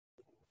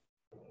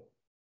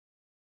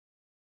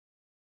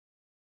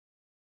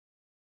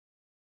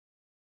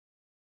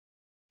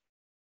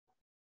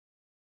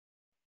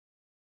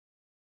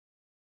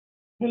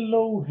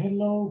Hello,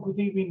 hello, good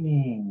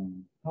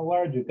evening. How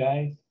are you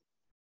guys?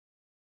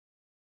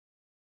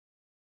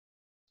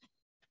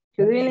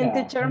 Good evening,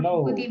 Anita, teacher.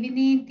 hello. Good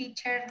evening,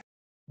 teacher.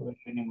 Good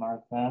evening,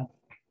 Martha.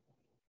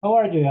 How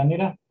are you,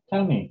 Anita?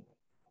 Tell me,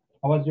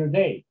 how was your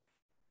day?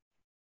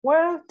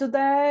 Well,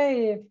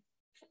 today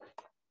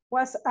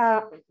was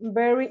a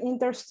very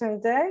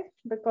interesting day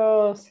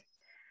because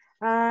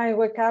I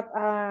wake up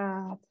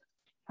at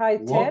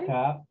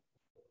 5:30.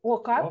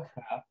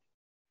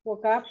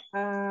 Woke up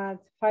at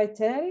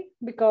 5:30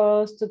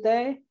 because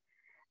today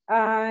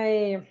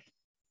I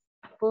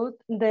put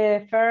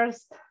the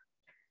first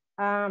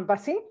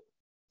vaccine,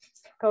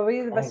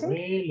 COVID vaccine. Oh,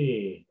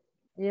 really?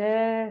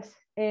 Yes,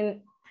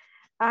 and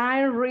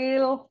I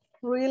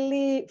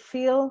really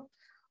feel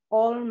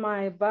all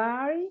my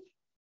body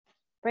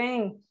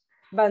pain,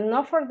 but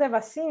not for the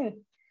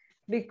vaccine,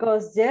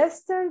 because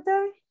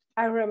yesterday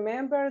I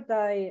remember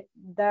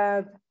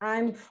that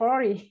I'm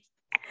 40.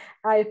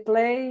 I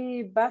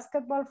play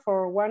basketball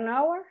for 1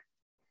 hour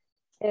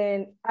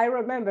and I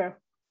remember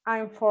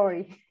I'm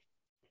 40.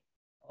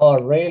 Oh,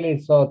 really?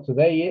 So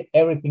today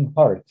everything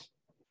hurts.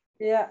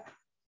 Yeah.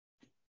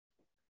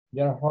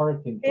 You're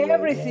hurting today.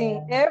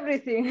 Everything, yeah.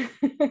 everything.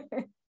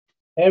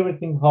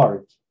 Everything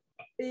hurts.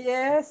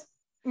 Yes,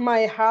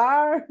 my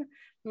hair,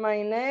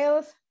 my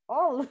nails,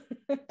 all.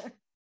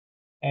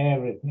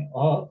 Everything,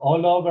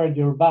 all over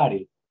your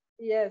body.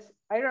 Yes,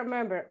 I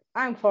remember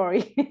I'm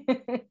 40.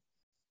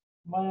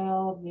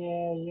 Well,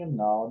 yeah, you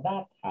know,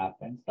 that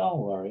happens. Don't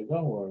worry,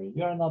 don't worry.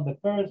 You're not the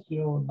first,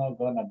 you're not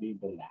gonna be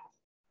the last.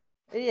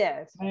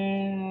 Yes.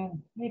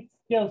 And it's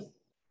just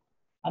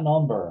a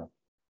number.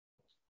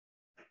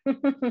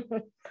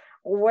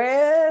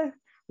 Well,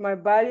 my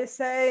body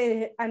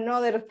say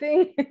another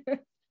thing.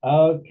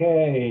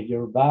 Okay,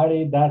 your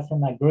body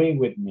doesn't agree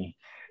with me.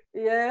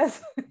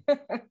 Yes.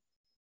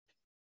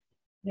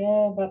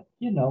 Yeah, but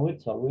you know,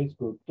 it's always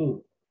good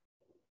to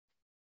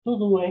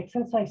do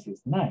exercise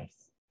is nice.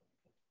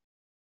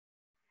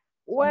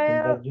 Something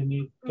Well, that you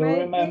need to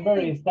maybe, remember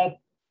is that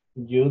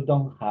you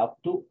don't have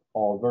to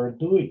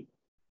overdo it.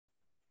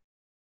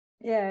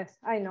 yes,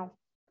 I know.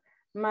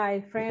 My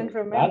friend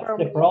Because that's remember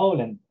the me.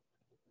 problem.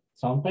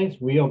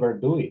 Sometimes we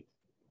overdo it.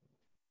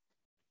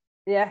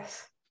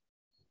 Yes.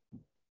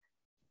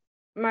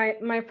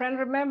 My friend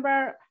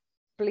remember,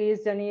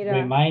 please, Janira.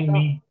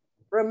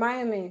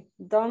 Remind me,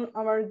 don't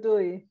overdo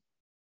it.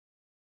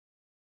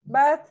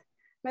 But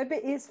maybe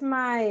it's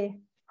my,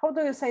 how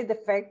do you say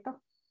defecto?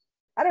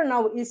 I don't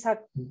know, it's a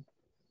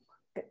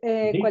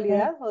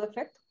cualidad or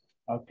defecto.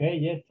 Okay,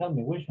 yes, tell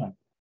me which one.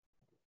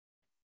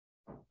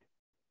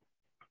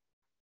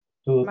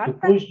 To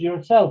push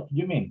yourself,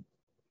 you mean?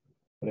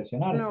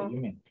 Presionarte, no. you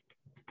mean?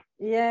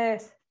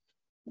 Yes.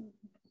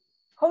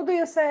 How do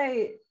you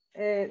say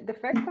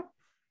defecto?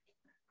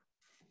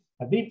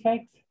 A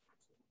defect?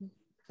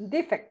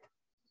 Defect.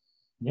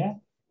 Yeah.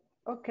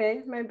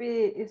 Okay,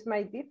 maybe it's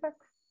my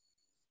defect.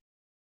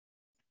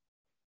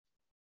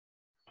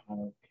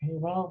 Okay,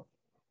 well,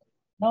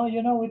 no,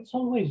 you know, it's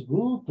always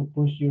good to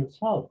push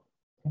yourself.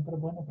 Siempre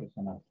bueno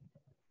presionarse.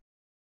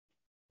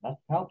 That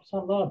helps a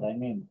lot. I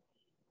mean,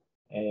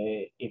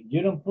 if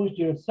you don't push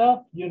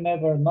yourself, you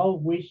never know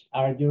which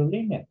are your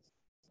limits.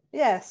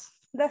 Yes,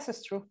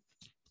 that's true.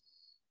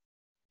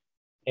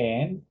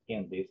 And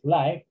in this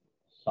life,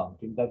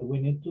 something that we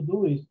need to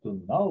do is to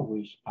know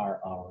which are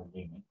our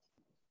limits.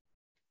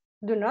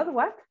 Do not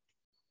what?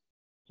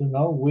 To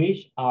know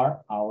which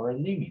are our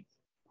limits.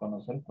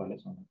 Conocer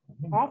cuáles son nuestros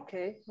límites.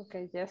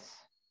 Okay, yes.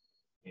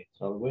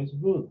 It's always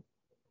good.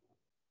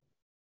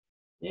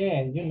 Yeah,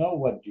 and you know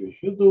what you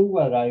should do,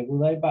 what I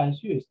would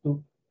advise you is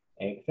to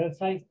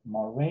exercise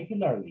more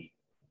regularly.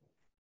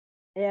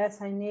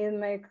 Yes, I need to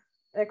make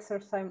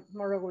exercise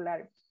more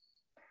regularly.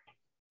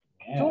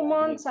 Yeah, 2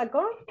 months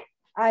ago,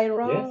 I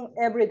run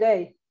every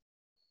day.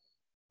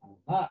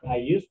 I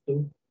used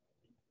to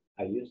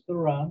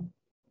run.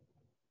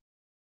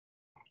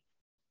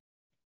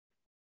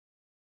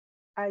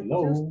 I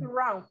used to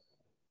run.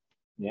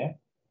 Yeah,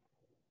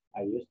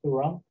 I used to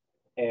run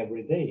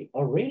every day.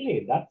 Oh,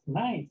 really? That's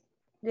nice.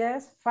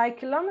 Yes, 5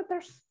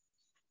 kilometers.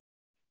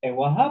 And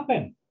what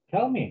happened?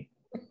 Tell me.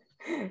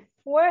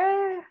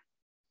 Well,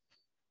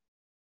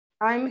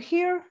 I'm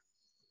here.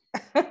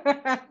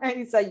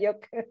 It's a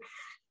joke.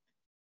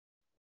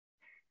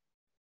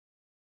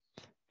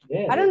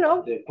 Yeah, I don't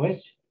know. The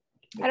question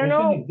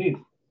know. is this.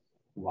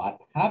 What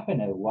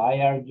happened and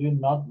why are you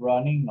not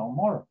running no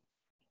more?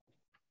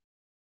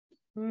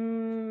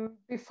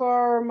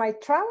 Before my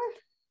travel,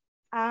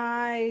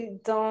 I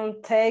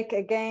don't take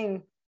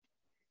again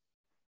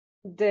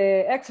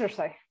the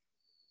exercise.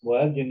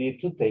 Well, you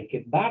need to take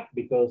it back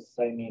because,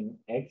 I mean,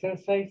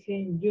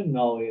 exercising, you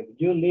know, if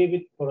you leave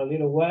it for a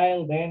little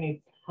while, then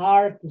it's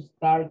hard to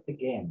start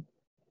again.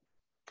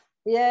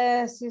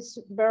 Yes, it's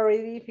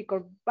very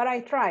difficult, but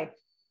I try.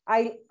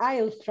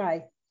 I'll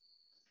try.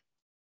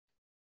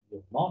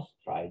 You must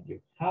try,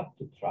 you have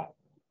to try.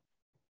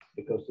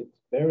 Because it's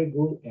very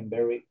good and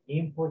very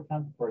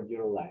important for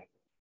your life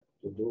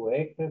to do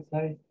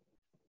exercise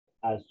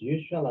as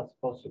usual as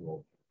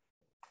possible.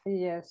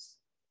 Yes,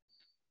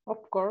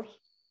 of course.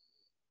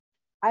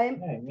 I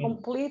Yeah,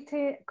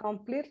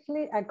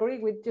 completely agree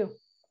with you.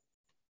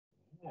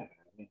 Yeah,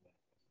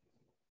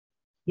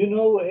 you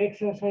know,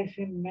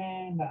 exercising,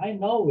 man, I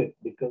know it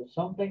because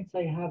sometimes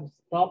I have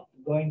stopped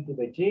going to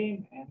the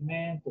gym and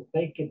man, to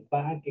take it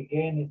back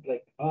again, it's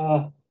like,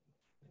 oh,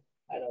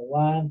 I don't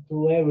want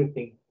to,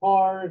 everything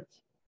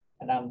hurts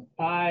and I'm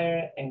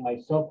tired and my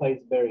sofa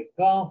is very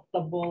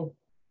comfortable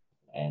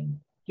and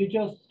you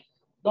just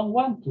don't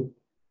want to.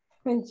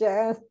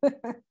 Yes.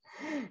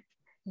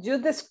 You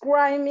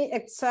describe me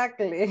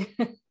exactly.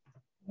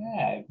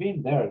 Yeah, I've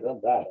been there,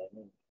 done that. I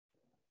mean,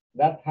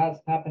 that has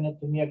happened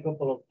to me a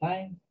couple of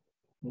times.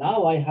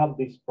 Now I have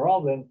this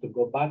problem to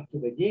go back to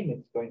the gym.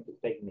 It's going to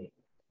take me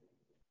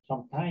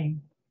some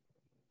time.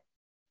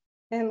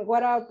 And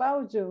what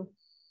about you?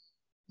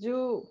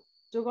 You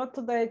go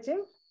to the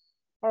gym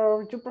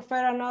or you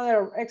prefer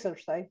another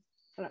exercise?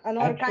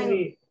 Another kind of...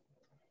 Actually,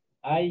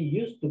 I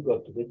used to go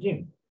to the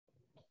gym.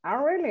 Oh,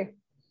 really?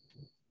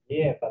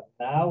 Yeah, but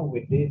now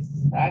with this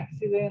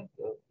accident,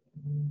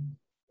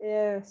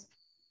 Yes.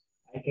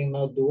 I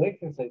cannot do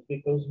exercise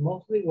because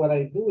mostly what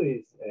I do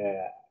is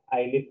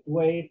I lift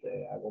weight,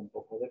 hago un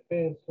poco de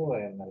peso,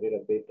 and a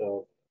little bit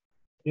of,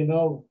 you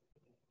know,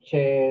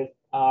 chest,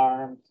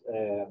 arms,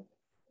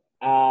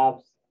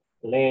 abs,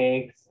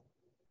 legs.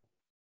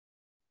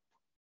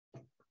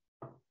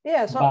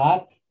 Yeah, so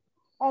But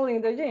only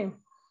in the gym.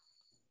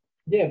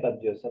 yeah,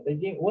 but just at the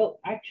gym. Well,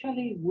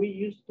 actually, we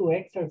used to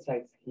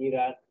exercise here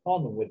at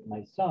home with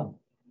my son.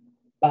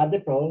 But the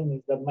problem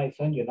is that my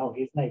son, you know,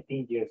 he's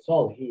 19 years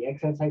old. He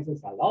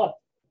exercises a lot.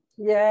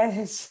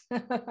 Yes.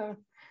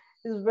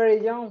 He's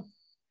very young.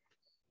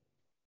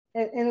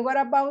 And what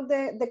about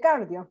the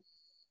cardio?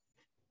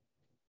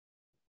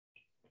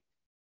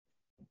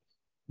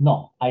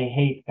 No, I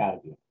hate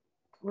cardio.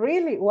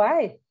 Really?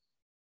 Why?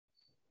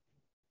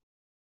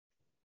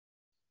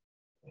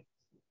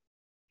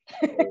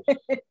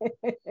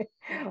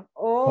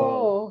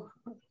 Oh,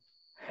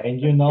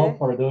 And you know, okay.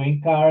 for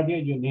doing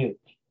cardio, you need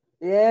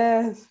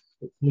Yes.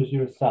 to choose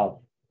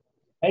yourself.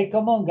 Hey,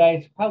 come on,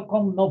 guys. How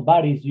come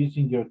nobody's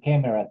using your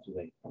camera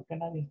today? ¿Por qué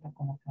nadie está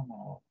con la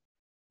cámara?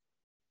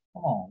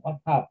 Come on, what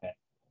happened?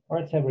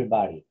 Where's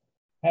everybody?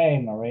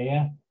 Hey,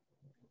 Maria.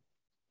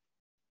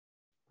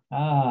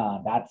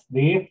 Ah, that's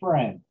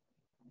different.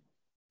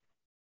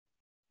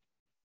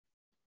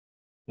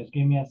 Just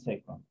give me a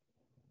second.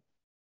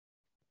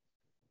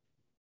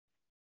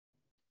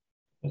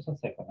 Just a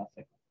second, a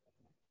second.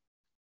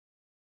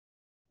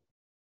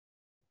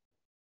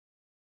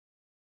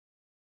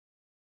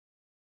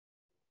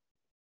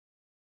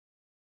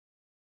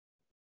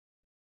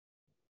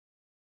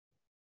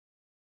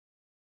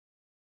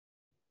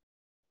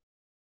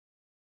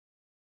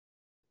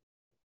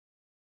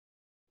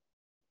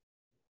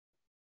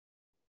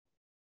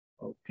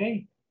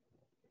 Okay.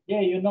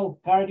 Yeah, you know,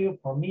 cardio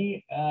for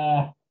me,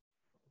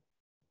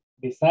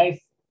 besides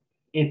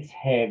it's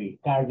heavy.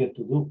 Cardio,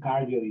 to do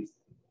cardio is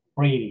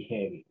pretty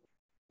heavy.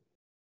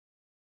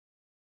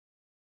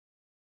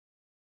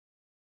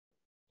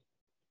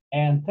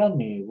 And tell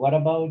me, what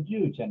about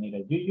you,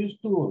 Janita? You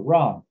used to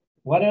run.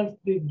 What else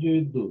did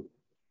you do?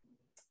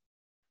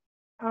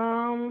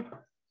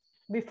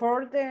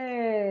 Before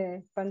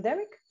the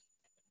pandemic,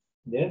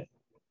 Yes.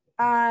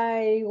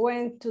 I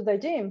went to the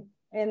gym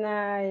and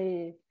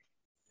I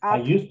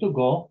used to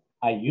go.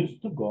 I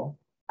used to go.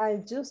 I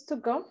used to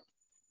go.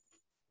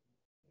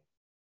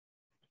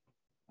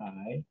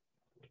 I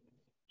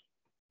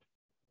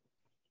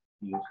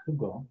used to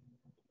go.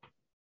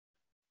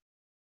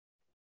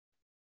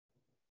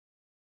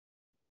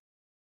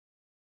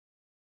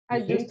 I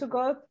used to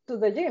go to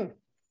the gym.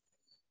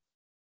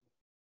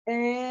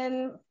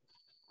 And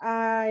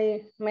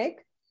I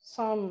make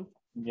some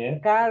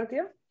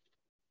cardio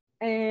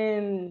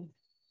and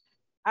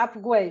up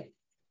weight.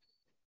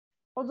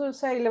 How do you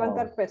say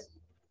levantar peso?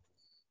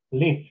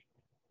 Lift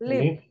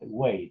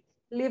weight.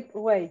 Lift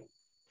weight.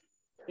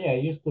 Yeah, I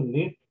used to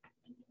lift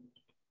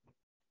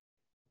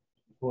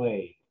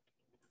weight.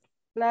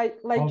 Like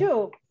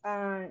you,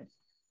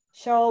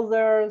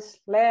 shoulders,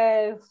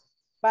 legs,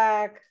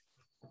 back.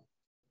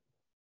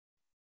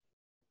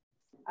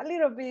 A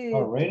little bit.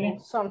 Oh, really?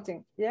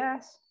 Something,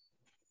 yes.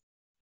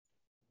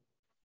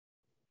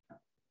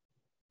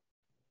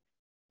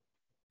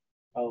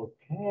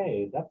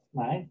 Okay, that's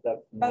nice.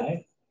 That's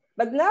nice.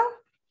 But now,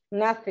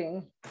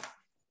 nothing.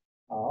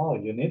 Oh,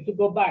 you need to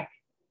go back.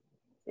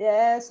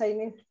 Yes,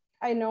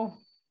 I know.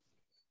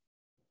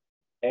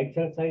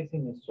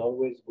 Exercising is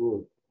always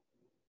good.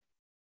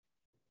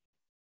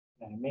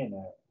 I mean,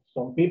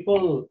 some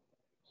people,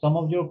 some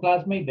of your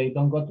classmates, they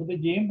don't go to the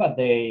gym, but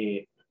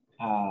they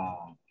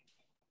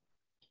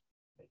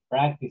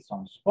practice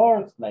some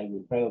sports, like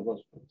Wilfredo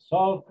goes for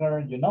soccer,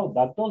 you know,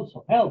 that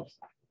also helps.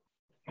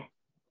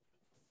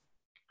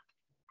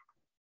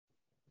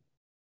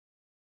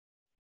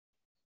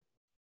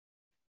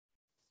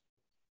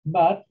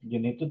 But you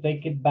need to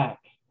take it back,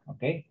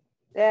 okay?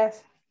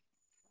 Yes,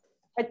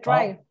 I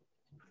try.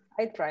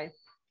 I try.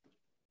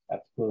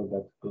 That's good,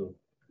 that's good.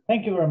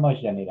 Thank you very much,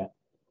 Janita.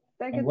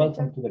 Thank and you,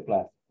 welcome teacher. to the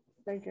class.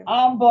 Thank you.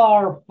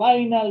 Amber,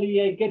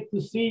 finally I get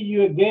to see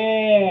you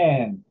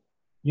again.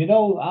 You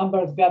know,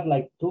 Amber's got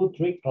like 2,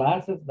 3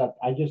 classes that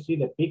I just see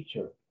the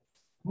picture.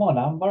 Come on,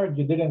 Amber,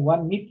 you didn't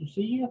want me to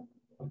see you?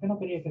 ¿Por qué no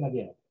quería que la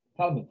viera?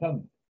 Tell me, tell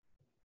me.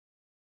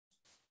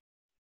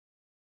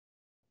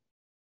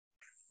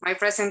 My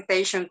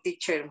presentation,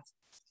 teacher,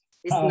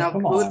 is not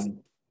come good. On.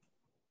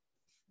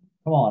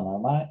 Come on,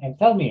 Alma, and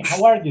tell me,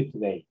 how are you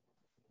today?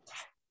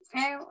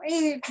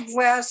 It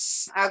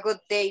was a good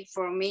day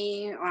for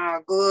me, a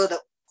good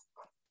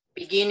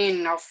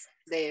beginning of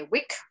the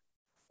week.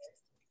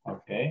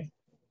 Okay.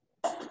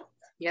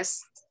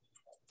 Yes.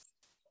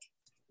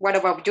 What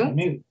about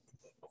you?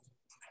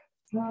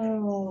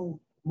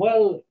 Oh,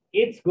 well,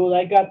 it's good.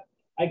 I got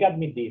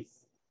me this,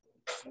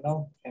 you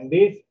know, and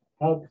this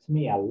helps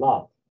me a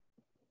lot.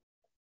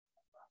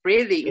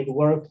 Really? It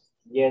works.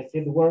 Yes,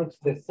 it works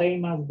the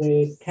same as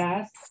the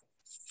cast,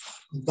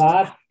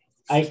 but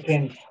I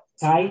can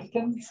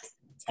tighten.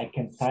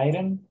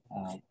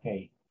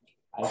 Okay.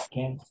 I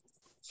can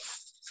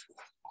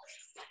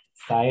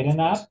tighten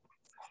up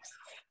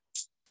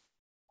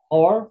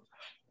or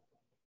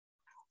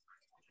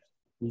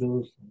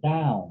loose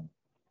down.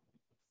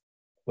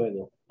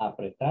 Puedo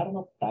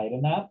apretarlo,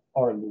 tighten up,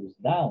 or loose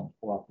down,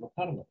 o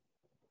aflojarlo.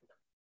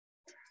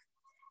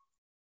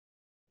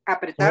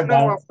 Apretarlo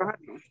o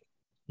aflojarlo.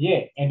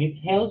 Yeah, and it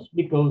helps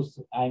because,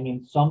 I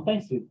mean,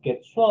 sometimes it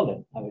gets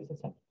swollen. A veces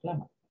se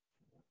inflama.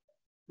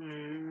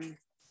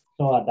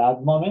 So at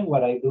that moment,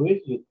 what I do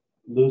is you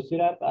loose it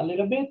up a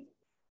little bit,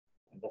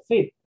 and that's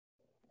it.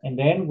 And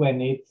then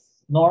when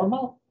it's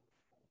normal,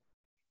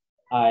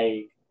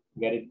 I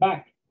get it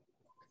back.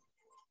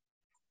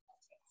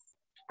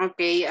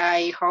 Okay,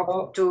 I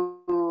hope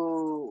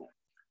to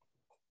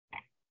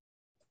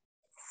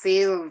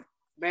feel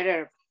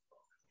better.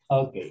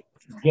 Okay,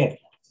 you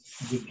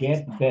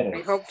get better.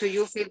 I hope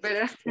you feel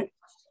better.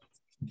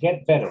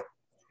 Get better.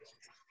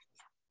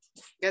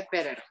 Get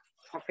better.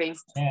 Okay.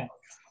 Yeah,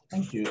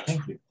 thank you.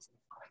 Give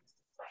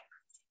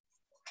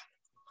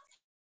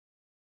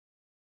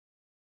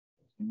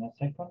me a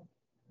second.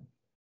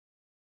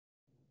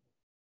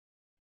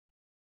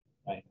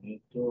 I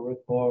need to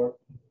record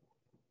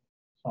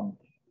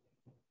something.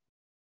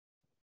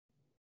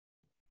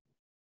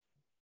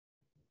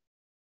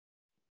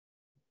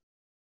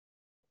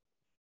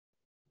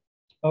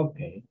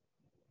 Okay.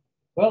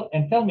 Well,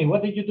 and tell me,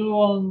 what did you do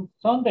on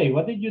Sunday?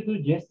 What did you do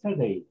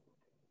yesterday,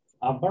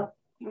 Amber?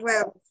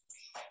 Well,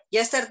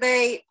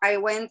 yesterday I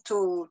went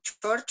to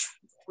church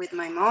with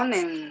my mom,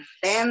 and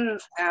then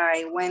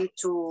I went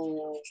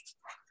to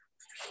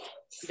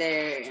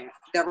the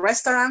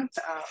restaurant,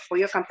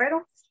 Pollo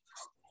Campero.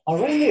 Oh,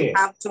 really?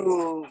 Have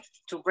to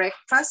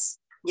breakfast,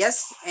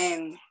 yes,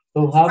 and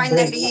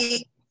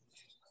finally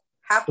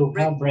have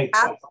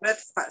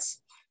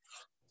breakfast.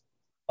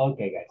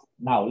 Okay, guys.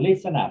 Now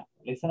listen up,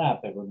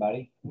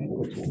 everybody.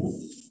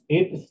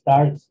 It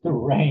starts to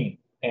rain,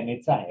 and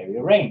it's a heavy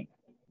rain.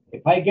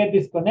 If I get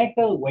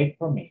disconnected, wait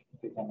for me.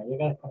 Okay?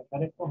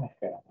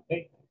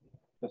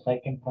 Because I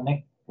can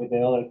connect with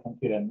the other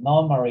computer.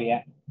 No,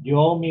 Maria, you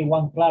owe me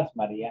 1 class,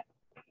 Maria.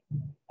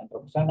 And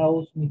Roxana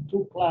owes me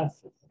 2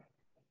 classes.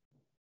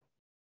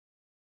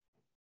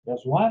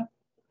 Just 1?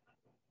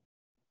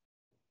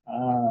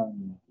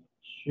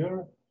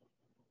 Sure.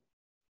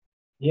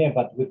 Yeah,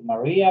 but with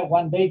Maria,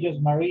 one day just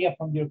Maria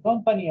from your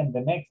company, and the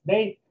next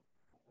day,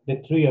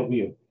 the 3 of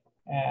you.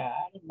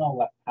 I don't know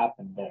what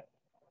happened there.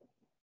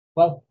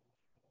 Well,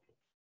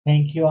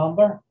 thank you,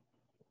 Amber.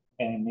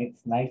 And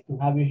it's nice to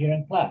have you here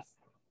in class.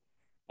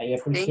 I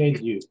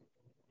appreciate you.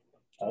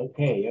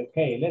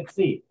 Okay, let's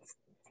see.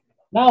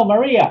 Now,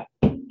 Maria,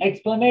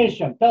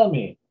 explanation, tell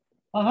me,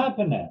 what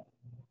happened there?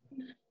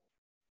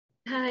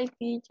 Hi,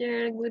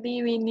 teacher, good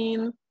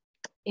evening.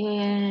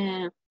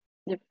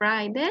 The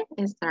Friday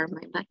start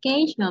my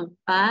vacation,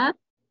 but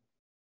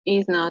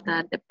it's not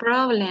that the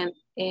problem.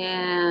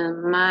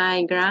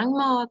 My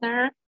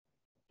grandmother,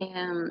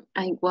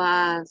 I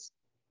was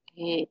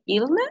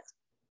illness,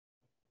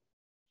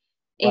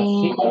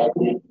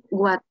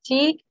 was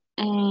sick,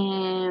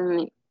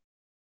 and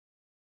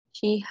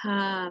she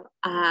had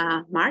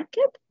a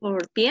market or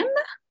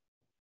tienda.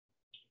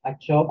 A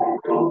shop.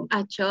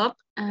 A shop,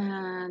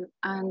 and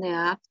on the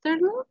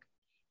afternoon,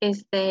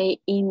 stay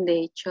in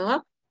the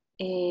shop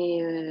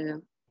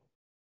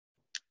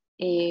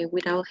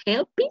without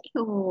helping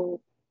or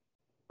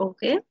help.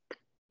 Okay,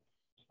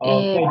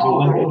 you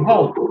went to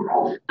help.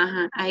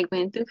 I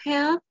went to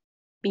help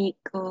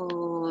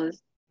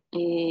because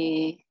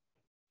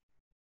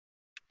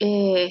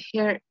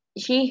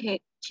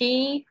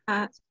she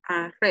has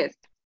a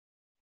rest.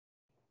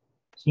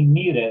 She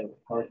needed,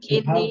 or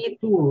she had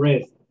to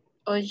rest.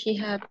 Or she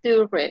had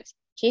to rest.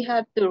 She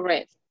had to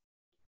rest.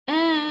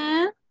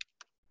 And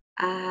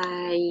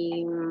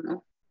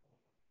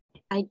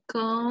I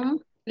come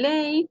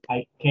late.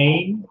 I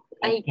came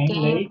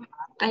late.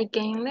 I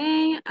came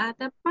late at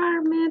the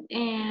apartment,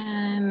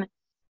 and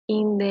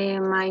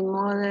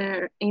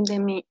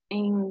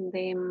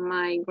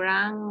my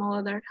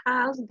grandmother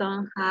house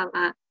don't have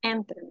an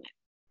internet.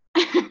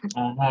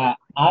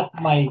 At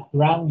my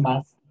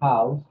grandma's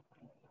house.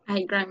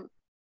 My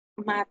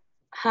grandma's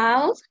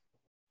house.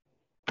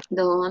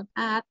 Don't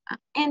add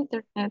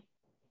internet.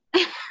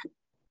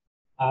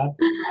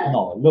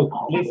 No, look,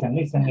 listen.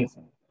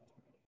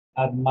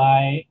 At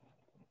my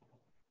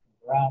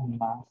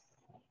grandma's,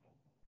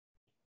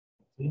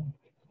 see?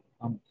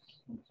 I'm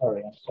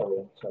sorry. At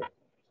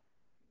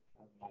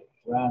my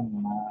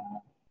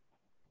grandma's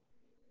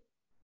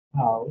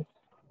house,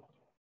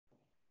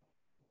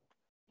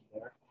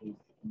 there is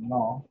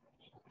no,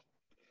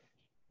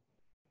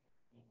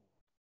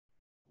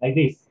 like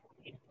this.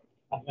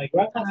 At my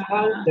grandma's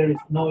house, there is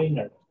no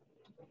internet.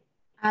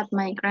 At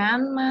my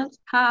grandma's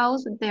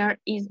house, there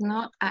is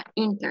not an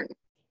internet.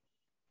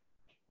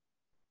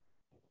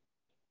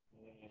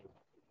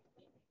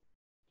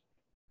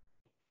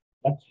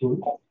 That's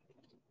good.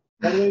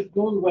 Very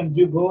good when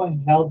you go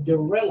and help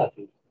your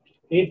relative.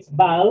 It's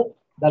bad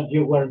that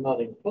you were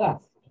not in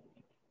class.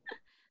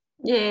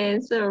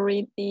 Yes,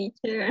 sorry,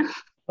 teacher.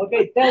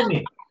 Okay, tell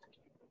me.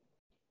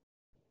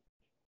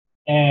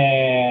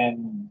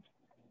 And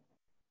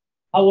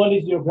how old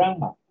is your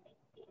grandma?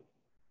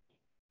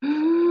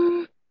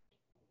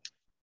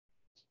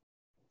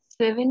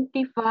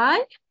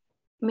 75,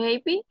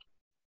 maybe.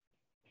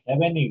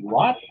 70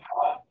 what?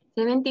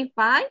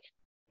 75?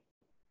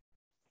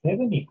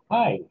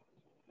 75.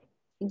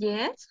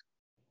 Yes.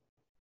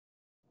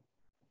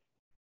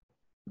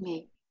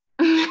 Maybe.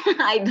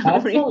 I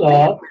don't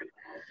remember.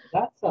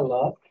 That's a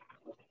lot.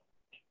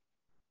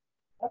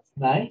 That's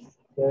nice.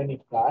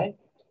 75.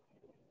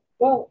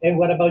 Well, and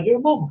what about your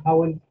mom?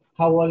 How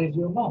old is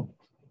your mom?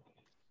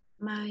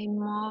 My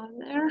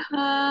mother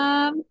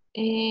have.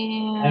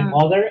 My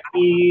mother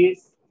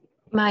is.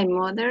 My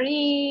mother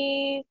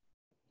is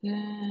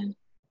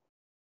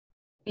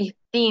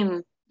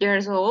 15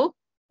 years old,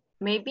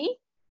 maybe.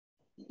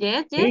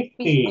 Yes,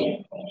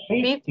 50.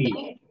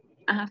 50.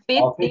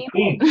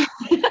 15.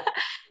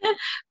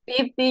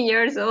 50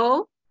 years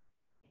old.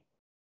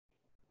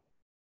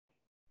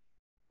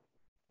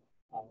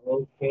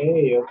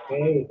 Okay.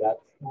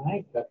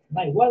 That's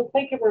nice. Well,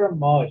 thank you very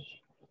much.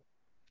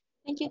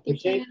 Thank you,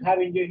 Appreciate teacher.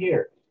 having you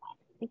here.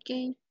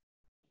 Okay.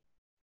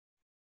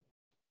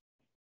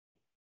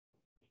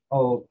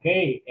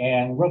 Okay,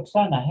 and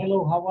Roxana,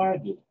 hello, how are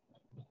you?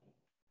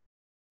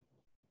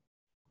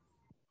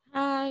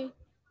 Hi,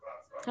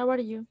 how are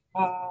you?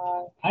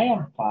 I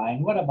am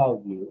fine. What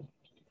about you?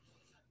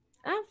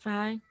 I'm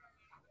fine.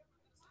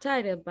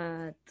 Tired,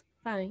 but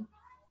fine.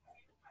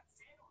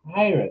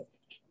 Tired.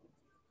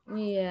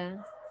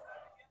 Yeah.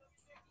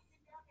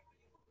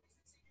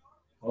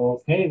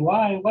 Okay,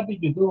 why? What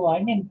did you do?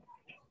 I mean,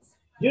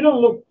 you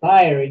don't look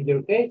tired. In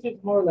your case,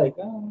 it's more like,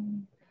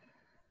 come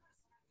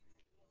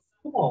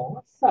on,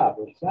 what's up,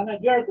 Roxana?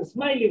 You're the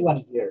smiley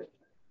one here.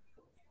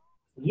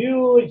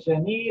 You,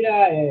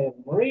 Janita, and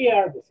Maria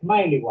are the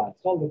smiley ones,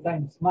 all the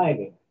time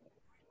smiling.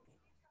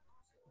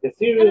 The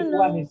serious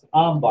one is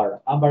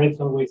Amber. Amber is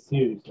always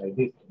serious like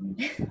this.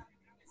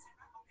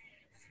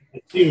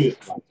 The serious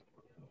one.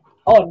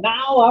 Oh,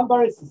 now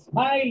Amber is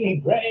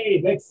smiling.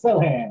 Great,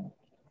 excellent.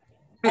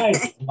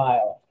 Nice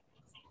smile.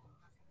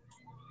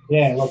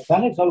 Yeah,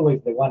 Roxana is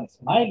always the one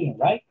smiling,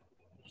 right?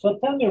 So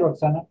tell me,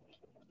 Roxana,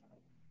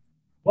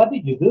 what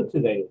did you do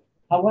today?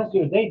 How was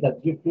your day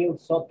that you feel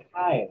so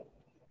tired?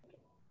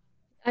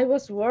 I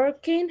was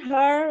working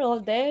hard all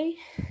day,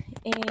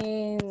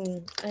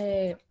 and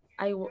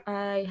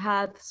I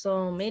had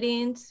some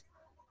meetings,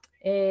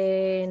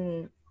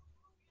 and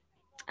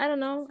I don't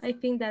know. I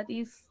think that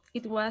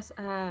it was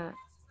a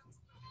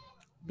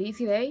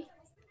busy day,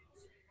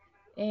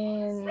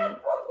 and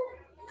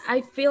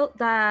I feel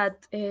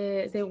that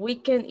the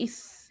weekend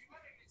is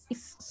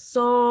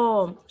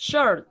so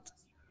short.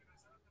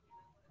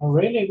 Oh,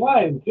 really?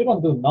 Why? You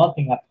don't do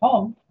nothing at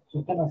home.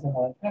 You cannot hacer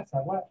nada en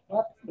casa.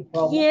 What's the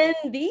problem? ¿Quién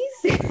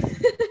dice?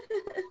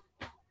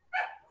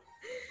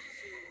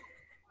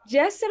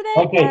 Yesterday.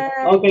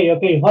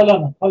 Okay.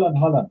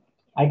 Hold on.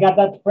 I got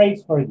that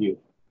phrase for you.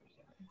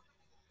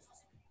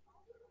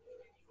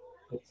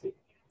 Let's see.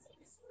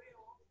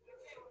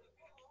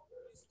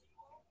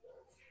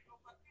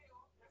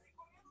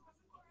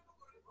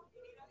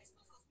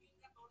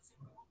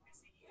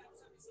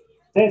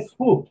 Says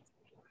who?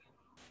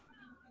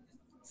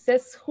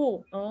 Says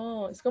who?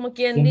 Oh, es como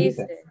quien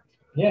dice.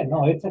 Yeah,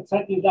 no, it's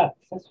exactly that.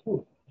 Says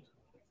who?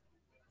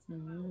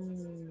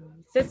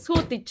 Says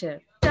who, teacher?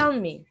 Tell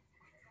me.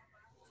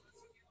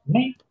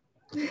 Me?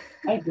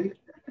 I do.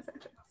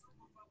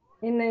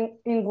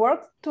 In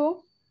work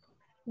too,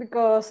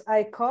 because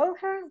I call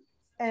her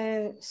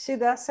and she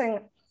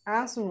doesn't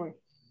answer me.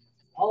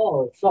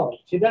 Oh, so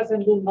she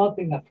doesn't do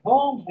nothing at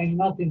home and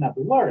nothing at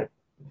work.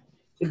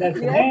 She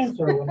doesn't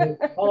answer when they,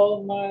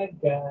 oh my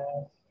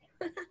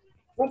gosh.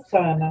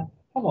 Roxana,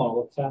 come on,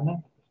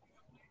 Roxana.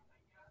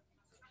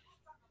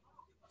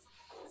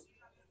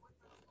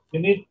 You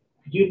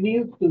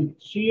need to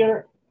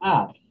cheer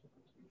up.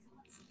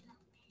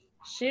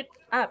 Cheer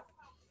up.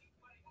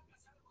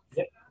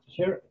 Yep,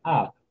 cheer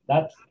up.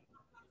 That's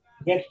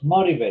get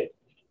motivated.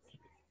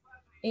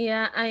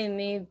 Yeah, I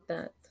need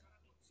that.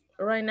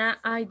 right now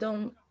I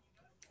don't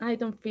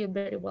feel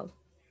very well.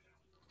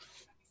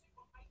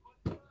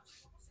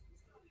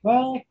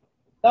 Well,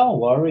 don't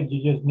worry.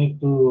 You just need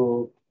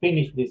to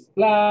finish this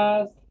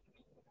class.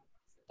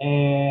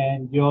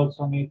 And you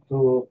also need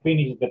to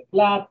finish the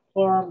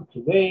platform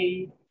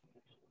today.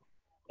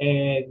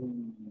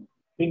 And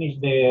finish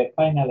the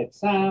final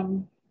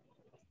exam.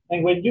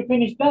 And when you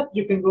finish that,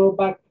 you can go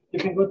back, you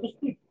can go to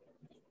sleep.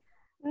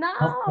 No.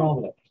 No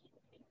problem.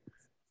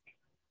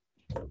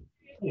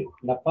 Sí,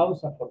 la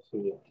pausa por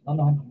su vida. No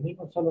nos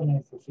entendimos, solo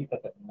necesita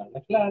terminar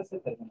la clase,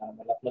 terminar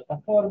la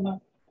plataforma,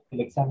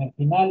 el examen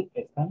final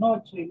esta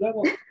noche y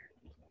luego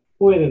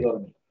puede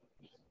dormir.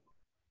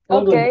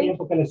 Todo el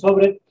tiempo que le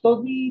sobre,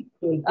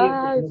 todito el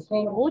tiempo que le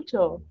sobre.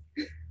 Mucho.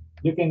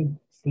 You can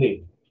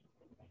sleep.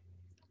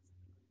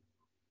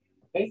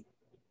 Okay?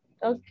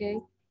 Okay.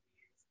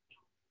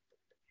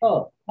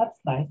 Oh, that's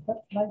nice.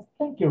 That's nice.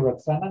 Thank you,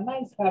 Roxana.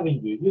 Nice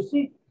having you. You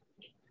see,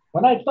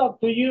 when I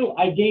talked to you,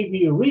 I gave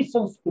you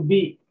reasons to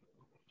be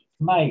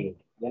smiling.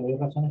 ¿Ya le di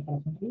razones para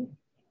sonreír?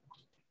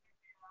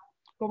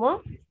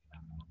 ¿Cómo?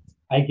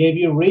 I gave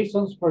you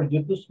reasons for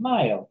you to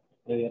smile.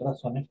 Le di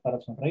razones para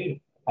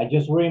sonreír. I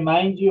just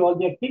remind you all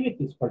the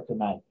activities for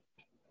tonight.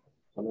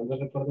 Solo le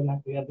recuerdo las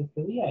actividades de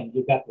este día and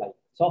you got like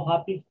so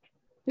happy.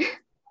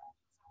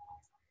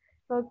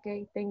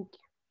 Okay, thank you.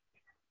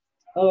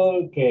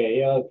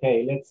 Okay,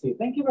 okay, let's see.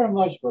 Thank you very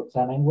much,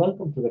 Roxana, and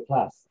welcome to the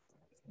class.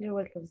 You're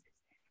welcome.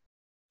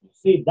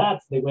 See,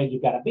 that's the way you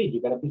gotta be.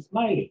 You gotta be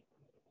smiling.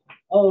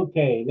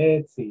 Okay,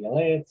 let's see.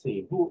 Let's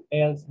see. Who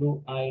else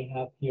do I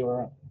have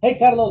here? Hey,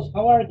 Carlos,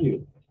 how are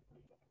you?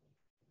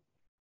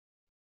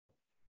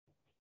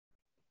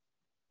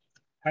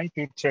 Hi,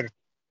 teacher.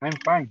 I'm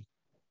fine,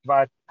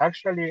 but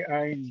actually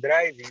I'm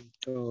driving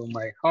to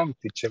my home,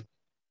 teacher.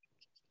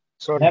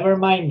 Sorry. Never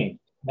mind me.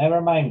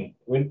 Never mind me.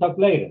 We'll talk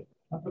later.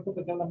 No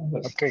preocupe que hablamos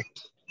luego. Okay.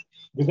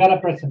 You got a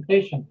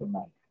presentation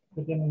tonight.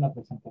 Usted tiene una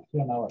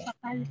presentación ahora.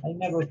 I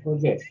never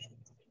forget.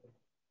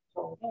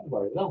 So don't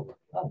worry, don't worry,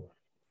 don't worry.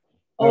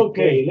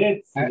 Okay,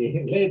 let's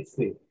see, let's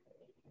see.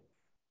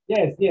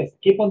 Yes, yes,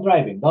 keep on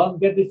driving. Don't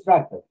get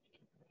distracted.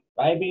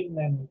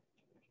 Driving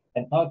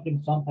and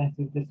talking sometimes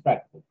is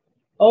distracted.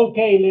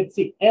 Okay, let's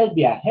see.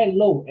 Elvia,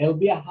 hello.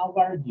 Elvia, how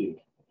are you?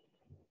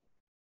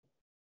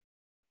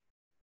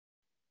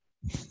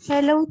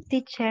 Hello,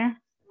 teacher.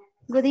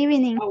 Good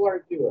evening. How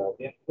are you,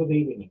 Elvia? Good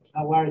evening.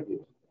 How are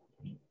you?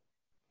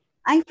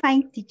 I'm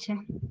fine, teacher.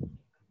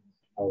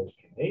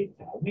 Okay,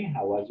 tell me,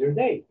 how was your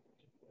day?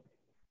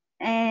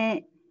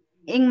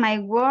 In my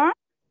work,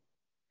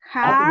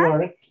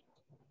 hard.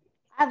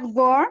 At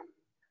work,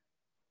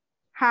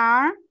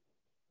 hard,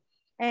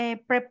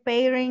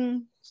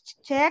 preparing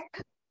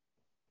check,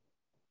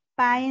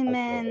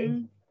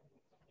 payment,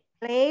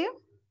 play,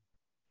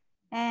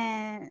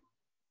 and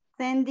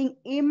sending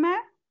email,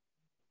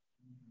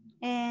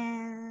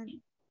 and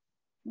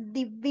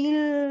the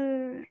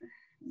bill,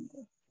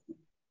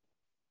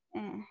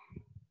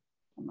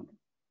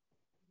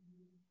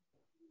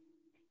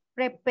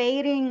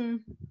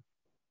 preparing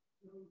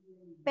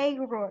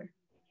payroll.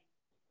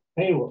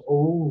 Payroll.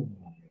 Oh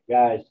my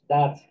gosh,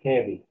 that's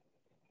heavy.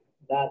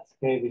 That's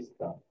heavy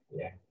stuff.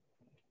 Yeah.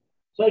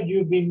 So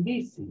you've been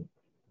busy.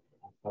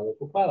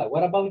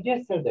 What about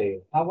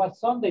yesterday? How was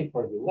Sunday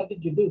for you? What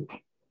did you do?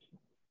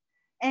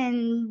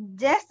 And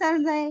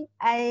yesterday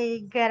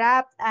I got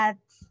up at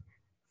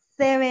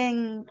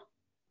 7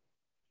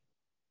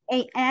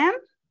 a.m.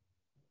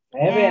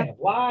 7?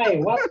 Why?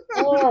 What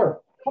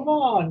for? Come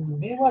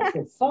on, it was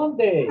a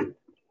Sunday.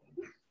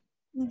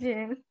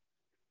 Yes.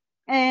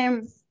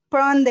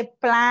 From the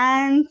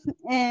plants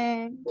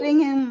and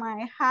cleaning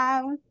my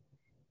house.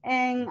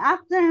 And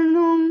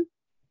afternoon,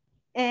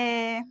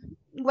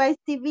 watch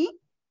TV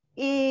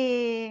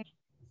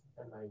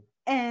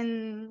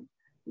and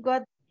go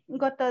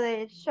to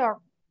the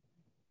shop.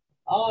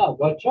 Oh,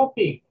 go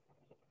shopping.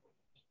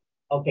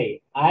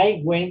 Okay,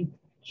 I went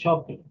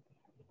shopping.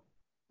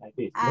 Like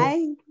this.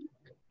 I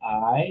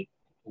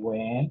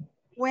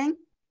went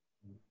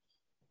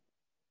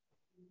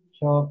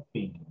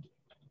shopping.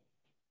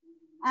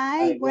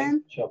 I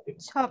went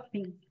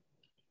shopping.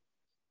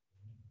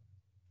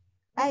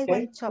 I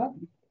went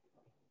shopping.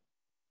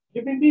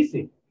 You've been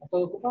busy.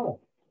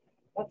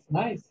 That's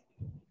nice.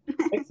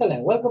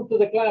 Excellent. Welcome to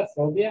the class,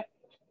 Sylvia.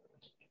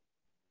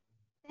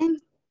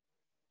 Thanks.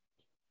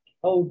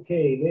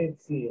 Okay,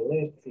 let's see.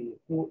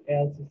 Who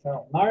else is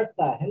around?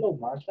 Martha. Hello,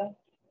 Martha.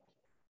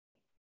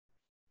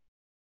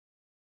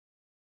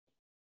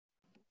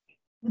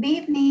 Good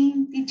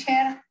evening,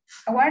 teacher.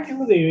 How are you?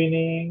 Good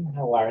evening.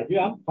 How are you?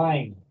 I'm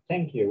fine.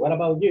 Thank you. What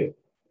about you?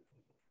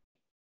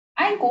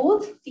 I'm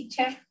good,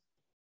 teacher.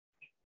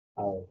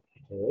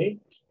 Okay.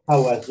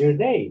 How was your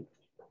day?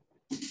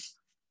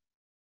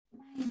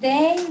 My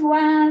day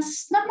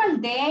was normal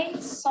day,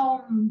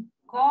 some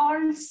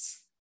calls,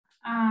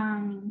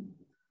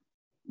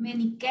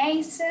 many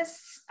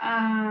cases,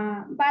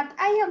 but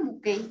I am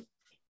okay.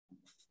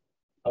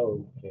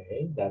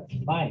 Okay, that's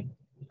fine.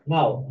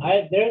 Now,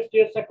 there's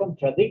just a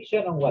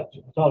contradiction on what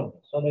you told me.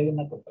 Solo hay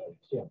una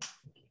contradicción.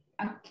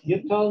 Okay.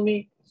 You told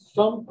me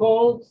some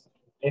calls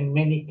and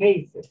many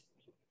cases.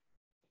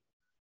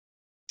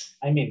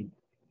 I mean,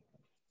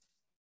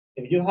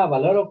 if you have a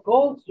lot of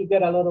calls, you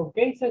get a lot of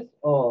cases,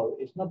 or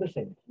it's not the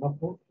same.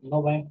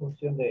 No va en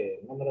función de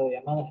número de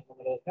llamadas,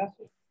 número de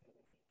casos.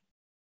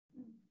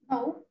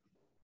 No.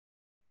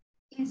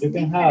 It's You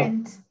can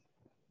different. have,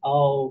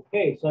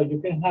 okay, so you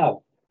can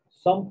have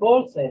some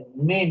calls and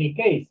many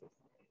cases.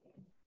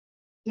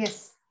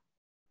 Yes.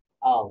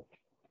 Oh,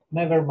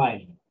 never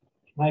mind.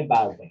 My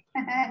bad.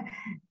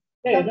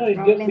 No No, it's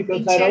problem, just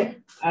because teacher.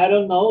 I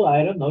don't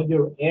know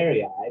your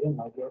area. I don't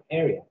know your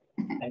area.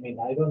 I mean,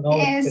 I don't know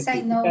Yes,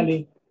 I know.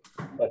 specifically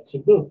what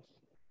you do.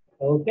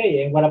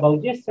 Okay, and what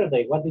about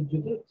yesterday? What did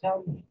you do?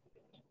 Tell me.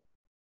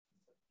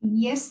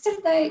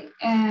 Yesterday,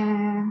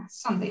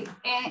 Sunday,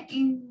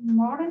 in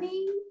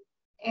morning,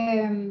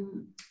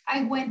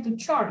 I went to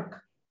church.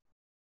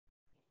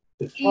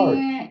 To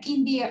church.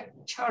 In the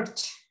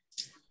church.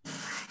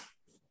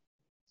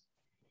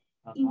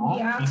 In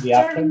In the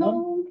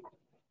afternoon,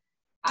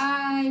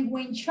 I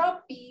went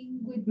shopping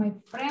with my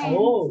friends.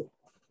 Oh,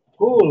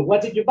 cool.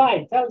 What did you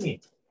buy? Tell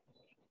me.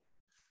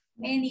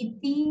 Many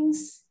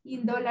things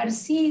in Dollar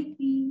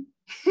City.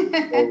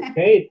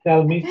 Okay,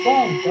 tell me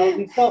some. Tell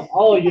me some.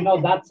 Oh, you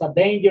know, that's a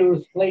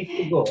dangerous place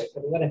to go.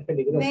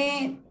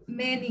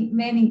 Many.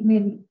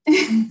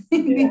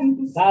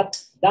 Yeah,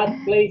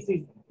 that place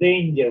is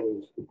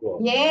dangerous to go.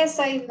 Yes,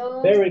 I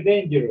know. Very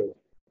dangerous.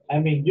 I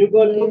mean, you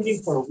go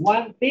looking for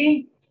one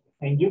thing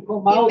and you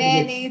come out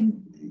with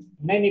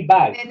many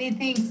bags. Many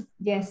things.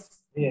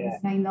 Yes. Yeah.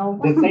 Yes, I know.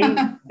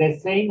 The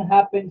same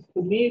happens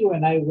to me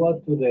when I go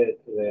to the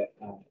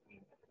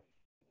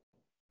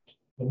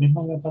lo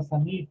mismo me pasa a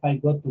mí if I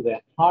go to the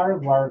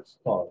hardware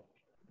store.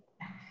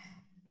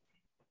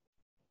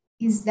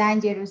 It's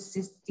dangerous,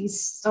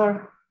 this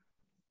store.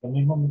 Lo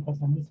mismo me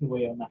pasa a mí si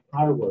voy a una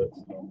hardware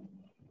store.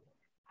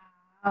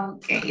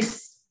 Okay.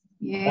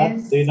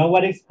 Yes. Do you know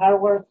what is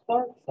hardware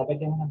store? ¿Sabe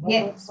qué es una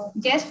hardware store?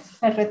 Yes,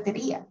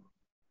 ferretería.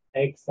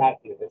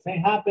 Exactly. The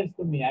same happens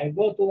to me. I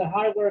go to the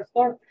hardware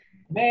store,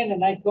 man,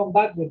 and I come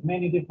back with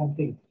many different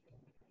things.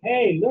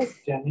 Hey, look,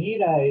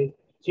 Janita,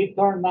 she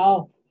turned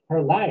out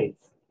her lights.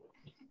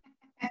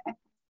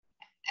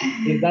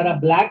 Is that a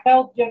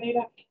blackout,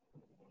 Janita?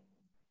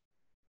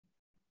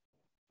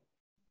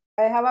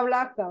 I have a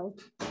blackout.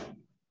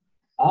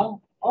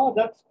 Oh,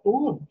 that's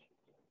cool.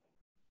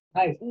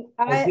 Nice.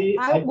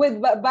 I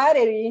with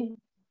battery.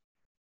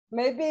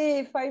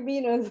 Maybe 5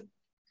 minutes.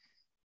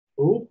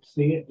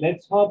 Oopsie.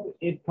 Let's hope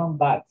it comes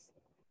back.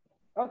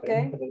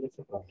 Okay.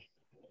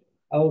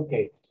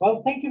 Okay.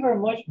 Well, thank you very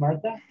much,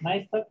 Martha.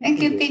 Nice talking to you. Thank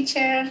you,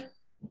 teacher.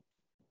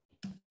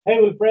 Hey,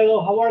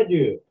 Wilfredo, how are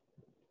you?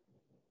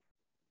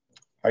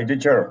 Hi,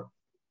 teacher.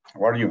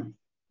 How are you?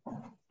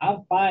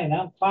 I'm fine,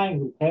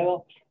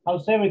 Wilfredo.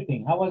 How's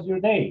everything? How was your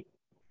day?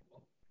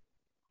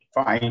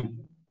 Fine.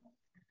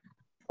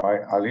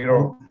 A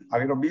little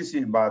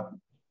busy, but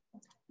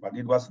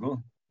it was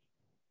good.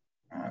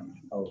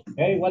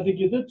 Okay, what did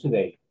you do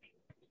today?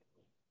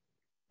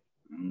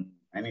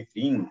 Many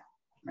things,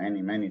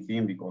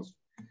 because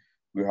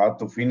we had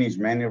to finish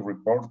many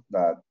reports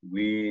that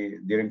we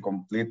didn't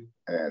complete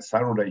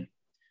Saturday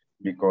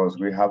because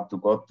we have to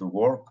go to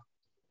work.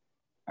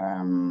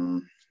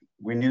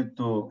 We need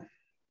to,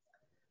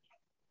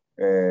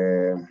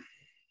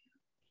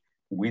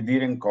 we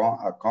didn't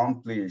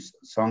accomplish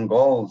some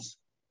goals,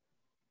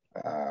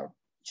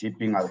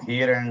 shipping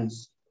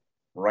adherence,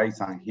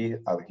 rights and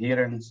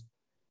adherence,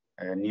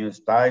 new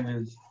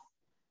styles,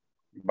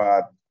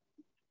 but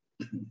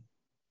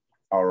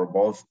our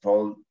boss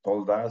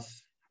told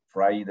us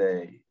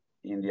Friday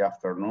in the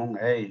afternoon,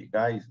 hey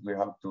guys, we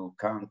have to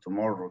come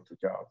tomorrow to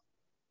job.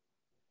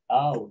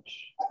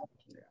 Ouch.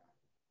 Yeah.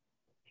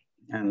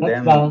 And that's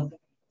then bad.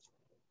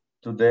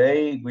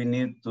 Today we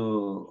need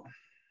to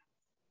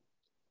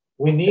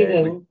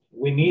needed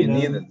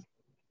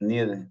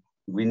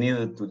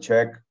to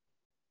check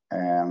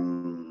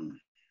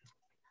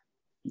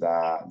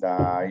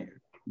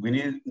we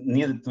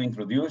needed to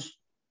introduce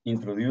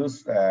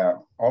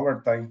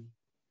overtime.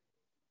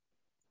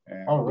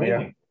 Oh,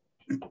 really?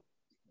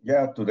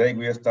 Yeah, today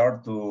we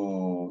start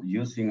to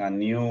using a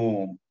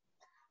new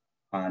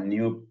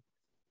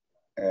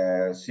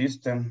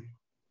system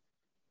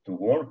to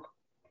work,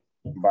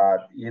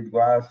 but it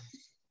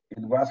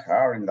was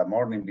hard in the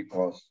morning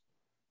because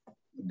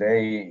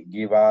they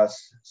give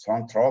us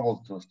some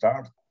trouble to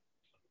start,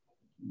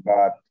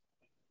 but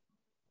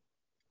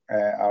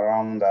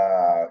around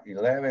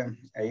 11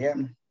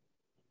 a.m.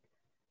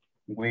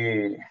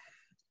 we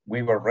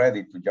were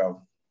ready to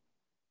job.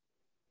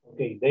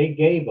 Okay, they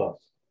gave us.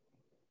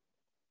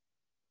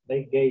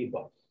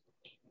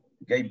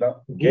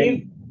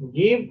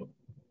 Give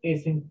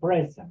is in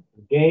present.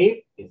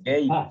 Gave is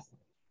in past.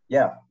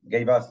 Yeah,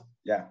 gave us.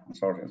 Yeah, I'm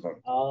sorry.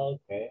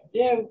 Okay.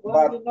 Yeah,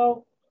 well, but, you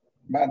know,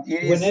 but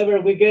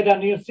whenever we get a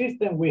new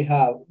system, we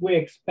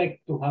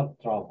expect to have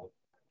trouble.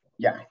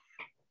 Yeah,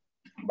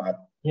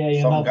 but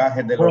yeah, some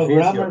gajes del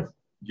oficio.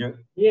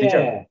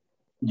 Teacher,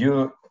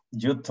 you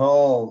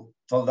told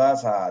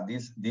us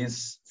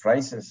these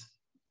phrases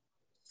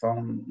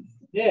some.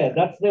 Yeah,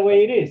 that's the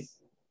way it is.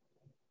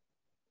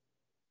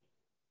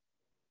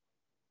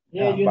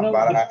 Yeah, you know.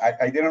 But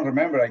I didn't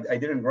remember. I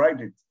didn't write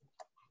it.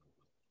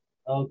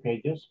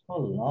 Okay, just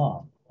hold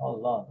on.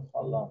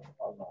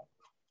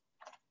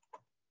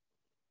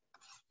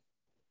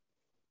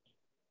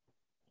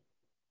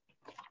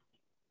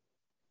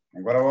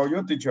 And what about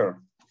you,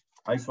 teacher?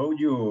 I saw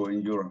you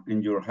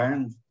in your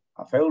hand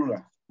a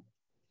félula.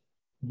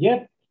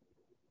 Yep,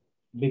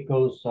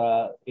 because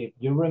if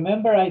you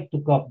remember, I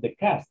took off the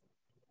cast.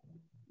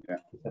 Yeah.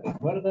 ¿Se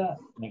recuerda?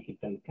 Me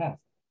quité el cast.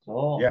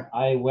 So yeah.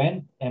 I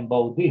went and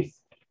bought this.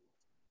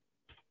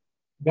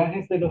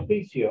 Gajes del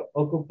oficio,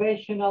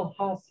 occupational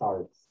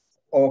hazards.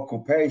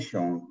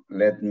 Occupation,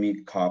 let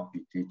me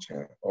copy,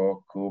 teacher.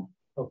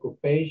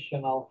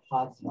 Occupational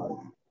hazard.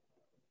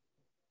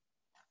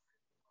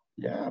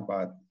 Yeah,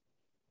 but.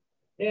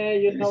 Yeah,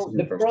 you know,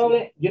 the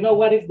problem, you know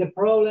what is the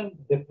problem?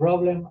 The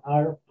problem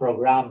are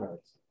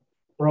programmers.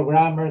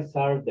 Programmers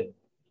are the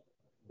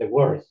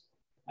worst.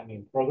 I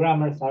mean,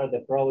 programmers are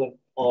the problem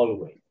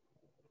always.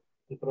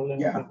 The problem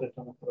siempre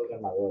son los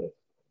programadores.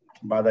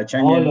 But the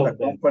change in the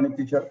company,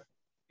 teacher,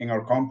 in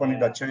our company,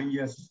 the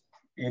changes,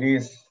 it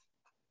is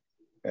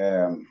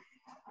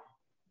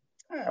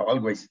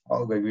always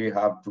we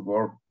have to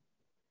work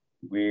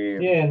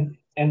with. Yeah,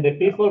 and the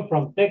people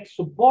from tech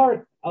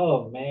support,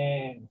 oh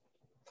man.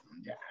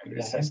 Yeah,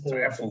 la gente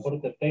de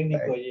soporte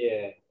técnico,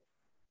 yeah.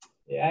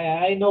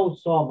 Yeah, I know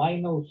some.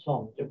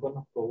 Yo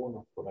conozco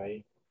unos por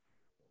ahí.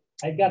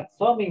 I got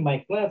some in my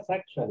class,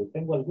 actually.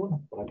 Tengo algunos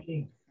por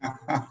aquí.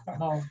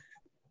 No,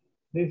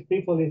 these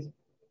people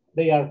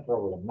they are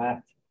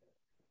problematic.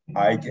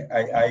 I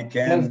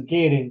can.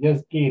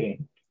 Just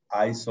kidding.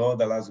 I saw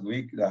the last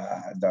week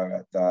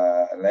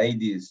the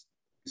ladies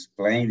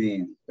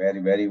explaining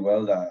very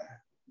well the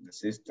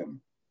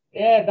system.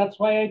 Yeah, that's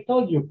why I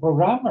told you,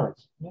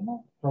 programmers, you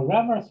know,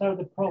 programmers are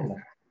the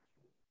problem.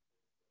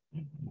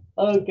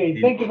 Okay,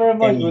 thank you very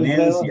much,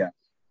 Wilfredo.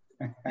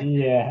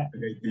 Yeah.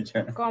 Okay,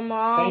 teacher. Come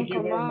on, thank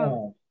you very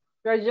much.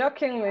 You're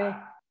joking me.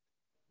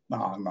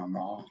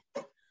 No.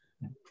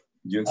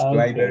 You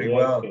explained very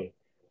well. Okay.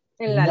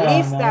 In la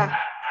lista.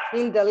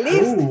 In the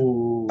list.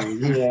 Ooh,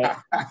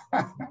 yeah.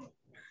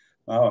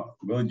 Oh,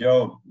 good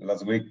job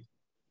last week.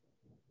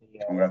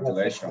 Yeah,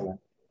 congratulations.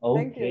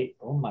 Okay.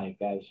 Oh my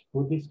gosh.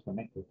 Who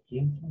disconnected?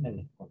 ¿Quién se me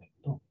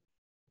desconectó?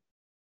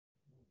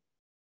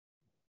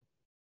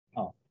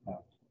 Oh,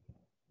 no.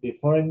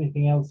 Before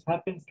anything else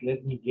happens,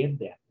 let me get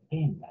the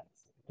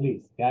attendance.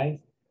 Please, guys.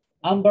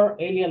 Amber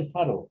Eli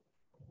Alfaro.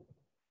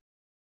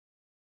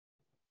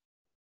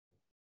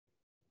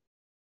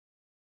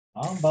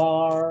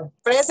 Amber.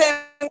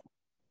 Present.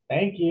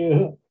 Thank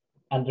you.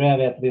 Andrea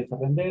Beatriz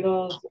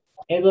Renderos.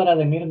 Edward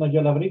Ademir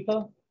Noyola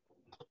Brito.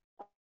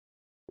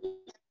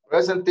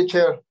 Present,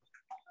 teacher.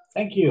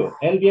 Thank you.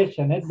 Elvia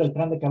Janet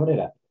Beltrán de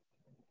Cabrera.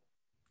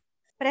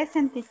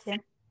 Present,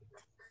 teacher.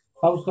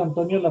 Fausto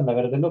Antonio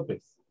Landaverde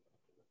López.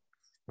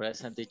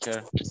 Present,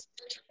 teacher.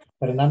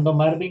 Fernando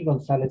Marvin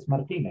González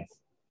Martínez.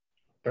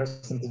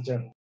 Present,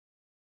 teacher.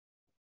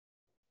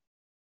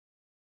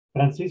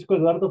 Francisco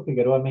Eduardo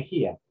Figueroa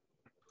Mejía.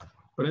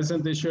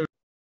 Present, teacher.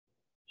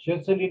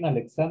 Jocelyn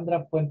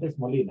Alexandra Fuentes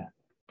Molina.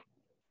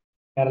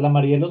 Carla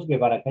Marielos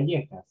Guevara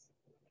Callejas.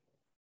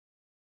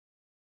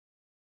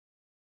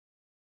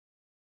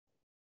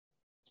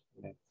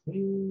 Let's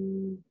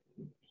see.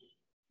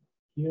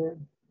 Here.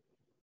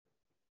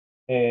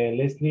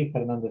 Leslie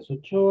Fernández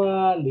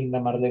Ochoa. Linda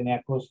Marlene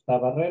Acosta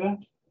Barrera.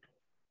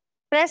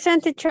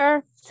 Present,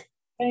 teacher.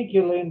 Thank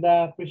you,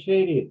 Linda.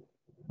 Appreciate it.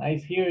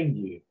 Nice hearing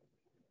you.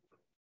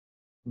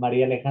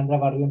 María Alejandra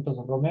Barrientos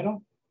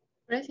Romero.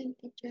 Present,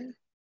 teacher.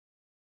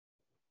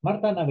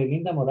 Marta Ana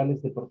Belinda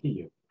Morales de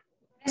Portillo.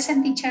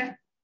 Present, teacher.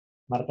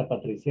 Marta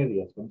Patricia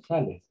Díaz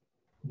González.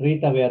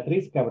 Rita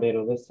Beatriz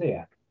Cabrero de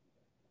Sea.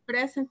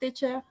 Present,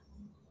 teacher.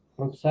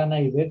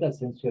 Roxana Ivette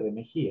Asensio de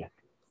Mejía.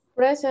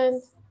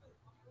 Present.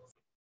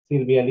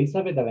 Silvia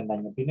Elizabeth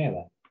Avendaño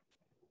Pineda.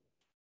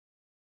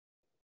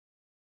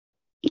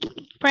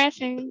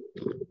 Present.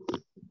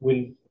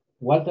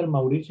 Walter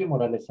Mauricio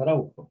Morales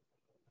Araujo.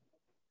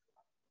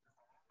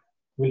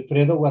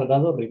 Wilfredo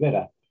Guardado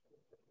Rivera.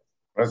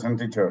 Present,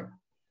 teacher.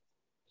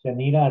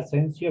 Yanira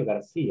Asensio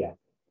García.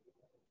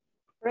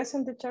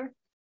 Present, teacher.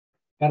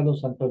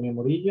 Carlos Antonio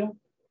Murillo.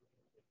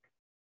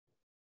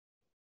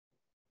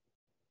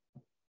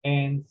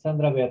 And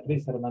Sandra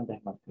Beatriz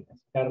Hernández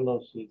Martínez.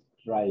 Carlos is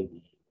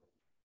driving.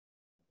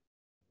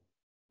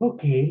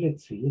 Okay,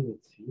 let's see.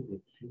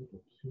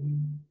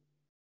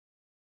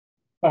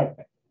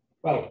 Perfect.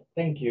 Well,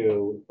 thank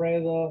you,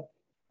 Wilfredo.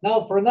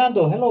 Now,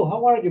 Fernando, hello,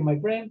 how are you, my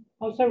friend?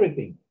 How's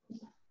everything?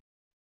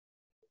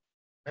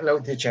 Hello,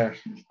 teacher.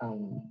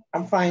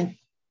 I'm fine.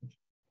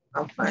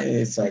 It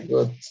was a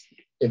good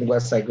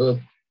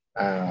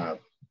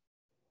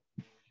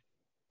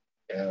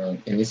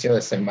inicio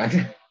de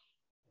semana.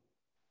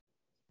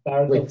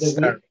 Start of the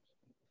week?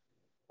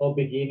 Or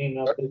beginning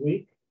of the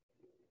week?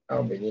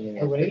 Oh, beginning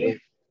of the really?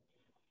 week.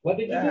 What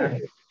did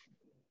you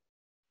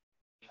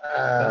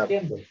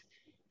do?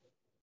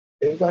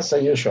 It was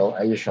a usual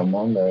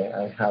Monday.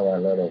 I have a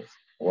lot of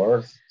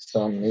work,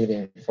 some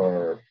meeting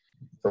for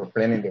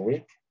planning the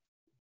week.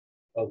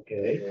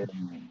 Okay.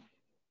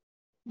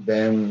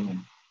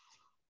 Then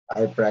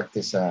I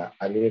practice a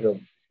little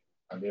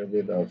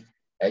bit of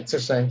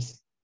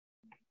exercise.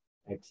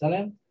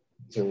 Excellent.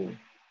 To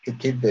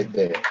keep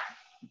the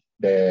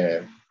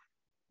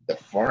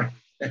form.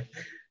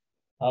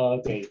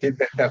 Okay. To keep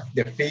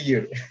the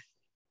figure.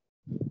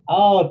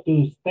 Oh,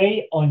 to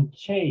stay on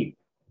shape.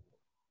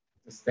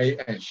 To stay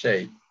in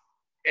shape.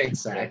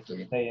 Exactly.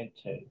 Yes, stay in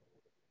shape.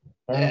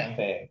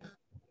 Perfect.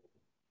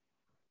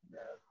 Yeah.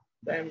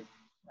 Then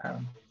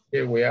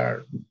here we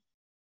are.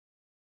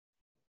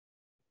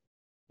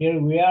 Here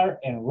we are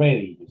and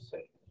ready, you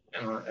say.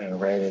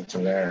 And ready to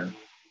learn.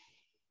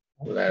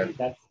 Okay,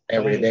 that's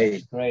every great, day.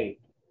 That's great.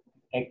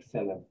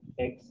 Excellent,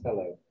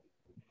 excellent.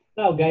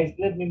 Now, guys,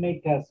 let me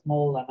make a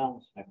small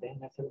announcement.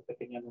 Déjenme hacer un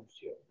pequeño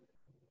anuncio.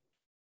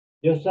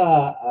 Just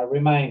a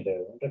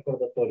reminder, un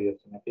recordatorio.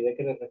 Se me pide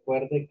que les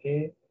recuerde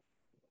que...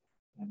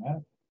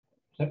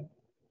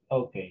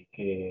 Ok,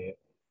 que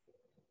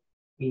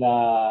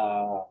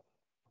la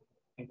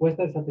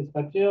encuesta de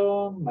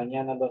satisfacción,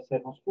 mañana lo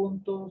hacemos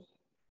juntos.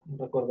 Un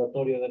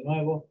recordatorio de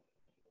nuevo.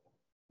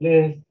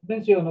 Les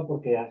menciono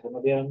porque ya se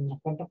nos dieron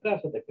unos cuantos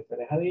casos de que se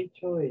les ha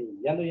dicho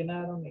y ya lo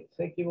llenaron y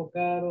se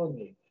equivocaron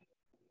y...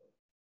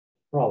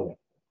 Problem.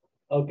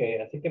 Ok,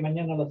 así que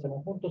mañana lo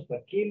hacemos juntos,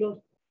 tranquilos.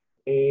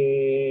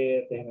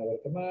 Déjenme ver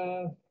qué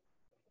más.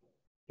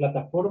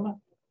 Plataforma.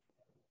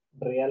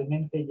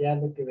 Realmente ya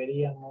lo que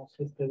veríamos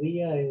este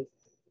día es,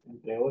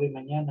 entre hoy y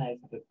mañana, es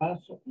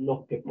repaso.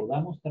 Los que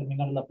podamos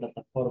terminar la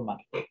plataforma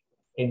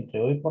entre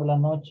hoy por la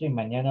noche y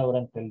mañana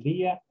durante el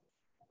día,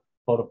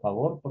 por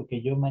favor,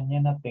 porque yo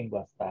mañana tengo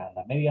hasta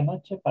la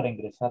medianoche para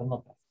ingresar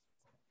notas.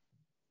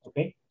 ¿Ok?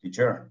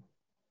 Teacher.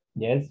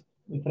 Yes,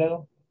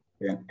 Wilfredo.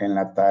 En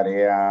la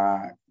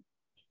tarea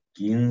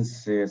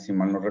 15, si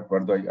mal no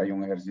recuerdo, hay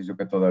un ejercicio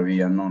que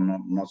todavía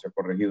no se ha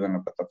corregido en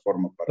la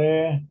plataforma.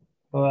 Sí,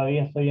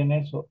 todavía estoy en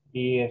eso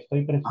y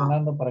estoy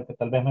presionando para que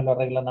tal vez me lo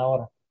arreglan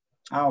ahora.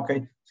 Ok.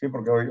 Sí,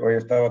 porque hoy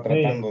estaba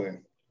tratando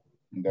de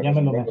ya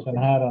me lo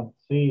mencionaron.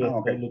 Sí,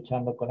 estoy ok.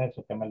 luchando con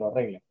eso, que me lo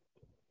arreglen.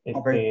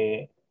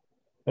 Okay.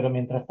 Pero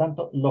mientras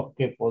tanto, los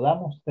que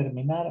podamos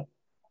terminar,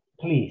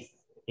 please,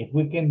 if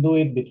we can do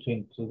it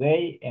between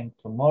today and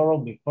tomorrow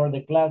before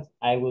the class,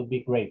 I will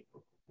be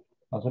grateful.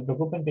 No se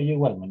preocupen que yo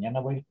igual mañana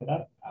voy a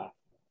esperar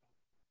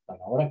hasta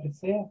la hora que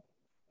sea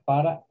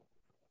para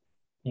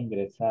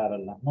ingresar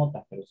las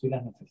notas, pero sí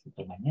las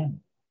necesito mañana.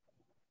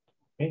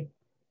 ¿Ok?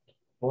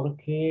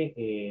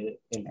 Porque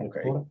el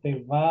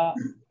reporte va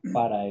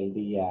para el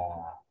día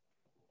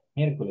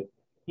miércoles.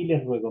 Y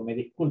les ruego, me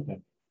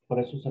disculpen, por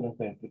eso se lo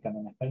estoy explicando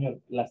en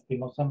español.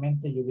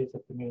 Lastimosamente yo hubiese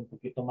tenido un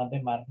poquito más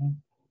de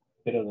margen,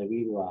 pero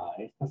debido a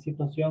esta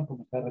situación,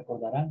 como ustedes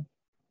recordarán,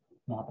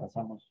 nos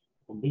atrasamos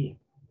un día.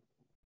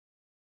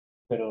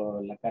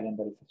 Pero la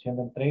calendarización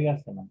de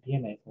entregas se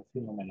mantiene, es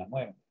así, no me la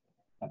mueven.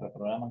 La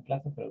reprograman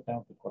clases, pero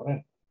tengo que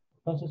correr.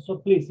 Entonces,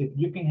 so please, if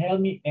you can help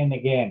me, and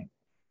again,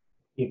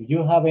 if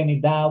you have any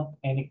doubt,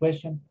 any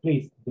question,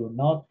 please do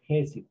not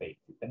hesitate.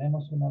 Si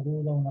tenemos una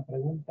duda, una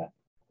pregunta,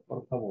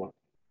 por favor,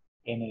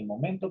 en el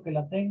momento que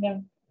la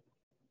tengan,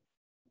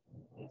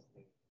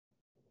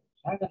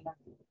 háganla.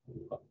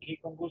 Aquí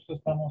con gusto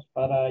estamos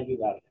para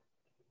ayudarles.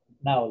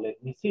 Now,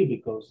 let me see,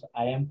 because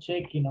I am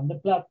checking on the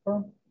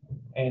platform,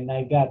 and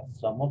I got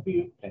some of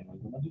you, tengo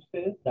algunos de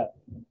ustedes, that,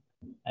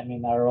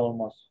 are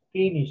almost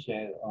finished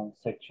on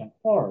section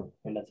 4.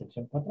 En la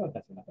sección 4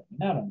 casi no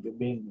terminaron. You've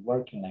been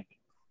working like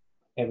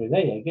every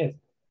day, I guess.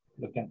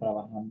 Lo que han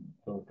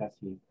trabajando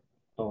casi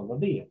todos los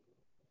días.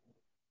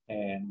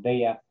 And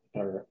day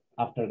after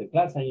the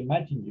class, I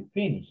imagine you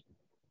finished.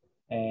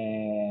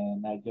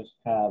 And I just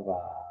have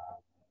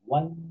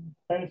one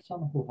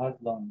person who has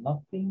done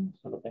nothing.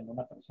 Solo tengo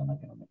una persona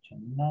que no me ha hecho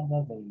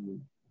nada de...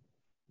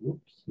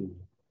 Oopsie.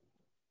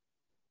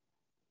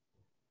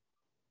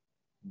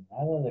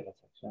 Nada de la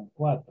sección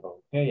 4.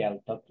 Okay,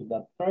 I'll talk to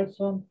that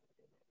person.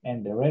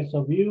 And the rest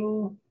of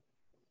you...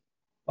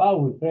 Wow,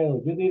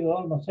 Wilfredo, you did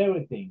almost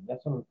everything.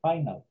 That's all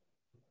final.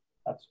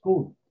 That's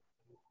cool.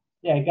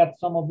 Yeah, I got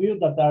some of you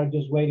that are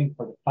just waiting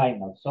for the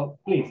final. So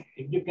please,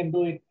 if you can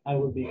do it, I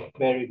will be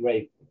very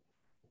grateful.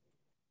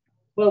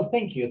 Well,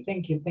 thank you.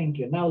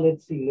 Now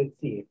let's see.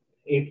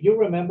 If you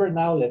remember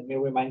now, let me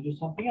remind you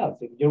something else.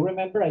 If you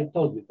remember, I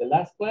told you the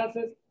last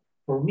classes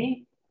for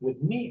me,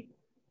 with me,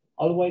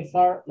 always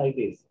are like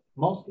this,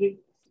 mostly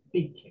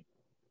speaking.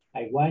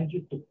 I want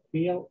you to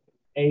feel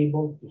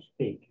able to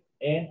speak.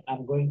 And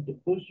I'm going to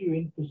push you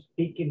into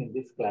speaking in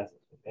these classes.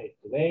 Okay,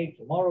 today,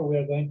 tomorrow, we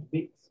are going to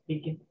be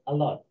speaking a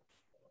lot.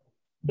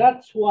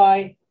 That's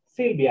why,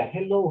 Sylvia,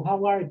 hello,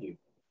 how are you?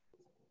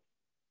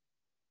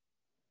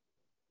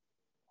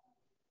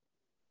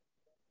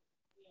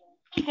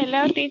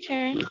 Hello,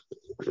 teacher.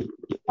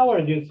 How are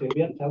you,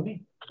 Sylvia? Tell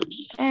me.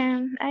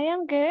 I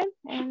am good.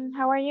 And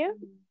how are you?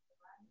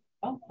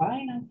 I'm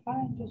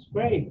fine, just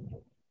great.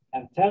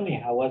 And tell me,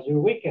 how was your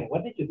weekend?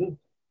 What did you do?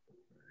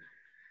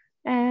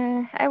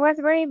 I was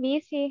very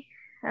busy.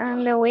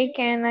 On the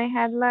weekend, I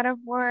had a lot of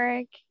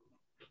work,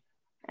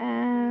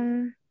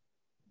 and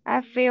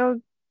I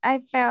felt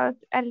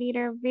a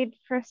little bit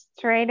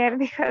frustrated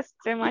because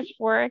too much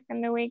work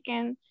on the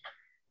weekend.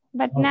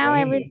 But Oh, now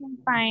really? everything's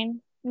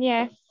fine.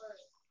 Yes.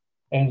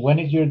 And when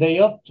is your day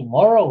off?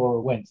 Tomorrow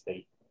or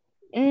Wednesday?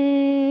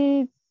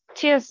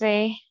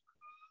 Tuesday.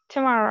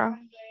 Tomorrow.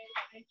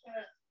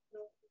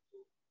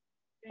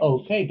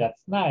 Okay,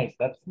 that's nice.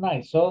 That's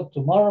nice. So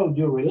tomorrow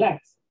you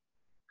relax.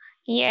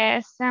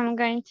 Yes, I'm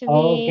going to be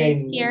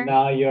Okay, here.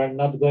 now you're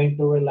not going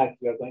to relax.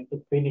 You're going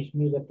to finish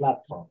me the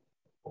platform.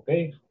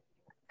 Okay?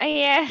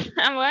 Yes,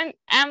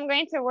 I'm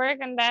going to work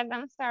on that.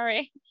 I'm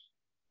sorry.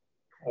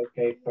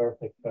 Okay,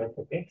 perfect,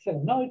 perfect.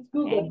 Excellent. No, it's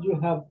good that you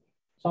have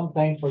some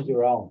time for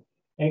your own.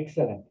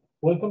 Excellent.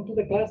 Welcome to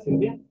the class,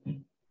 Sylvia.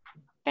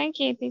 Thank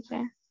you,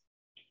 teacher.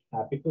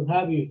 Happy to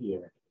have you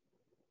here.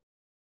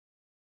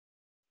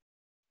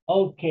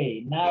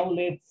 Okay, now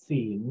let's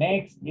see.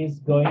 Next is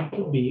going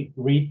to be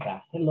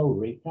Rita. Hello,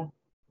 Rita.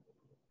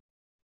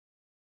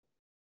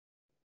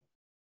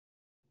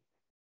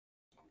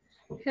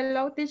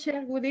 Hello,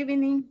 teacher. Good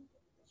evening.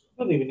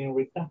 Good evening,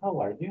 Rita. How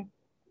are you?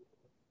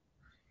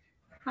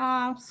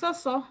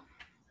 So-so.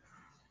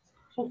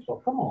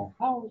 So-so, come on.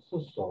 How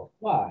so-so?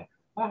 Why?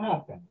 What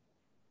happened?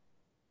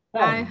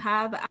 I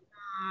had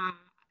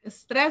a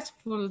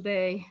stressful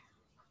day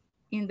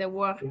in the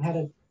work. You had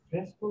a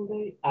stressful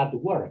day at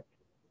work?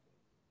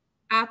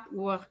 At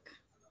work,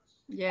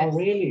 yes. Oh,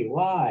 really?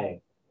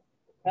 Why?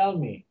 Tell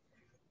me.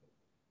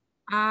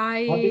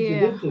 What did you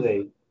do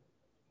today?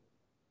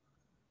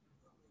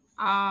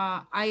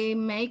 I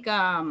make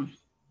a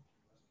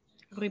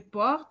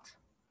report,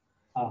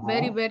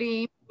 very,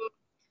 very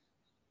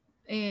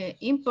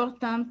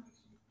important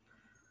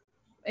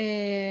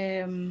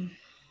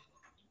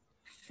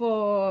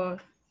for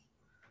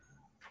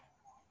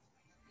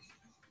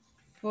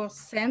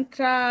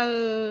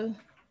central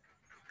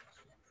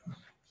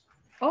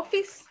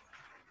office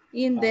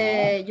in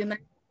the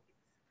United States.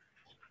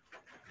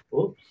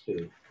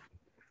 Oopsie.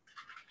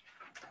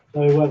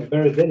 So it was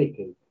very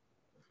delicate.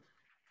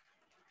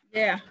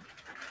 Yeah.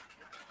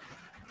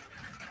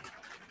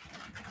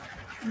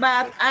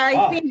 But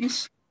I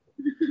finished.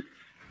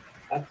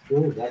 That's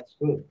good. That's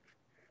good.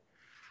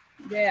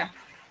 Yeah.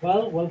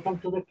 Well, welcome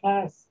to the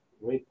class,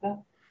 Rita,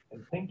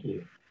 and thank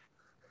you.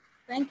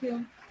 Thank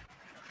you.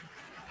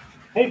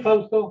 Hey,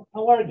 Fausto,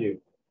 how are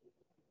you?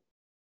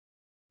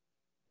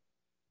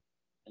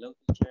 Hello,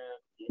 teacher.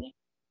 Good evening.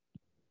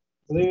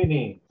 Good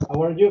evening.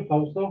 How are you,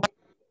 Fausto?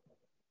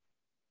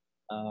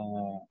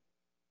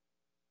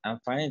 I'm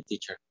fine,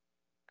 teacher.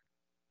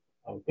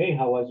 Okay,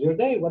 how was your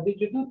day? What did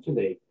you do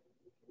today?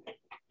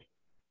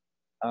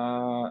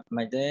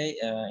 My day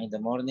in the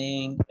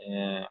morning,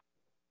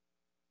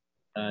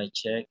 I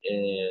check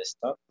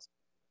stocks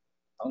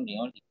only.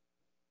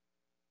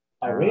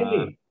 Oh,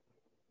 really?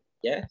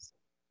 Yes.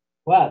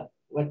 What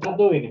you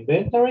doing?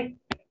 Inventory?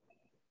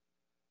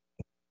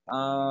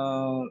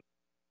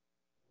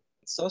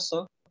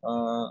 So.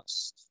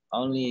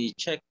 Only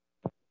check.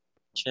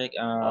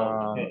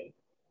 Okay.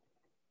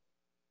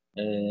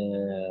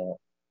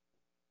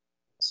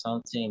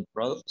 Something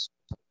products.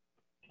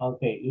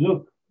 Okay,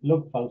 look,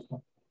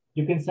 Fausto.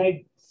 You can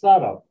say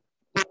sort of.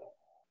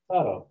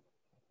 Algo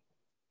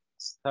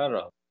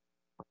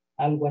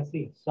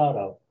así, sort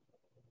of.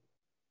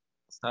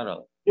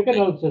 You can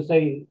also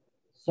say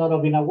sort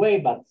of in a way,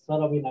 but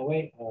sort of in a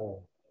way,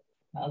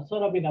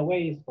 sort of in a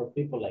way is for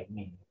people like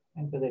me.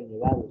 Gente de mi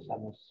edad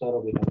usamos sort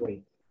of in a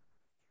way.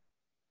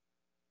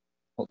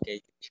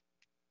 Okay.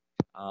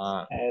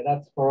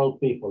 That's for old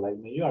people like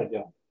me. You are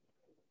young.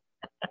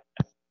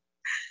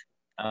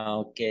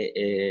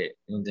 Okay.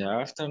 In the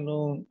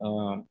afternoon,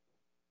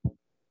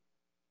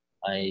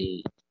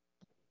 I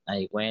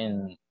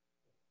went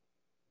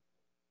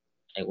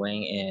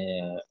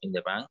in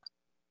the bank.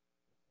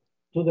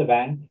 To the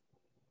bank.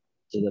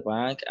 To the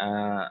bank.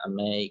 I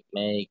make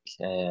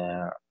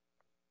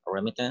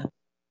remittance.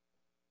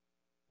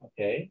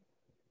 Okay.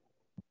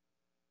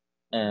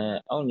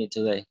 Only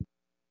today.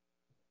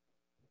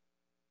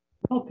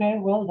 Okay,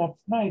 well,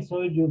 that's nice.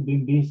 So you've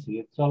been busy.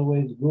 It's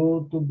always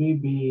good to be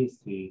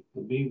busy,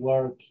 to be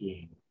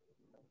working.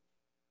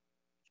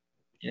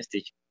 Yes,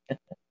 teacher.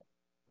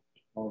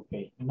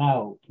 Okay,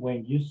 now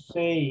when you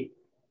say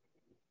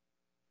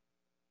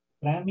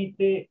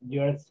trámite,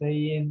 you're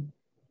saying,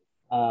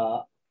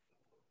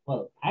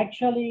 well,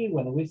 actually,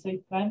 when we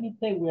say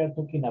trámite, we are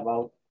talking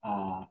about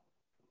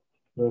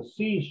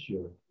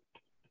procedure.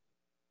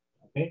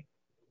 Okay,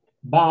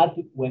 but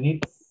when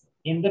it's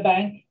in the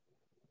bank,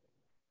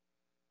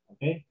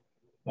 okay,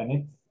 when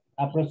it's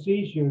a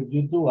procedure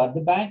you do at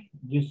the bank,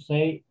 you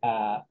say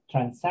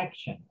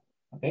transaction.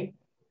 Okay.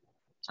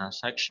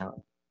 Transaction.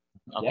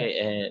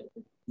 Okay.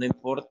 No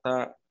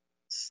importa.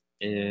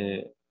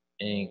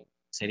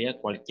 Sería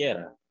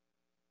cualquiera.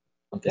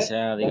 Aunque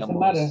sea,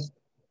 digamos,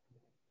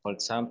 for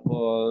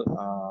example,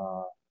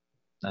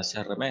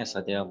 hacer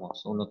remesas,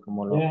 digamos, uno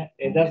como lo... Yeah,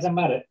 it doesn't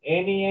matter.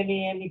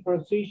 Any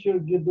procedure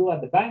you do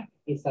at the bank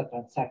is a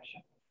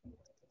transaction.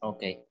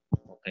 Okay,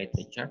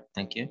 teacher,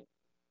 thank you.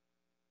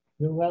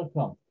 You're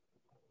welcome.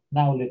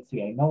 Now let's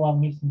see. I know I'm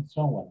missing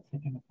someone.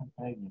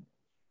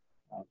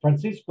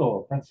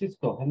 Francisco,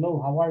 hello,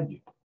 how are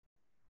you?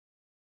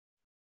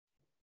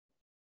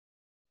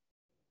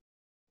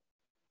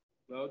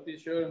 Hello,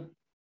 teacher.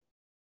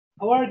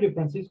 How are you,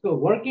 Francisco?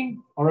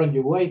 Working or on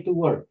your way to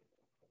work?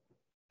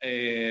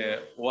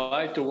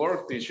 Why to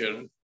work,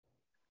 teacher?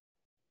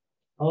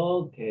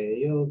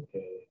 Okay.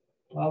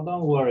 Well,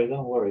 don't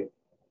worry.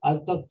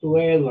 I'll talk to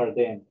Edward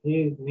then.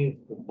 He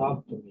needs to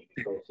talk to me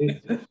because it's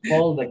his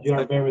fault that you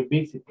are very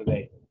busy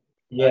today.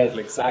 Yes,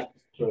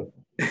 exactly. That's true.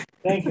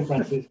 Thank you,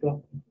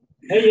 Francisco.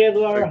 Hey,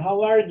 Edward,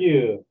 how are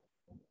you?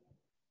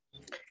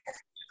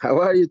 How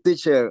are you,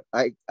 teacher?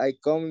 I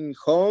come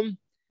home.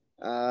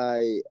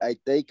 I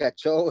take a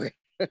shower.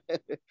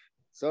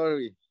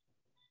 Sorry.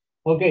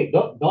 Okay,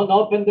 don't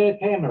open the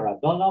camera.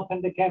 Don't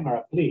open the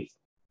camera, please.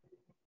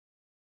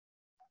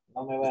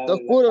 No me va a Está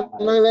abrir la oscuro,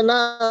 cámara. no ve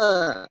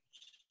nada.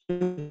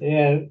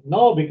 Yeah,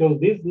 no, because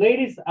these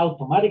ladies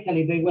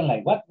automatically they went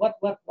like, what?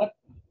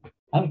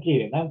 I'm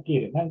kidding.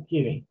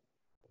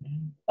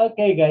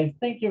 Okay, guys,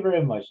 thank you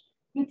very much.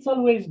 It's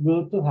always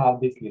good to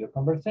have this little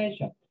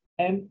conversation.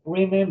 And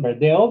remember,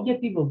 the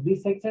objective of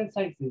this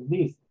exercise is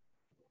this.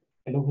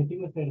 El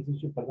objetivo de este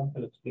ejercicio, perdón que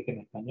lo explique en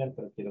español,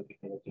 pero quiero que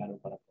quede claro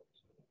para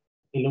todos.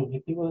 El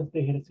objetivo de este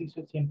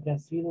ejercicio siempre ha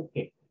sido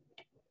que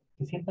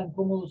se sientan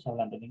cómodos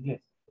hablando en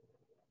inglés.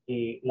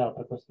 Y la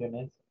otra cuestión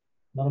es,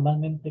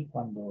 normalmente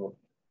cuando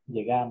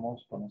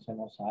llegamos,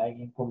 conocemos a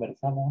alguien,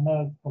 conversamos,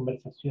 una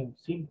conversación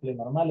simple,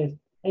 normal es,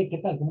 hey, ¿qué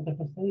tal? ¿Cómo te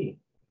fue este día?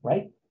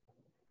 Right?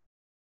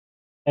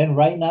 And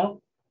right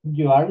now,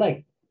 you are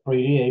like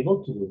pretty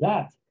able to do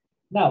that.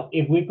 Now,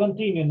 if we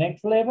continue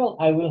next level,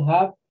 I will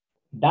have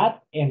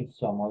that and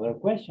some other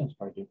questions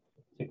for you.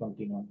 Si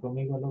continúan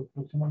conmigo al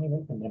próximo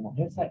nivel, tendremos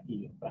esa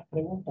y otras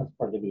preguntas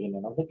for the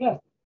beginning of the class.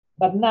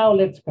 But now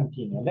let's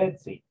continue.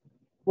 Let's see.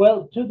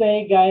 Well,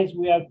 today, guys,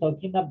 we are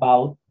talking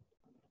about,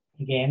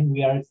 again,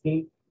 we are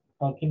still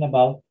talking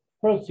about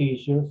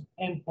procedures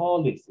and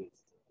policies.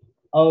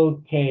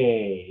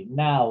 Okay,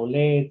 now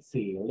let's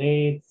see.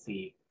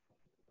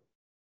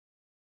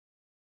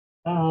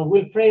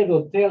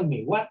 Wilfredo, tell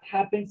me, what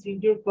happens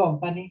in your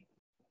company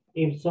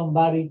if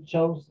somebody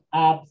shows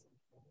up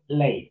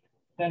late?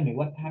 Tell me,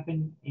 what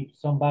happens if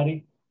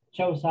somebody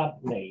shows up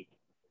late?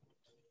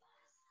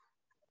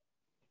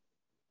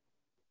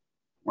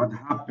 What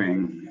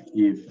happened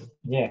if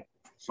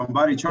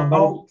somebody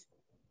shows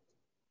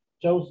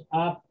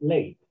up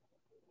late?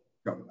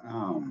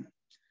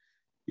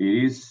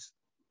 It is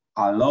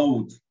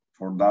allowed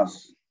for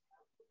us.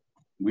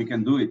 We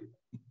can do it.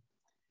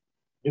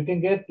 You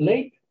can get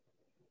late?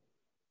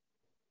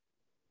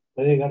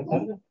 ¿Puede llegar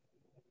tarde?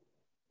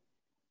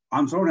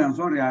 I'm sorry.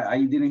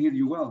 I didn't hear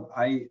you well.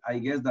 I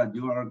guess that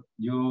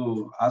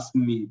you asked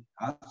me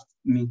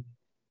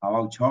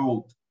about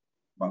show,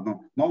 but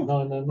no.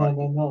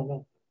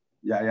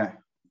 Yeah.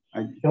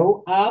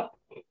 Show up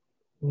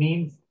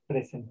means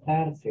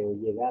presentarse o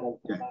llegar al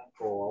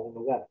trabajo o a un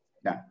lugar.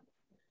 Yeah.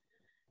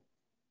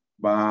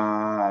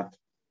 But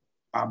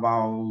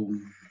about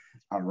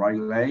arrive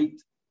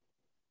late,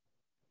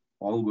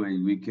 always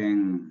we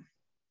can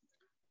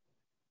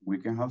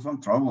have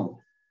some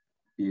trouble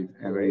if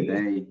every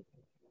day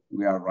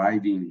we are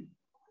arriving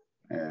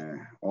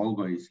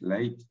always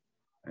late.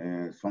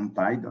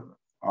 Sometimes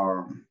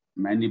or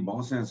many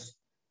bosses,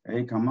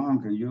 hey, come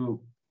on, can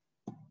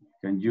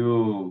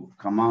you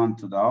come on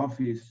to the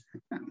office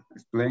and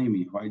explain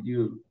me why do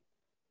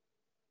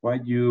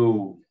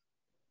you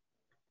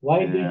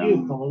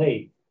come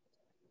late?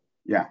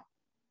 Yeah,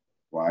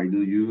 why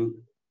do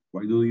you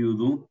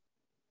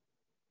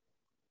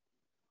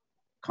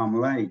come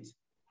late?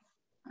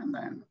 And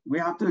then we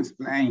have to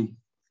explain.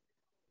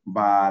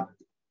 But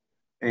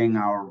in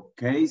our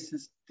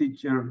cases,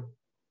 teacher,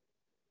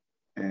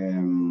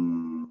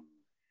 I'm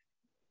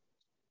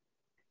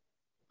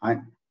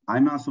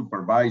a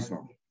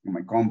supervisor in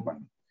my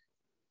company.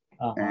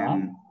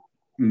 And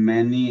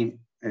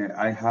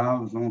I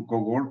have some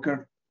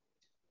coworker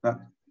that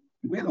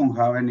we don't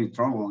have any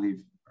trouble if,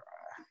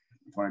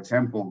 for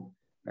example,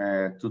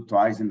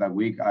 twice in the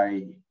week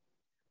I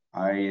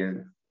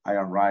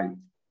arrive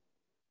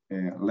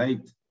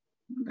late.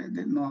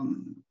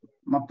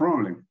 No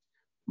problem.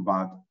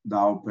 But the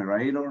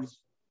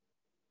operators,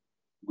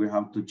 we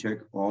have to check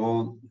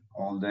all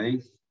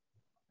days,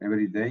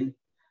 every day,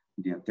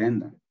 the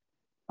attendance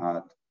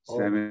at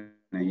 7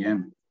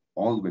 a.m.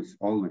 Always.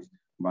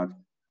 But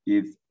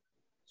if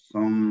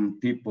some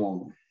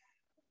people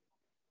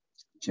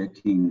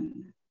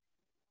checking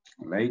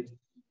late,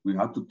 we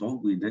have to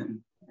talk with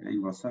them. Hey,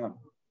 what's up?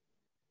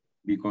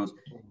 Because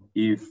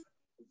if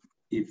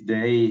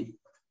they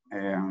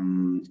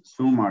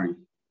summary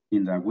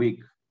in the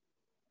week,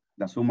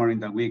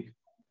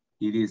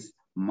 it is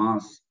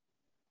must.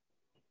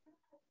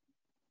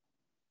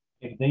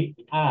 If they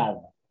add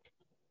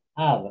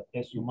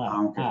es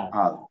sumar,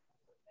 add.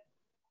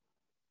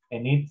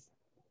 And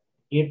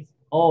it's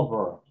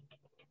over.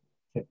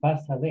 Se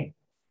pasa de.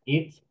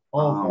 It's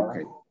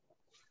over.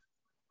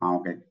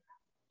 Okay.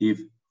 If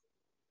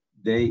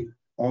they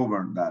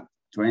over that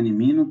 20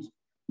 minutes,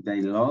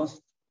 they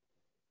lost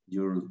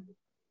your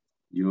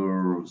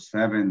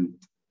 7th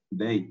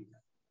day.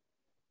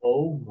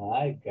 Oh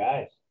my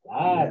gosh,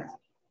 that's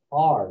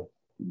hard.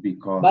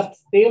 Because, but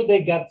still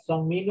they got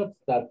some minutes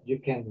that you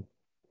can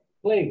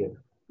play with.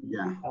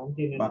 Yeah. Aún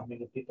tienen unos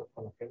minutitos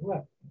con los que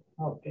jugar.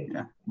 Okay.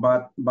 Yeah,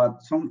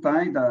 but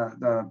sometimes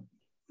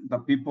the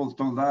people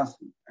told us,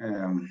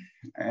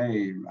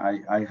 hey,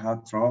 I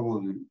had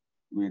trouble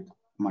with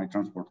my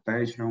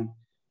transportation.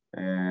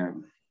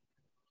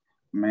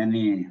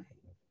 Many,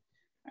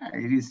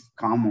 it is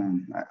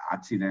common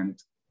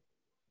accident.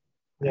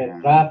 Yeah,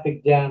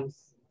 traffic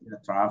jams. The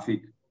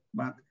traffic,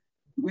 but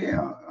we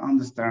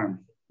understand.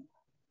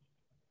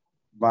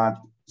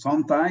 But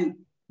sometimes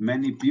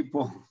many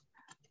people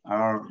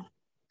are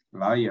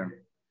liars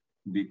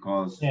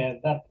because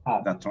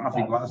the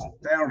traffic was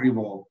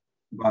terrible,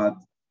 but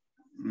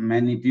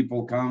many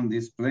people come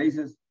these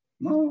places.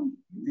 No,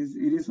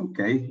 it is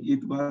okay.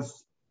 It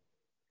was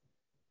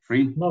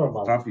free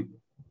traffic.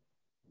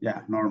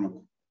 Yeah,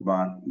 normal.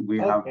 But we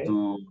have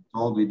to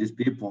talk with these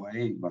people.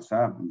 Hey, what's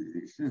up?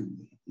 This is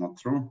not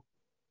true.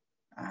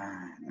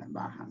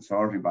 I'm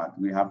sorry, but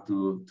we have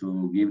to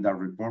give that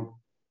report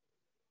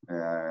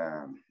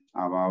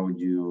about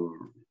your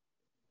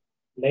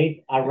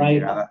late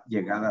arrival.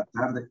 Llegada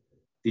tarde.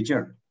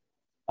 Teacher.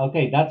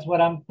 Okay, that's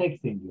what I'm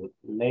texting you.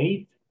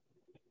 Late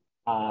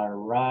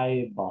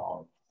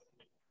arrival.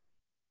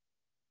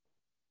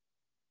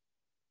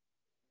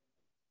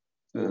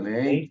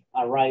 Late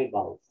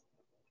arrivals.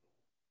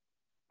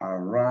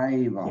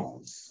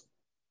 Arrivals.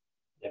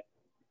 Yep.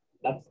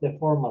 That's the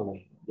formal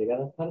name.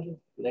 Llegada tarde,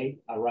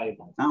 late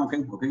arrivals.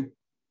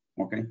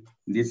 Okay.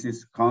 This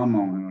is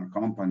common in our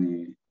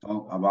company.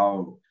 Talk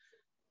about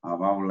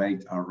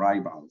late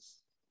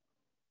arrivals.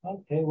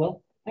 Okay,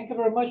 well, thank you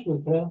very much,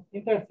 Wilfredo.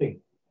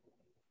 Interesting.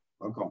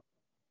 Welcome.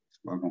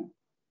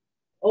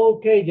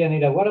 Okay,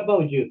 Janita, what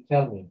about you?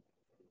 Tell me.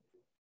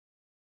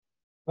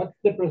 What's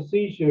the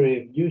procedure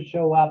if you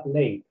show up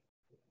late?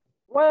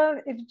 Well,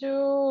 if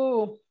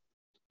you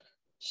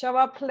show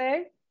up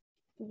late,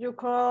 you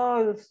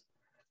call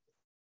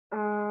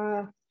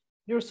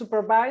your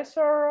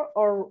supervisor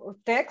or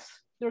text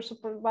your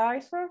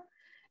supervisor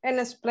and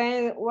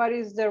explain what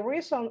is the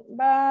reason.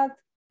 But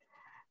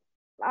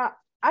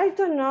I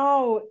don't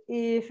know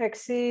if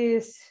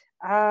exists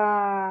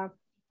a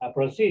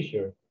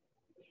procedure.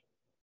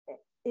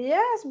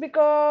 Yes,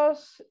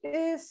 because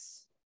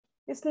it's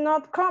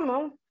not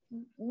common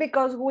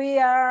because we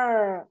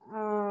are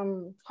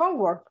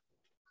homework.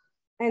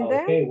 And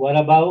okay, then, what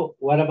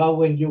about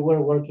when you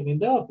were working in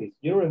the office?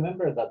 You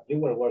remember that you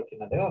were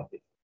working at the office?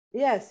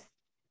 Yes.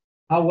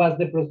 How was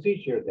the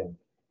procedure then?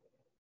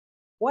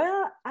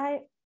 Well,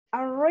 I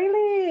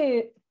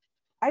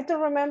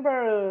don't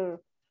remember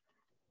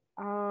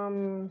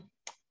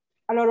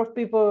a lot of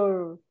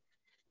people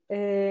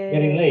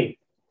getting late.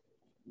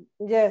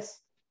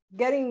 Yes,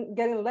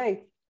 getting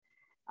late.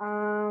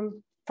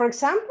 For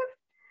example,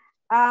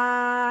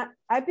 I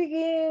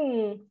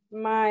begin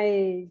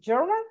my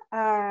journal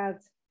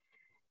at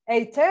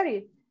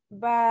 8:30,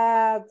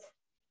 but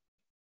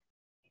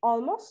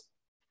almost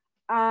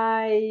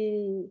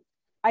I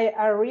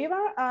arrive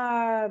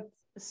at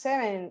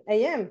 7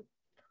 a.m.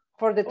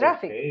 for the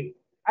traffic. Okay.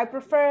 I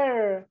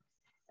prefer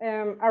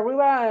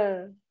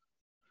arrival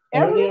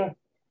earlier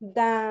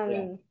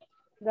than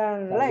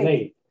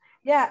late.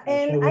 Yeah,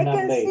 and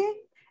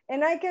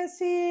I can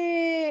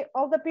see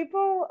all the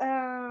people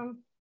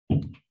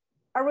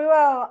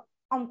arrival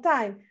on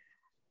time.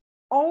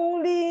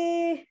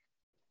 Only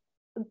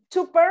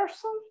two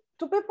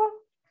people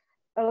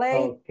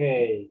late.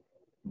 Okay.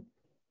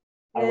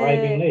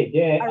 Arriving late.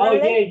 Yeah. Oh,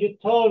 yeah. You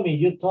told me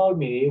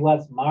it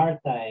was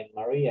Martha and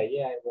Maria.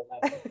 Yeah, I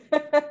remember.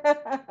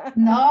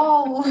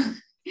 No,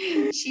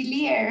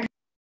 Chilier.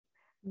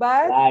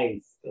 But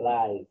lies.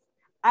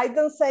 I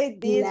don't say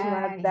this,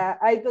 Martha.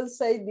 I don't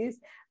say this.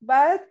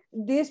 But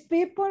these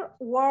people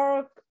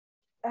work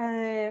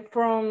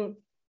from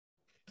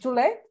too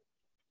late.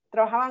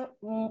 Trabajaban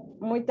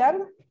muy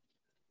tarde.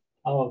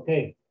 Oh,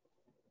 okay.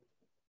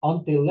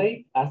 Until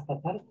late, hasta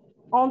tarde.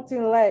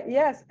 Until late,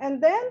 yes.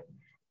 And then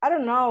I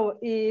don't know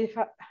if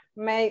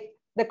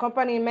the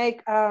company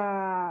make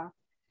a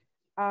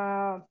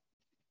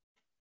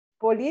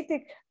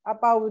politic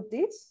about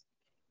this.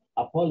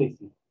 A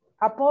policy.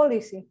 A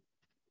policy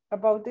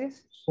about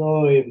this.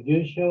 So if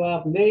you show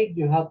up late,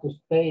 you have to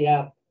stay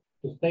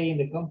in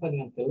the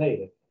company until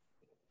later.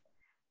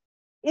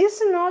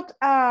 It's not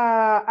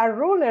a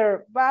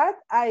ruler, but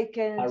I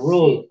can a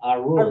rule,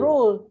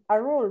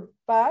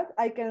 but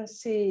I can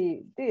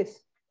see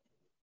this.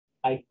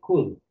 I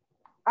could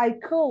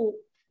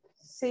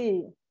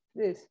see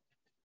this.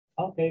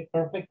 Okay,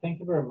 perfect. Thank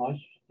you very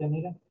much,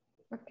 Janita.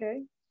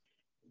 Okay.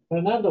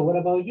 Fernando, what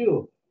about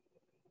you?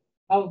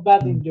 How's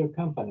bad in your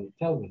company?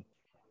 Tell me.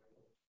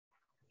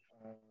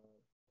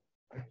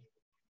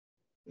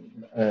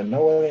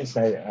 Nowadays,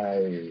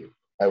 I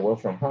work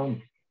from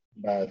home,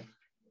 but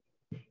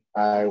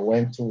I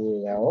went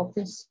to the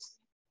office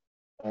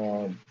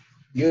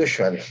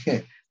usually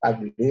At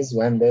least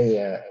one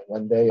day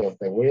of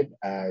the week,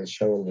 I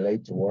show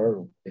late to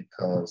work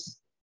because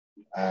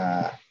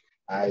my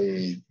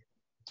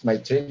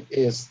trip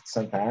is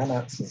Santa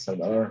Ana, San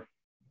Salvador,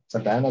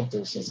 Santa Ana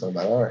to San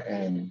Salvador,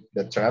 and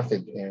the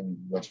traffic in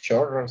Los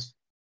Chorros,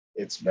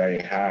 it's very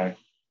hard.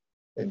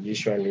 And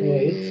usually, yeah,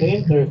 it's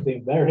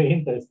interesting, very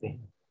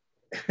interesting.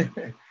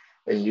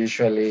 And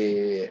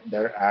usually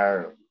there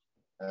are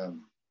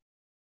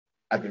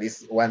at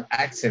least one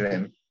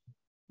accident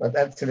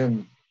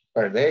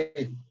per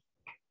day.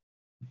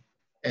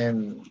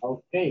 And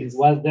okay,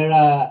 was there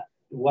a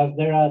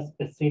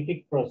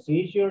specific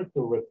procedure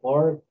to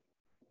report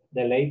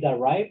the late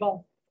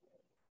arrival?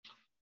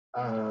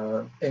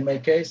 In my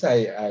case,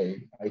 I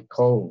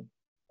call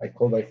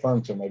by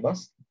phone to my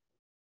boss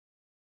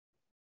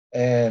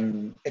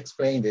and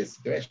explain the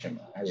situation.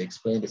 I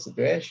explain the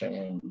situation,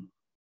 and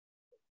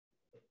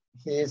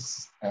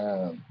he's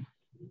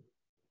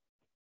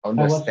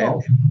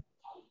understanding.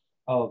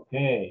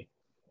 Okay.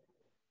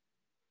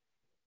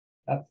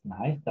 That's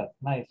nice. That's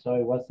nice. So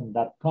it wasn't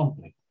that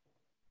complex.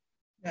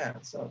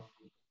 Yeah. So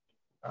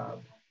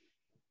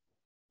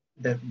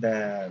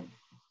the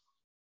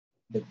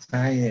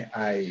time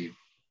I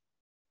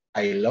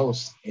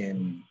lost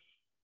in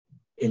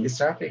this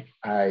traffic,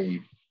 I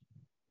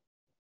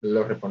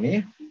lo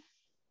reponía.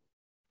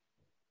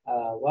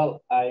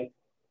 Well, I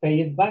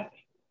pay it back.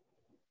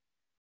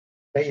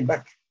 Pay it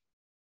back.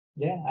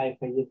 Yeah, I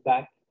pay it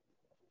back.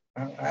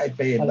 I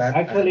pay it back.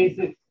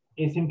 Actually,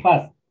 it's in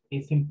past.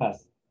 It's in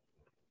past.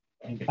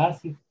 In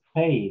past, it's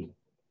paid.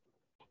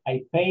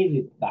 I paid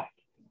it back.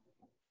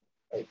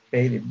 I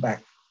paid it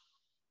back.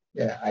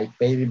 Yeah, I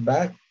paid it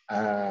back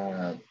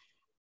at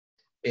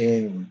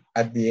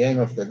the end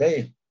of the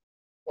day,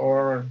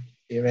 or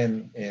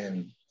even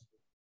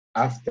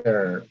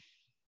after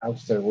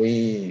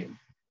we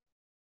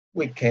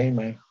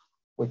came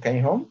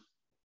home.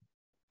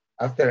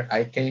 After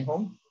I came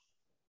home,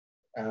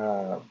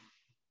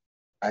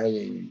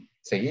 I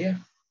seguía.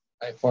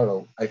 I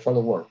follow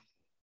work.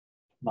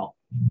 No.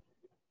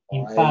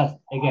 In past,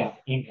 again,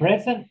 in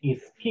present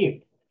is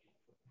keep.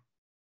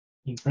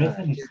 In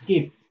present is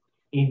keep.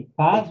 In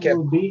past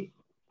will be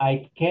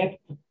I kept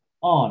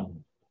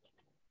on.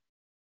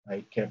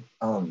 I kept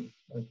on.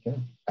 Okay.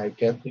 I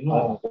kept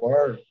on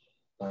work.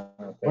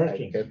 Okay.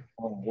 I kept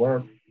on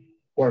work.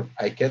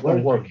 I kept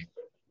on working.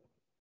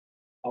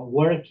 On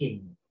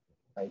working.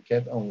 I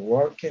kept on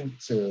working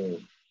to,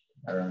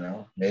 I don't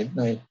know,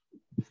 midnight.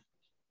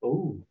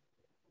 Oh.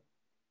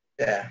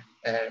 Yeah.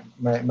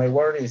 My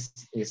word is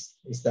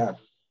that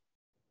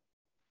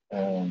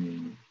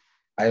I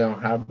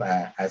don't have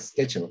a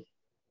schedule.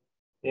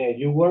 Yeah,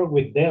 you work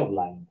with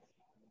deadlines.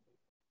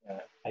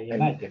 I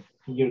imagine.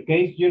 In your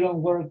case, you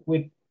don't work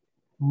with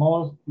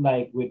most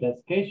like with a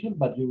schedule,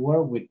 but you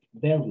work with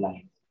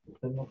deadlines.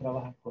 Usted no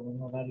trabaja con un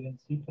horario en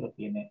sí, pero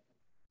tiene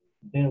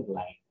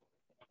deadline.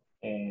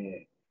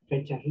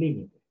 Fechas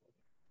límites.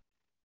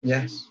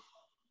 Yes.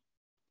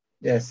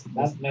 Yes.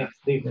 That makes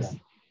difference.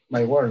 Yes.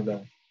 My word,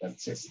 though.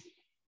 That's it.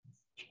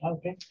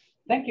 Okay.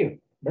 Thank you.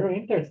 Very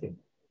interesting.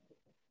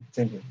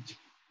 Thank you.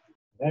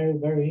 Very,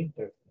 very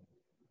interesting.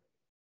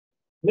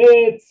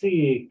 Let's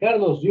see.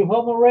 Carlos, you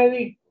home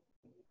already?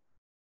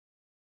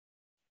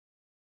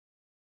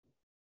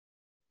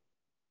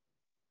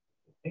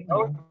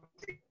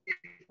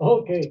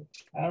 Okay.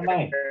 Never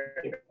mind.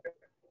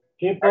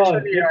 Keep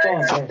on.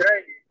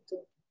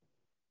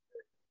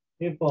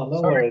 Keep on.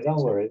 Don't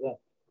worry.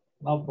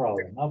 No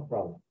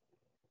problem.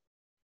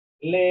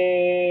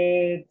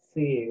 Let's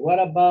see. What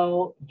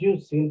about you,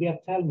 Sylvia?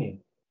 Tell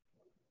me.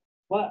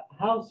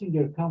 How's in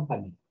your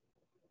company?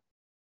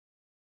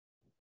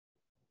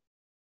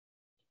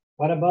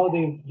 What about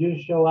if you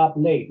show up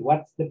late?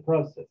 What's the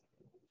process?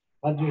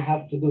 What do you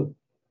have to do?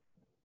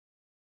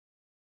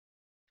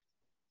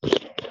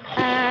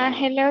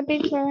 Hello,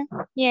 teacher.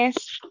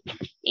 Yes.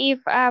 If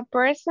a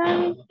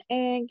person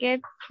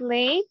gets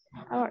late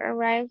or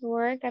arrives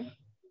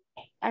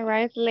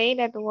late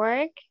at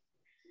work,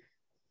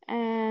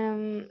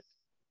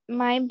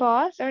 my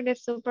boss or the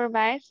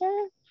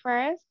supervisor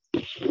first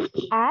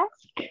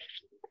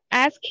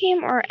ask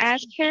him or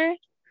ask her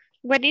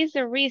what is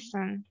the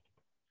reason.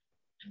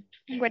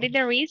 What is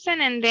the reason?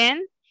 And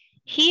then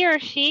he or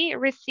she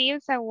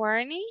receives a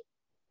warning.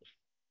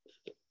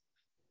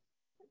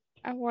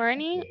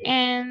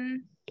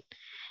 And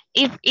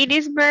if it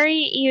is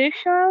very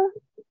usual,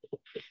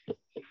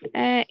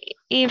 that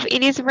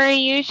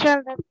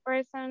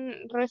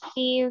person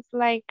receives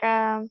like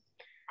how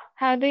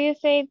do you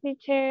say,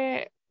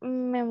 teacher?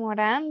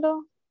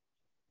 Memorando.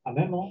 A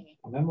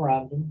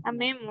memorandum. A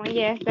memo,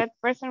 yes, that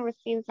person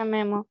receives a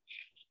memo.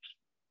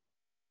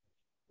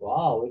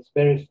 Wow, it's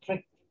very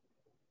strict.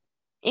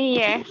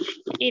 Yes,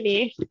 it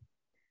is.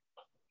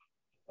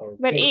 Okay.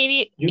 But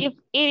if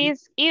it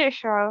is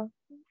usual,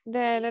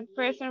 that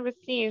person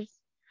receives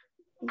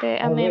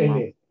a memo.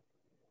 Really?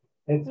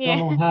 It's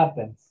common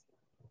happens.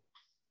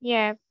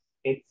 Yeah.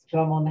 It's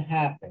common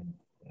happens.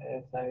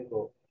 Es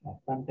algo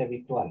bastante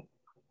habitual.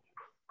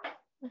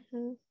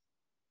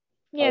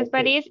 Yes, okay.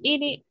 But if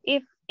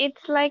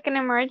it's like an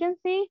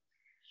emergency,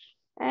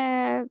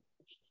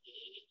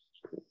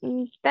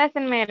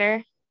 doesn't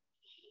matter.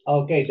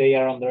 Okay, they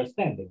are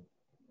understanding.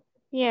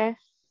 Yes.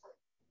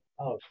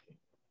 Okay.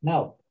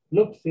 Now,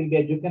 look,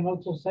 Sylvia, you can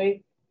also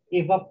say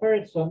if a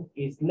person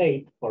is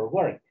late for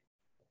work.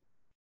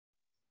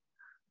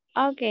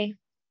 Okay.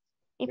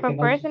 If a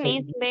person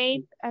is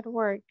late at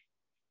work.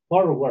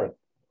 For work.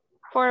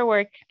 For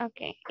work.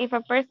 Okay. If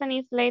a person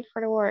is late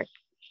for work.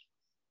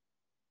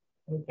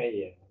 Okay,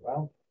 yeah.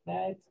 Well,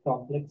 it's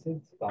complex.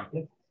 It's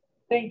complex.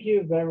 Thank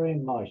you very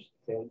much,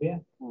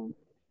 Sylvia.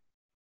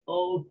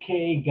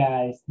 Okay,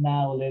 guys.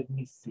 Now let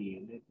me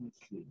see.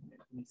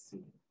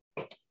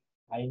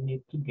 I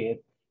need to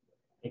get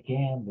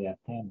again the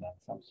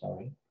attendance. I'm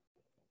sorry.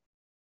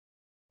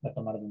 Voy a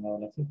tomar de nuevo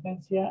la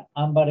asistencia.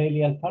 Ámbar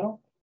Eli Alfaro.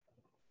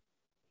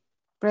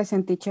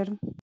 Present, teacher.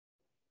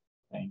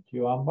 Thank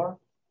you, Amber.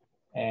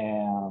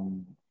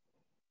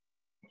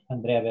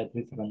 Andrea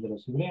Beatriz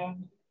Randeros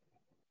Cibrián.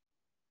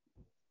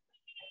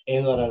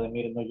 Eduardo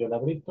Ademir Noyola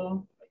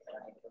Brito.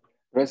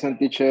 Present,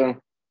 teacher.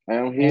 I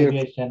am here.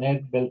 Elvia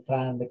Janet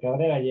Beltrán de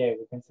Cabrera. Yeah,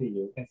 we can see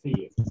you.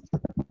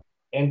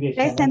 Elvia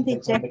Present, Janet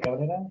teacher. Beltrán de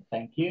Cabrera.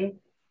 Thank you.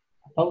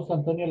 Fausto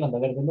Antonio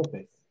Landaverde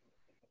López.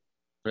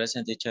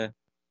 Present, teacher.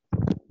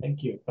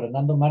 Thank you.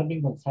 Fernando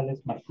Marvin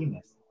González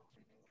Martínez.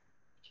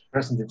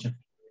 Present, teacher.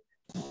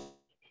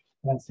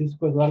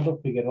 Francisco Eduardo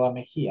Figueroa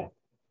Mejía.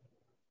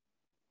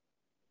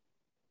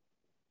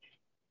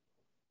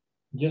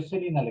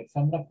 Jocelyn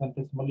Alexandra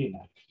Fuentes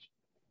Molina.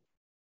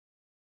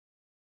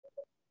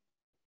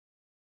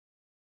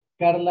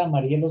 Carla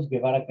Marielos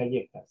Guevara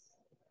Callejas.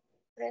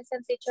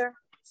 Present, teacher.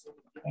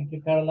 Thank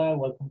you, Carla.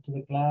 Welcome to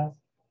the class.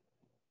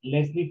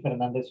 Leslie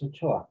Fernández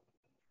Ochoa.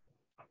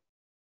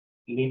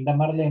 Linda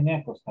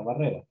Marlene Acosta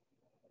Barrera.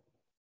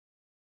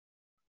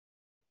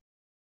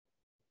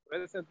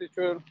 Present,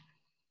 teacher.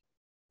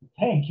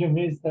 Thank you,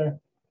 Mr.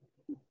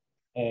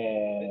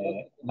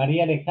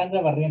 María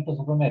Alejandra Barrientos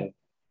Romero.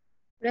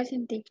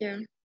 Present, teacher.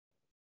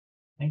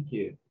 Thank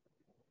you.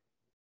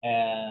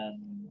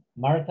 And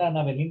Marta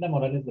Ana Belinda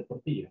Morales de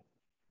Portillo.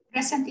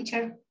 Present,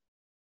 teacher.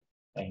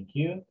 Thank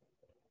you.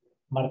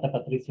 Marta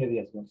Patricia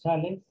Díaz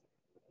González.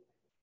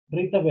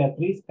 Rita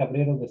Beatriz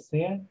Cabrero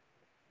Desea.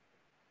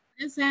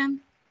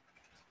 Present.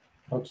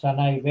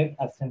 Roxana Ivette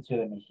Asensio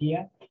de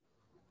Mejía.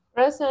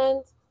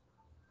 Present.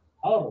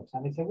 Oh,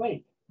 Roxana is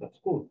awake. That's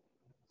cool.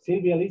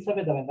 Silvia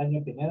Elizabeth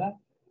Avendaño Pineda.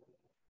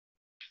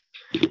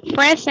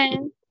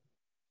 Present.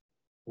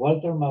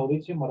 Walter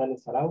Mauricio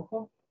Morales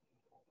Araujo.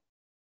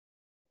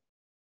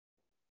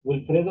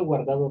 Wilfredo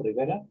Guardado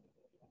Rivera.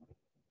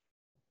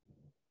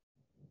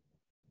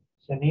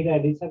 Shanira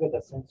Elizabeth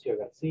Asensio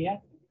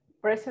García.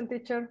 Present,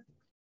 teacher.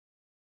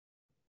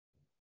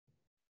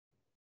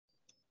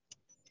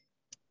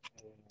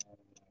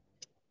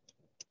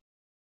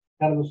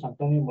 Carlos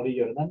Antonio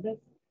Murillo Hernández.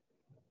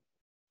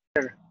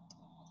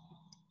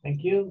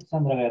 Thank you.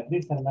 Sandra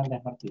Beatriz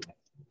Hernández Martínez.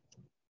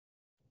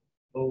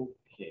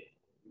 Okay.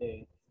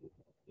 Let's see.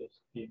 Just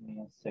give me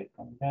a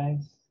second,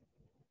 guys.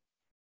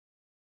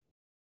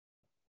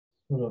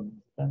 Solo un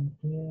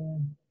instante.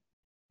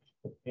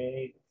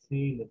 Okay,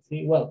 let's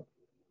see. Well,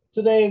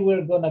 today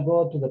we're gonna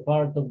go to the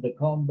part of the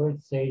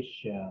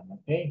conversation,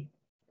 okay?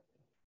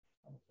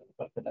 Vamos a la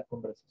parte de la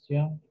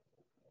conversación.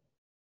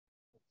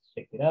 Let's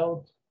check it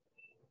out.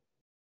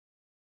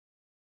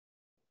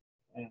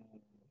 And,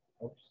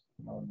 oops,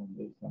 no,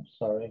 this, I'm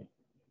sorry.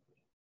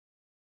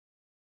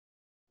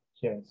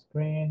 Share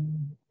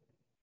screen.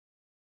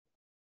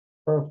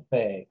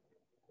 Perfect.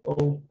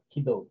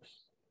 Okie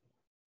dokes.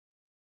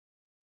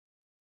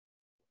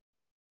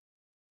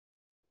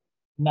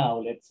 Now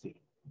let's see.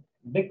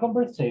 The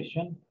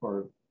conversation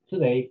for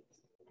today's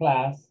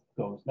class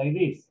goes like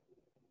this.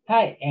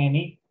 Hi,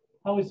 Annie.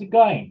 How is it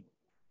going?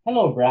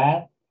 Hello,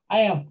 Brad.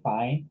 I am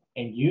fine.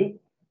 And you?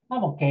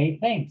 I'm okay,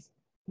 thanks.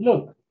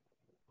 Look,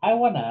 I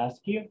want to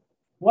ask you,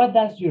 what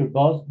does your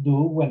boss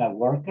do when a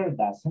worker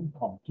doesn't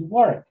come to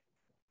work?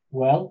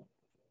 Well,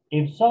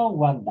 if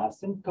someone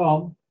doesn't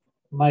come,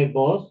 my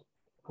boss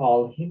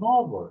calls him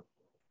over.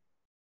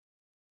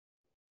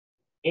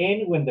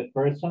 And when the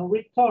person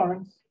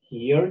returns,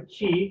 he or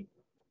she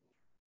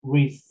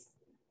receives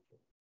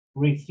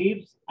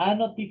a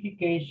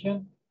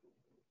notification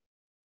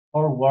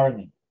or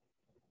warning.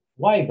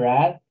 Why,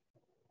 Brad?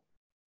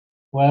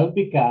 Well,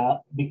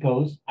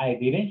 because I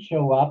didn't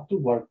show up to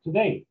work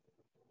today.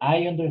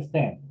 I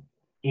understand.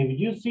 If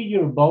you see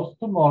your boss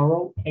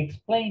tomorrow,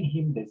 explain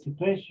him the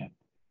situation.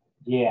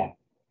 Yeah,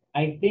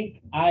 I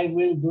think I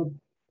will do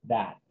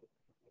that.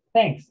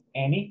 Thanks,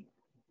 Annie.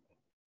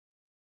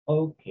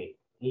 Okay,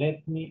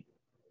 let me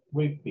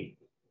repeat.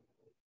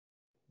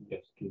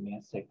 Just give me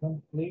a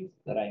second, please,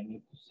 that I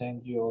need to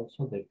send you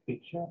also the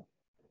picture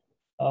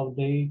of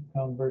the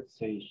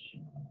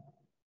conversation.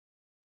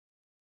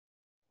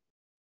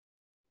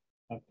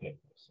 Okay,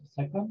 just a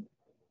second.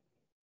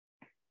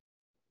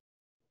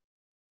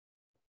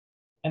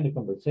 And the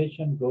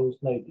conversation goes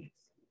like this.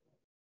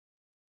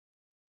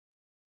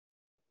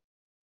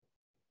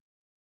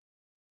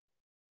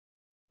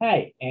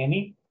 Hi,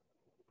 Annie.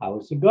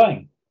 How's it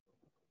going?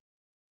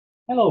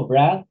 Hello,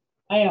 Brad.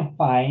 I am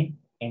fine.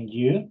 And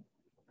you?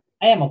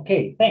 I am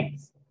okay,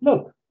 thanks.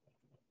 Look,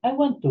 I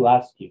want to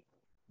ask you,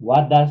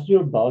 what does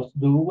your boss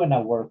do when a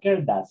worker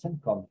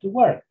doesn't come to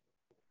work?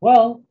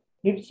 Well,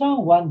 if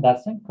someone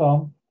doesn't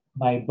come,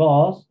 my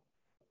boss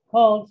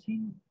calls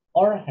him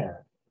or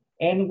her.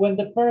 And when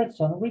the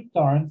person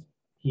returns,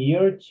 he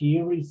or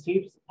she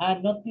receives a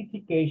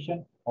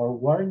notification or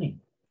warning.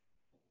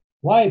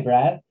 Why,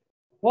 Brad?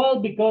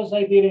 Well, because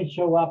I didn't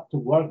show up to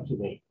work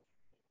today.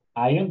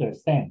 I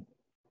understand.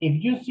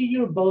 If you see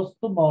your boss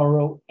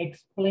tomorrow,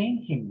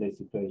 explain him the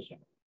situation.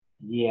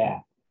 Yeah,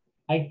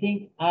 I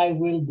think I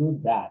will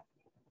do that.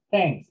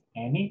 Thanks,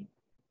 Annie.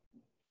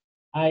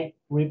 I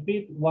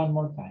repeat one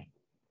more time.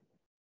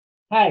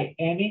 Hi,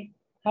 Annie.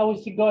 How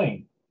is it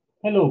going?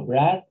 Hello,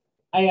 Brad.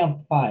 I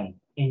am fine.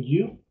 And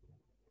you?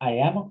 I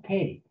am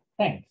okay.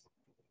 Thanks.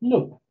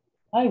 Look,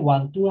 I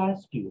want to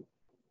ask you,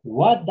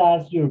 what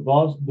does your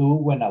boss do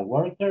when a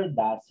worker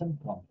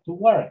doesn't come to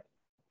work?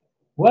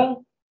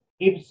 Well,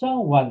 if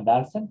someone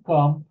doesn't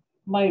come,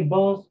 my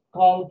boss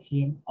calls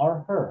him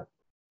or her.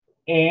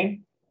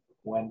 And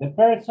when the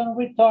person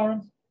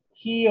returns,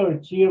 he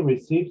or she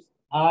receives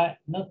a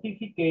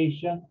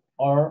notification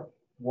or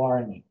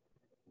warning.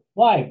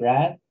 Why,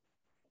 Brad?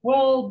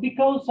 Well,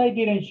 because I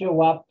didn't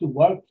show up to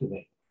work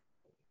today.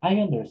 I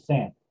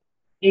understand.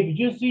 If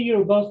you see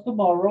your boss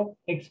tomorrow,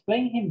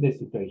 explain him the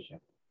situation.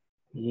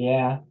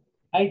 Yeah,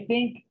 I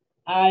think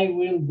I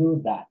will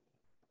do that.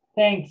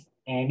 Thanks,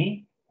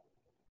 Annie.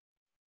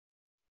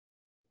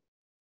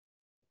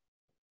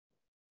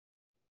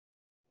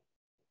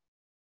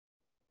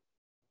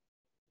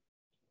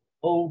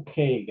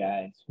 Okay,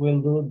 guys,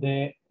 we'll do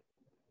the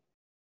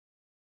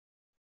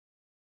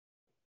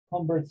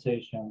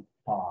conversation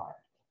part.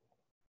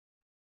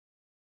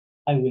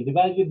 I will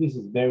divide you. This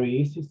is very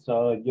easy,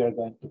 so you're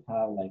going to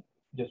have like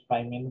just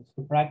 5 minutes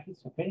to practice,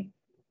 okay?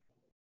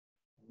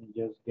 Let me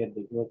just get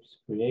the groups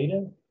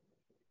created.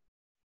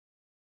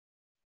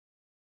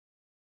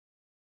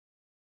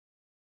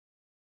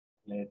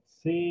 Let's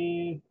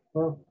see,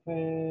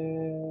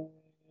 perfect.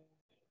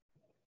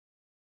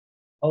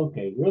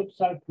 Okay,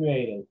 groups are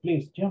created.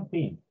 Please jump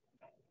in.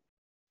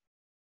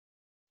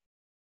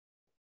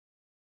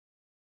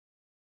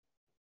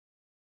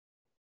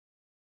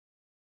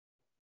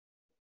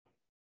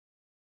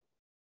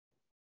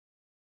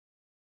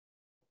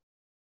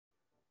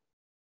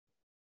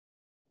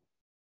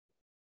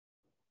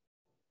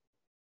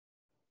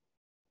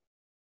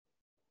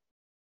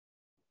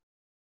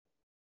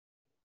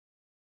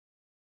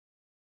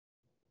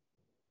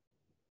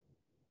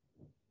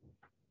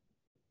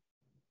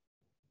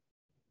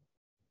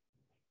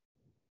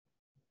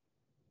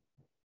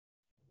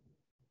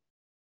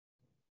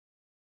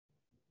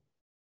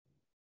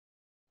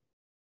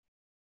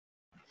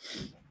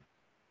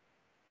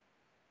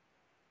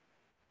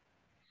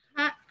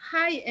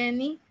 Hi,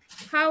 Annie.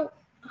 How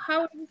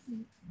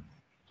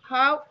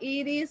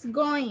it is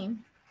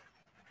going?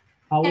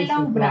 How is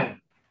Hello, it Brad.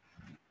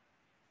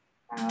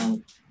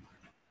 going?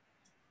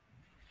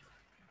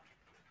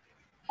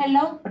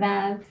 Hello,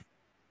 Brad.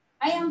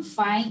 I am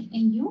fine.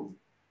 And you?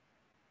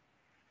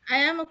 I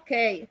am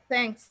okay,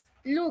 thanks.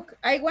 Look,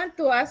 I want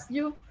to ask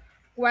you,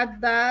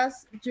 what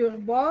does your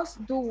boss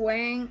do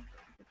when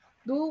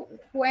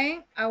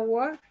a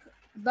work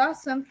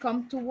doesn't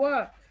come to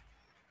work?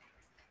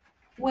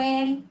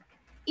 Well,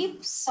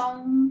 if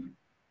someone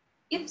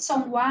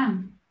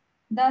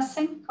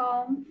doesn't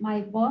come,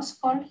 my boss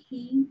calls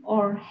him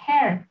or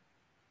her.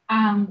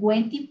 And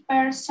when the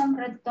person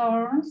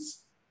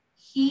returns,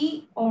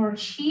 he or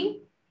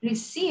she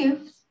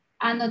receives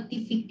a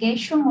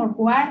notification or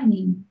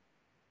warning.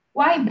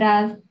 Why,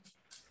 Brad?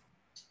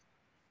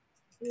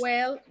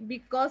 Well,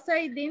 because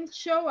I didn't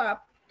show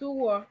up to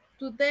work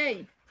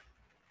today.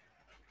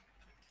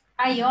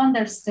 I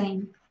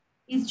understand.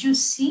 If you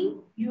see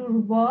your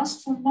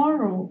boss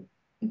tomorrow,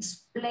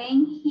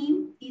 explain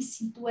him the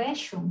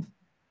situation.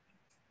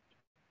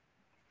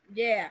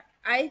 Yeah,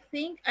 I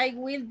think I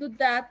will do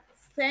that.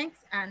 Thanks,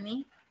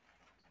 Annie.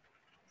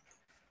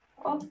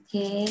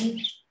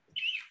 Okay.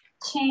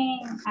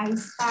 I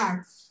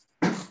start.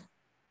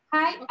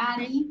 Hi, okay.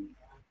 Annie.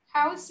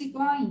 How's it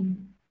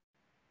going?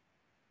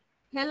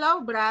 Hello,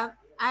 Brad.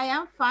 I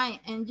am fine.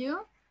 And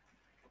you?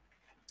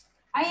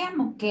 I am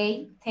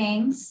okay,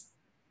 thanks.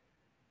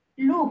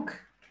 Look,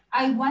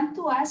 I want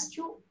to ask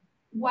you,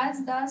 what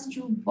does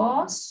your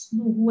boss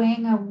do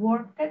when a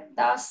worker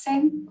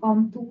doesn't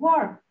come to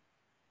work?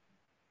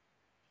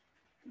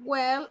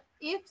 Well,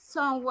 if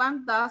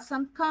someone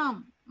doesn't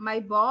come, my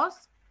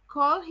boss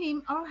calls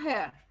him or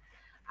her.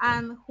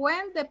 And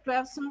when the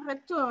person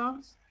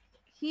returns,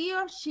 he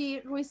or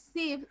she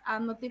receives a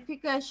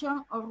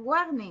notification or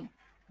warning.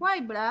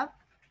 Why, Brad?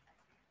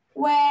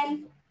 Well,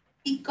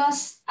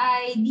 because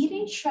I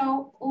didn't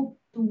show up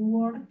to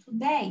work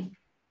today.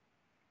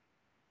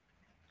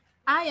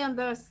 I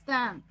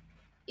understand.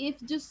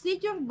 If you see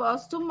your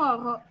boss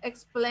tomorrow,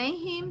 explain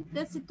him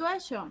the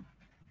situation.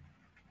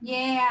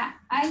 Yeah,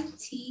 I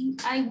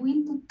think I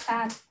will do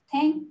that.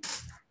 Thank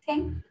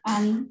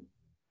Annie.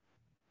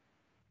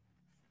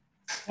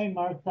 Hey,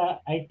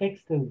 Martha, I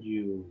texted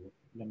you.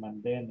 Le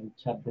mandé en el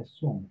chat de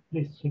Zoom.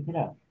 Please check it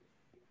out.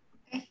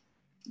 Okay,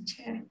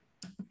 teacher.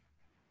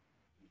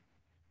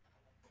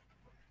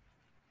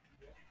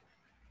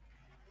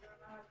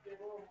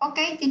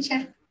 Okay,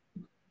 teacher.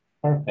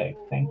 Perfect,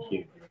 thank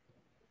you.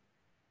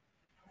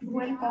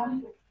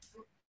 Welcome.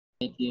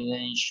 I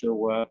didn't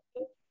show up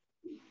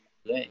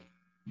today.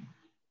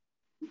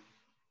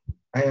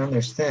 I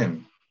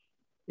understand.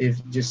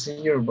 If you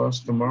see your boss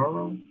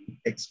tomorrow,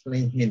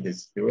 explain him the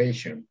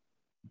situation.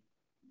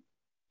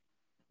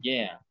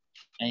 Yeah,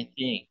 I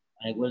think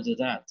I will do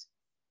that.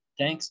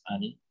 Thanks,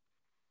 Annie.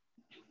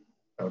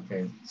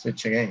 Okay,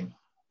 switch again.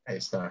 I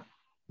start.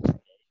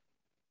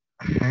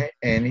 Hi,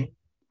 Annie.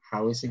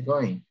 How is it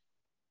going?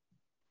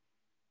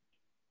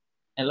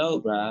 Hello,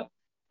 Brad.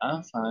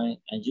 I'm fine.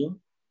 And you?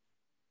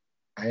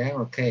 I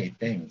am okay,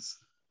 thanks.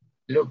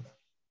 Look,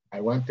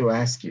 I want to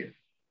ask you,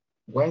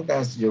 what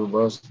does your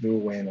boss do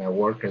when a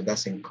worker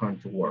doesn't come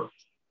to work?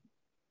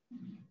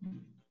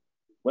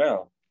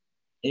 Well,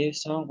 if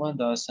someone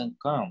doesn't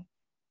come,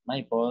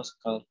 my boss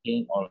calls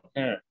him or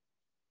her.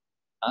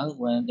 And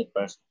when the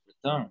person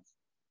returns,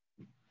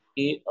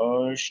 he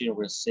or she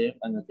receives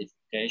a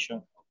notification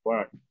of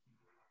work.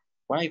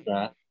 Why,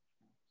 Brad?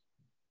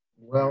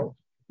 Well,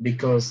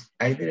 because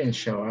I didn't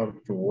show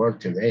up to work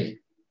today.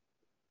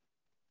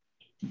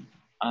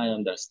 I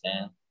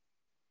understand.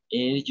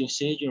 If you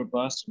see your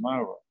boss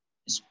tomorrow,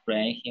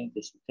 explain him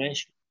the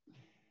situation.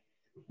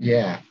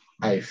 Yeah,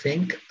 I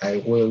think I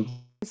will.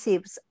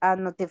 Receives a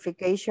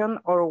notification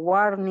or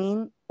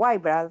warning. Why,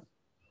 Brad?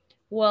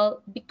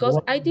 Well, because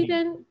I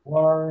didn't...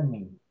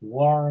 Warning.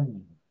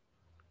 Warning.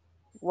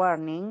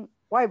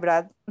 Why,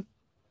 Brad?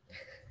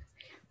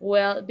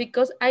 Well,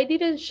 because I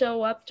didn't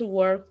show up to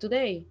work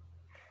today.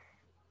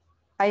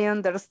 I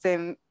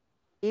understand.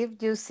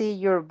 If you see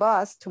your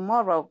boss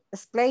tomorrow,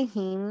 explain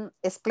him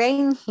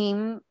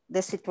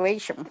the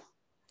situation.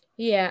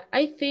 Yeah,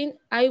 I think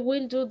I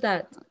will do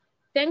that.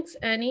 Thanks,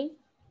 Annie.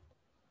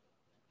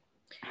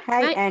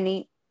 Hi,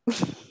 Annie.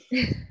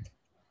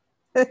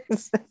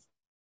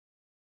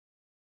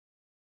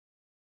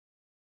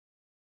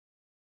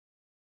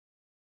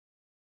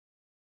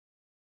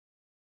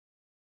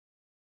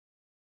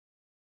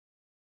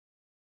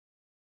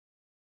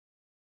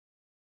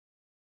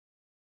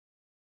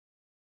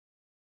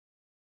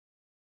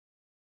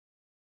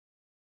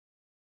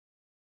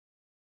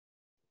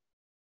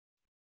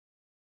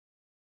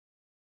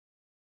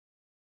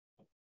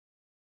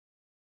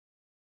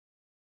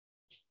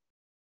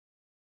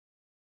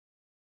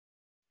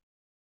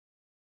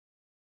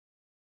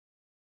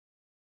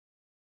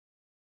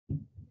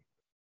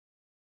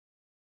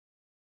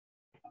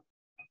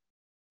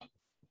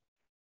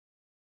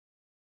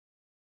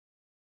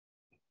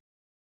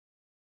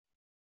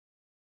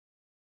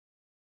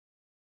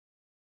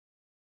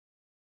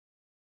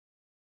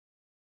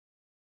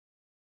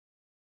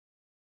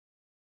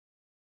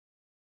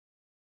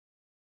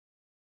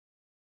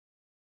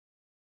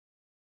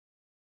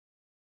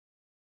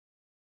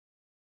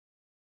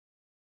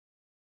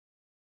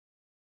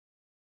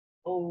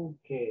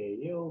 Okay,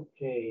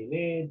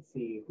 let's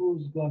see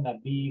who's gonna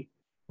be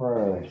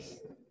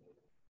first.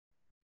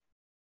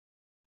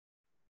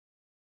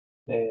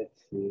 Let's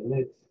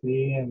see.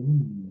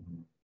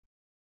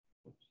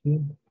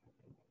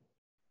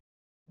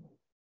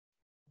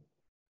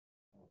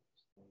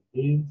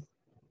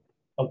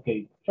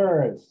 Okay,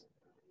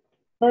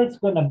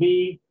 first gonna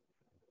be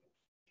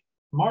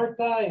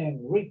Martha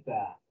and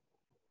Rita.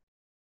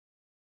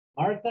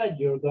 Martha,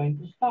 you're going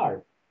to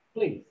start,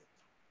 please.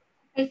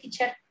 Hey,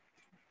 teacher.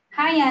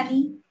 Hi,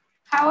 Annie.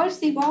 How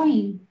is it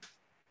going?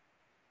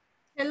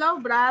 Hello,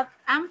 Brad.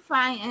 I'm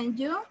fine. And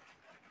you?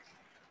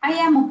 I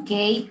am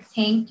okay,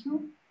 thank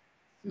you.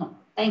 No,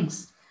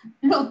 thanks.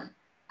 Look,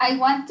 I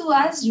want to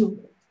ask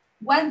you,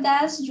 what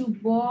does your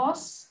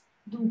boss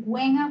do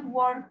when a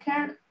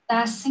worker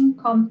doesn't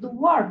come to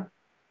work?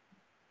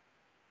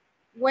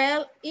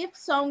 Well, if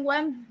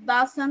someone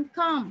doesn't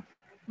come,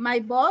 my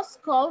boss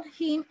calls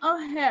him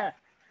or her.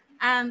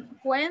 And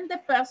when the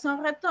person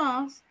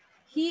returns,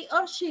 he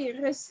or she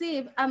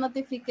receives a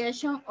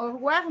notification or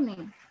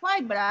warning.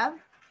 Why, Brad?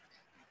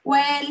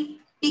 Well,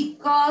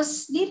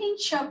 because didn't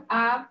show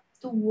up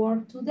to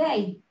work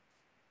today.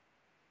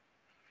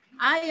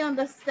 I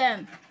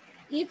understand.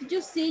 If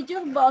you see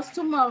your boss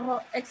tomorrow,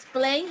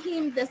 explain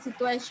him the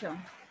situation.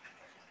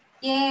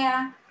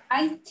 Yeah,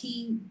 I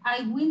think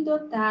I will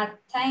do that.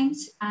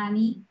 Thanks,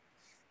 Annie.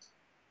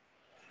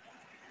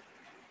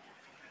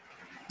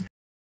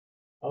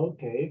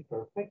 Okay,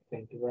 perfect.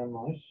 Thank you very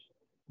much.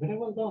 Very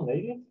well done,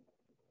 ladies.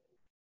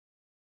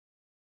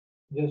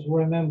 Just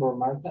remember,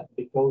 Martha,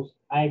 because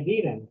I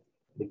didn't.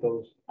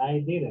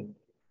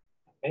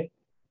 Okay,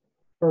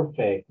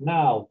 perfect.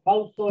 Now,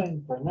 Fausto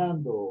and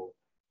Fernando.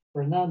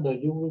 Fernando,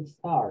 you will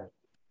start.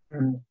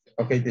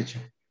 Okay, teacher.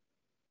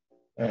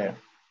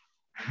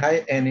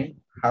 Hi, Annie.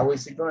 How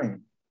is it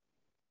going?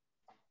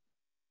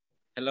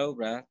 Hello,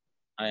 Brad.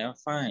 I am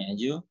fine. And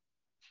you?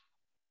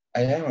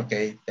 I am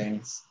okay,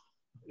 thanks.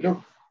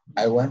 Look,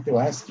 I want to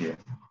ask you,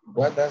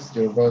 What does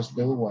your boss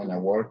do when a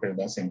worker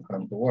doesn't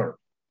come to work?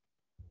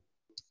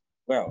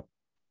 Well,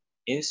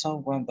 if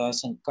someone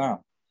doesn't come,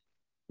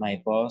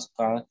 my boss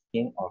calls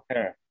him or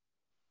her.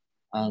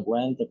 And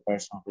when the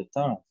person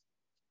returns,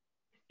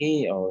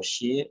 he or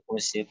she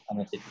receives a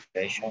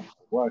notification of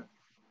work.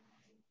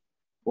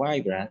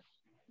 Why, Brad?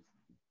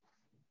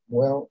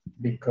 Well,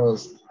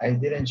 because I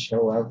didn't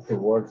show up to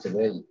work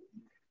today.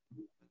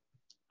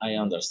 I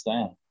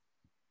understand.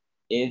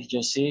 If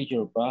you see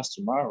your boss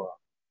tomorrow,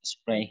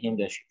 explain him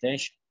the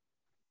situation.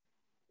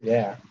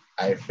 Yeah,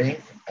 I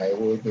think I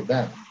will do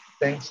that.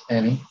 Thanks,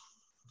 Annie.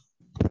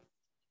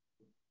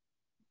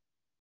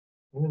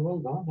 Well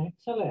done,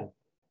 excellent.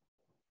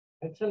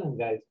 Excellent,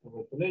 guys,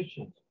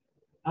 congratulations.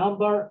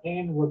 Amber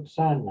and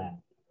Roxana.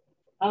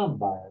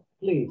 Amber,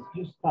 please,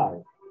 you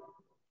start.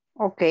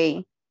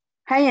 Okay.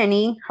 Hi,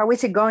 Annie. How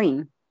is it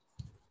going?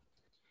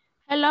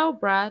 Hello,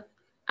 Brad.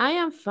 I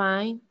am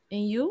fine.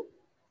 And you?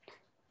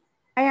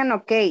 I am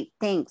okay,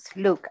 thanks.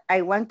 Look,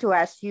 I want to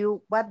ask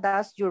you, what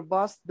does your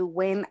boss do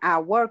when a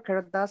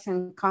worker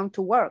doesn't come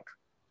to work?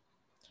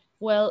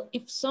 Well,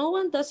 if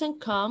someone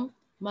doesn't come,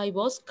 my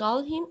boss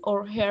calls him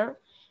or her,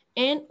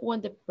 and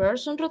when the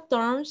person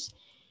returns,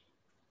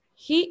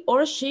 he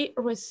or she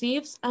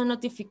receives a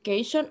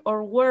notification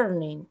or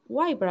warning.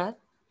 Why, Brad?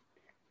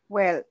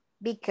 Well,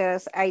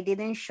 because I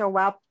didn't show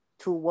up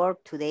to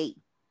work today.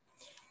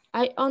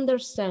 I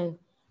understand.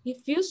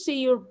 If you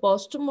see your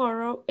boss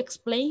tomorrow,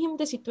 explain him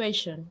the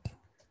situation.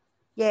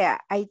 Yeah,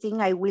 I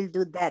think I will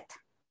do that.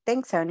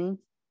 Thanks, Annie.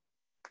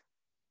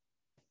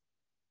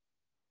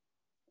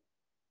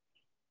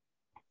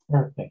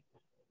 Perfect.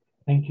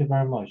 Thank you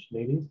very much,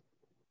 ladies.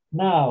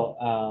 Now,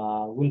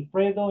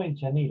 Wilfredo and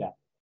Chanira,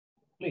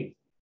 please.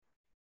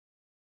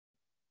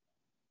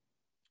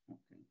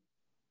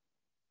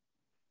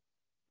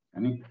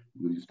 Annie,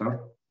 will you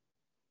start?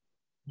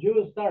 You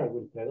will start,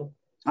 Wilfredo.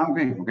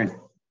 Okay, okay.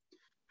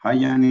 Hi,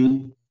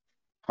 Annie.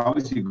 How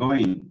is it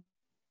going?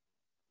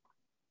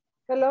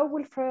 Hello,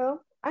 Wilfredo.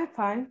 I'm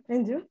fine.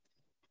 And you?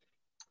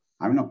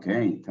 I'm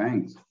okay,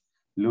 thanks.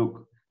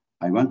 Look,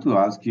 I want to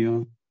ask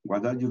you,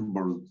 what does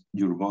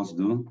your boss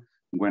do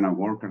when a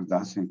worker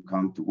doesn't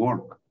come to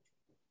work?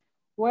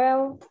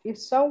 Well, if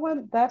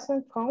someone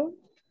doesn't come,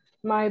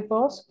 my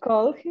boss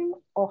calls him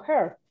or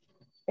her.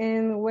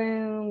 And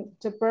when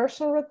the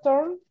person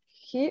returns,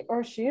 he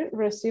or she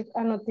receives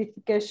a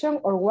notification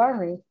or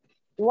warning.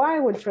 Why,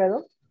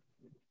 Wilfredo?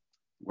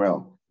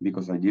 Well,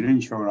 because I didn't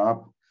show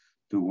up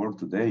to work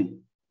today.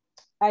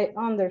 I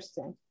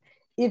understand.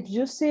 If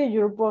you see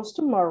your boss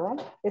tomorrow,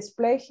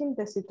 explain him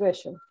the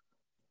situation.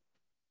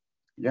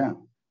 Yeah,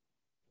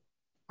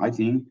 I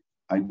think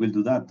I will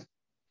do that.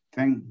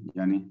 Thanks,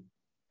 Yanni.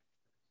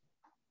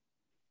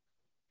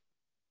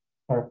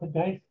 Perfect,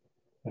 guys.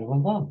 Very well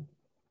done.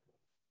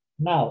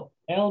 Now,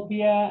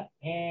 Elvia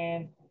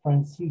and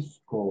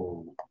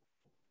Francisco.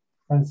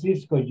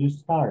 Francisco, you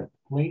start,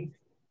 please.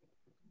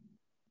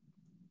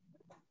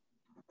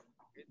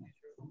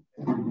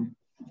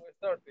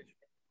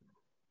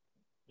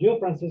 You,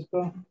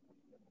 Francisco.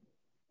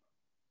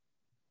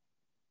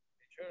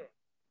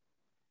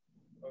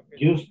 Okay.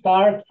 You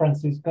start,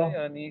 Francisco.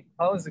 Hi, Annie.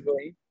 How's it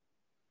going?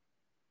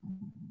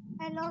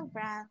 Hello,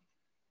 Brad.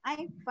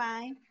 I'm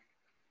fine.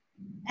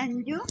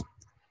 And you?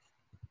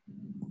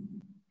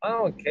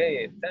 I'm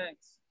okay,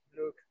 thanks.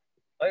 Look,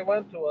 I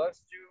want to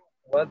ask you,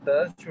 what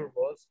does your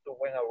boss do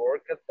when a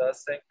worker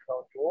doesn't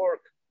come to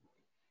work?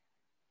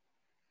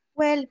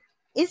 Well,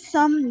 if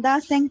some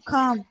doesn't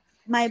come,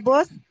 my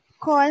boss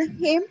calls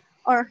him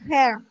or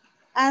her.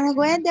 And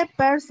when the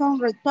person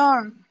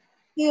returns,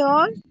 he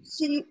or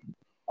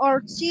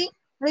she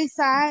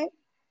receives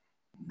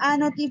a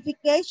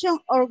notification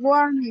or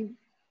warning.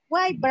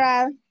 Why,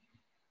 Brad?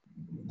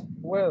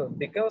 Well,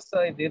 because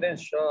I didn't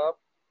show up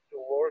to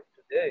work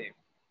today.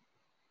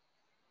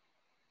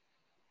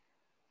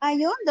 I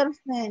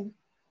understand.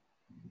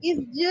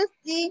 If you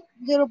see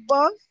your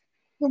boss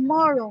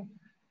tomorrow,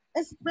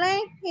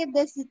 explain him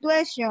the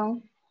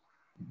situation.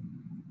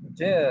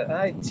 Yeah,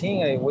 I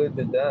think I will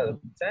do that.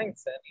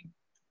 Thanks, Annie.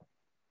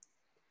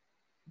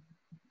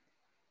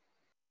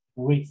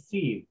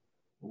 Receive,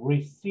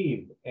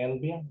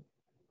 Elvia.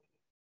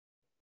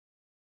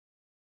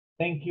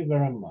 Thank you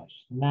very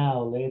much.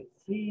 Now let's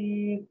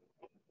see.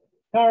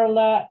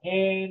 Carla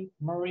and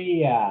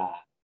Maria.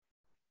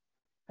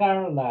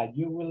 Carla,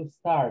 you will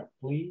start,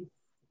 please.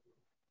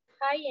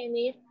 Hi,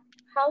 Annie.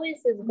 How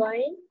is it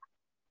going?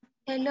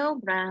 Hello,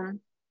 Brad.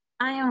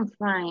 I am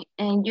fine.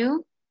 And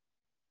you?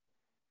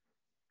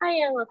 I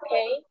am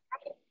okay.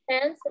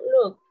 Thanks.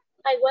 Look,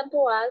 I want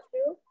to ask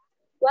you,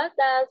 what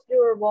does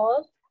your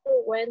boss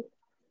do when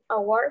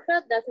a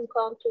worker doesn't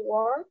come to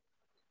work?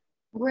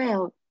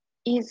 Well,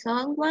 if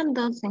someone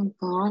doesn't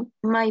come,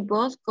 my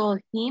boss calls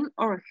him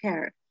or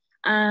her.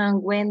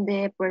 And when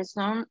the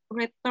person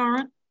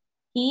returns,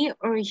 he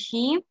or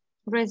she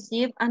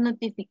receives a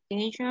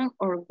notification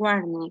or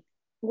warning.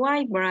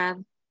 Why,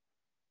 Brad?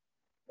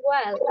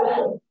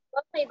 Well,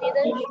 but I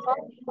didn't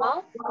show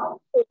up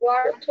to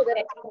work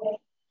today.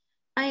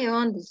 I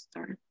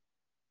understand.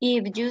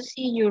 If you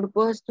see your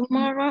boss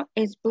tomorrow,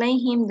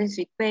 explain him the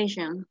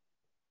situation.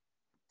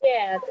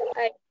 Yes,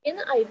 I think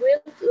I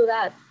will do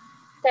that.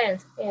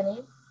 Thanks,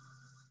 Annie.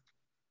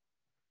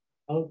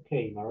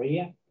 Okay,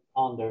 Maria.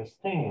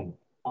 Understand.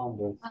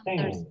 Understand.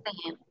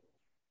 Understand.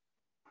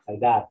 Like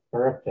that.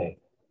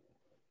 Perfect.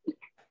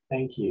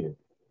 Thank you.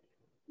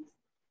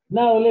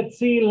 Now let's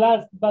see,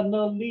 last but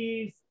not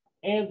least,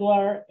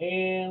 Edward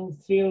and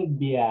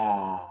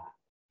Sylvia.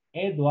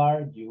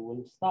 Edward, you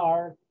will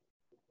start.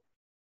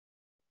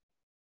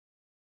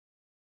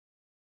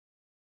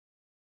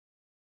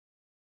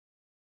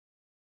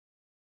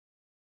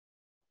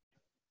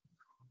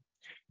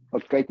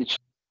 Okay, teacher.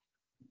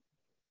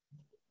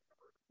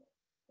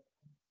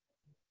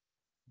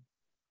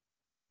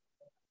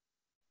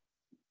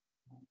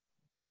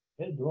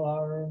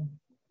 Edward,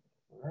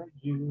 where are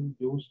you?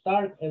 You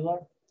start,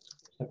 Edward.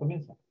 Se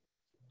comienza.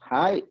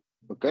 Hi,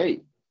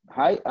 okay.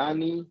 Hi,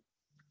 Annie.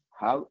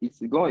 How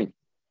is it going?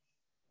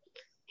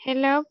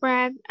 Hello,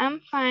 Brad.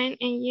 I'm fine.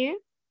 And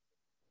you?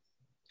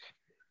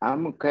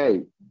 I'm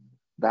okay.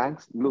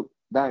 Thanks.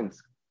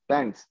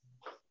 Thanks.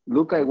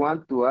 Look, I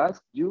want to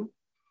ask you,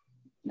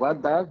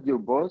 what does your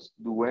boss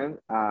do when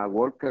a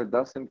worker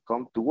doesn't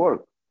come to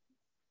work?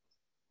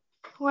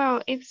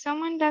 Well, if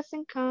someone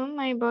doesn't come,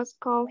 my boss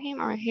calls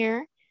him or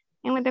her,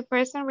 and when the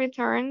person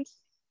returns,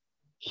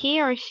 he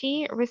or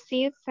she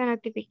receives a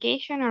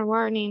notification or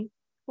warning.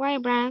 Why,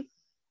 Brad?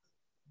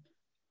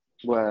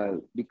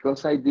 Well,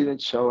 because I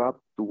didn't show up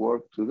to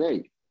work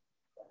today.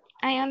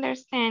 I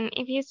understand.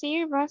 If you see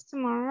your boss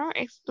tomorrow,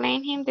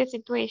 explain him the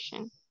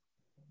situation.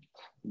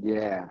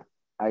 Yeah,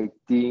 I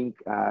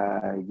think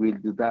I will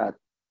do that.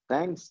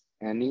 Thanks,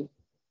 Annie.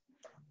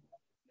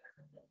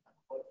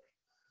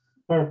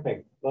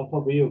 Perfect. Both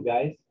of you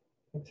guys.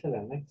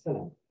 Excellent,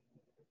 excellent.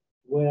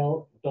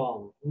 Well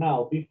done.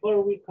 Now,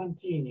 before we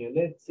continue,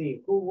 let's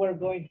see who we're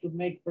going to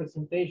make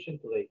presentation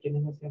today.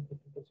 ¿Quiénes hacían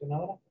presentación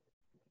ahora?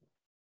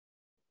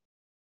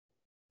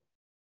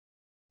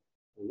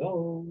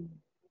 Hello.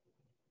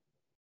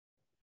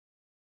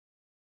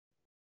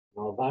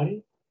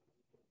 Nobody?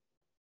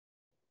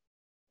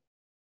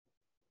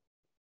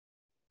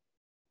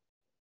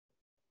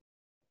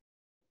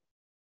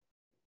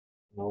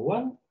 No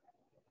one?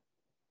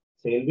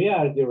 Sylvia,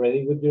 are you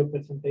ready with your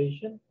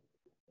presentation?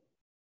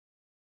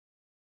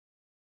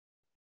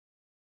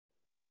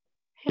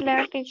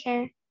 Hello,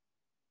 teacher.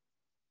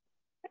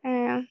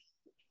 I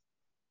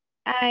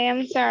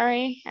am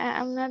sorry.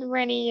 I'm not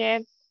ready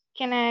yet.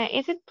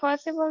 Is it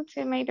possible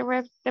to make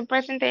the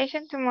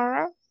presentation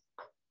tomorrow?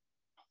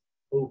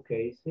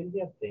 Okay,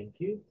 Sylvia, thank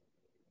you.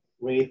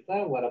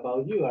 Rita, what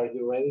about you? Are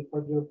you ready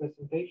for your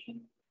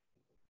presentation?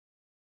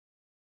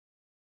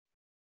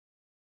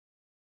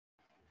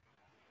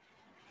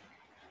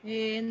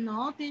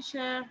 No,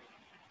 teacher.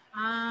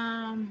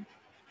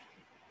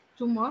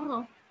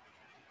 Tomorrow.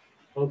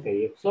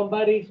 Okay, if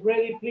somebody is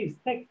ready, please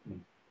text me.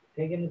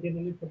 Si alguien lo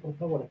tiene listo, por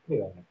favor,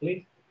 escríbame,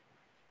 please.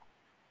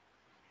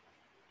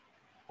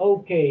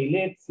 Okay,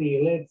 let's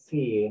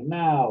see.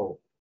 Now,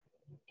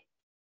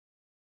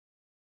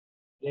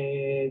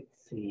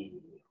 let's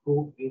see.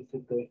 Who is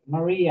it going?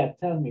 Maria,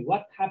 tell me,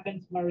 what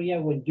happens,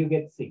 Maria, when you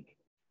get sick?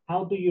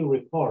 How do you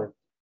report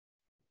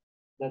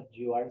that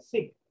you are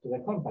sick to the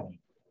company?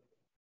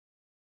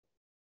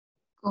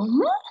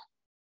 ¿Cómo?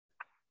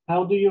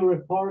 How do you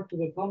report to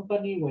the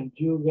company when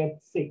you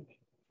get sick?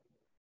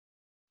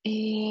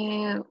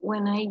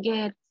 When I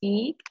get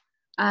sick,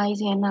 I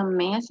send a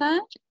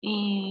message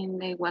in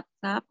the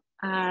WhatsApp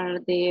or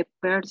the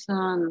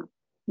person,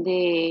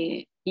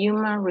 the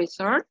human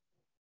resource.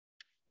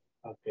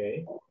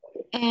 Okay.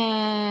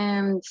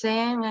 And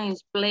then I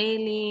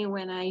explain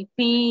when I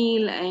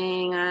feel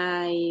and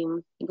I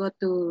go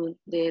to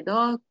the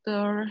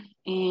doctor.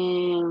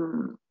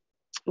 And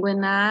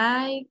when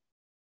I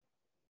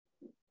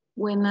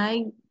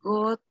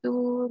go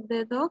to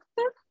the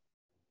doctor,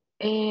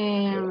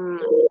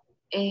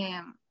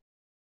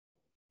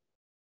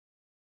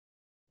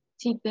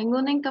 si tengo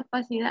una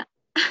incapacidad,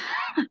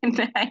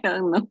 I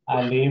don't know.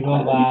 A leave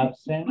of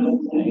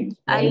absence.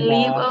 I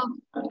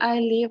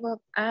leave of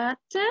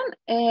absence,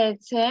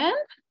 and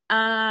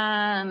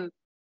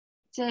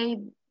say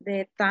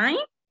the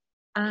time,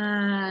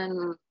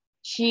 and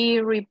she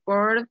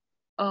report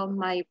of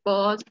my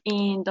boss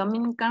in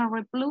Dominican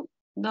Republic,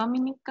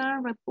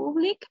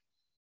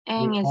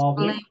 and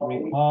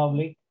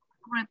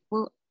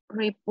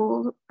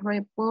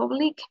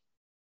Republic.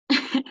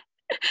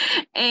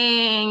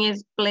 And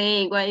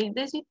explain what is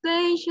the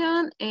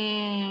situation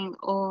and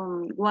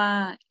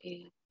what,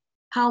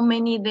 how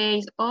many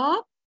days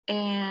off,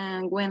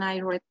 and when I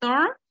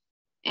return,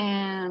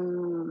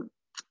 and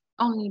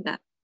only that.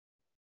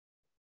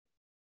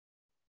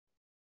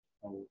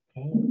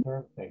 Okay,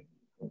 perfect.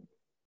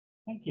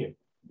 Thank you.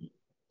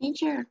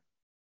 Teacher.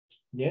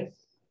 Yes.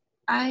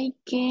 I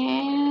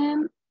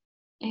can,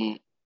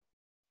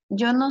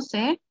 yo no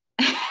sé.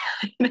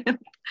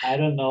 I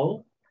don't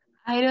know.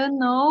 I don't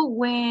know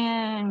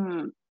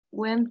when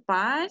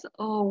pass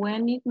or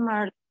when it's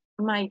my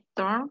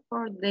turn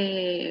for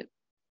the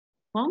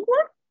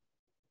homework.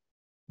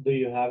 Do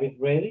you have it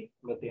ready?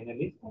 ¿Lo tiene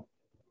listo?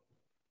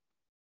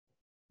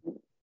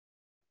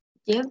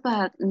 Yes,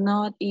 but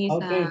not is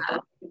Okay.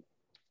 a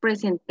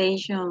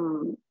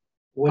presentation.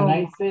 When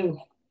I say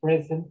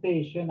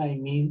presentation, I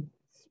mean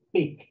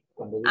speak.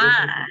 Cuando digo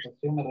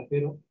presentación me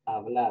refiero a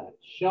hablar.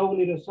 Show a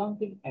little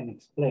something and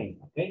explain,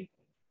 okay?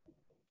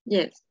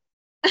 Yes.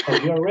 So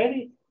you're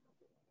ready?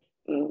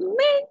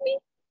 Maybe.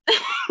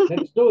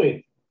 Let's do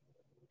it.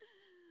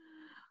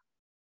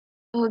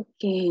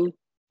 Okay.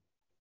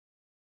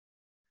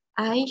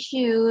 I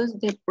choose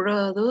the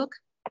product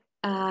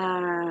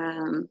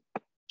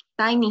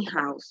tiny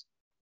house.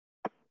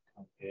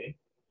 Okay.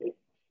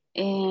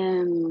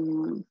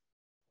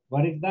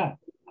 What is that?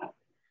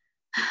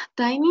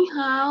 Tiny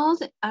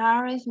houses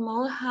are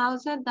small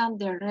houses than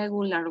the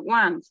regular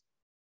ones.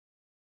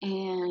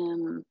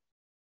 In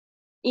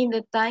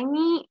the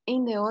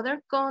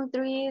other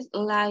countries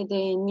like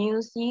the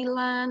New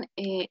Zealand,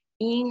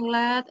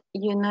 England,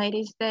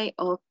 United States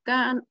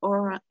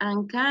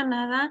and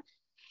Canada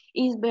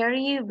is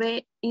very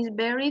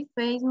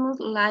famous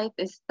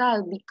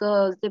lifestyle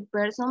because the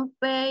person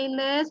pay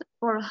less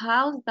for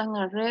house than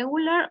a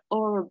regular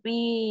or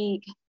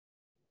big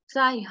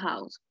side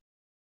house.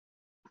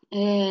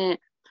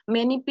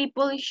 Many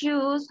people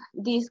choose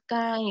this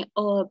kind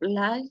of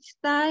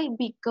lifestyle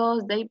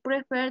because they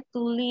prefer to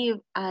live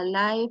a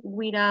life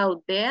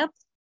without debt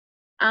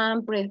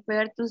and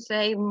prefer to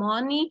save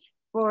money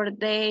for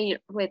their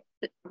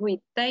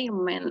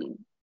retirement.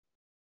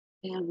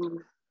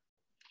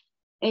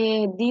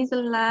 This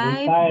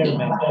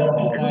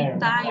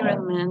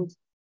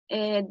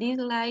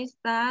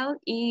lifestyle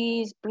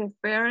is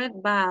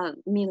preferred by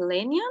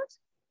millennials.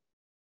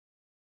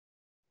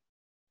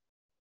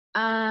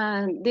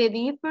 And the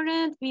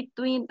difference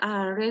between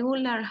a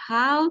regular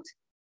house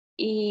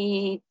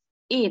is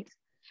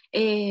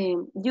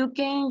you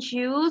can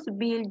choose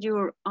build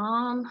your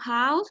own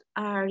house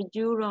or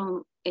your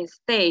own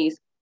space.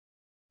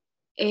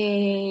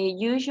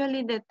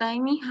 Usually the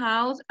tiny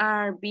houses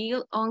are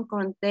built on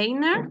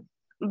container,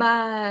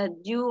 but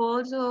you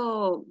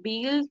also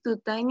build the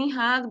tiny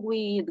house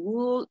with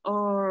wood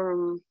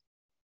or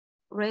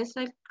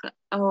recycled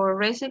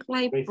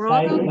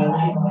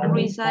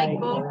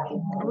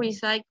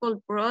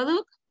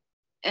product,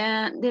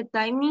 and the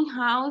tiny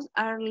house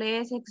are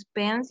less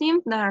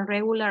expensive than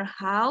regular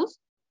house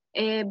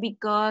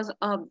because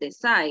of the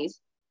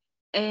size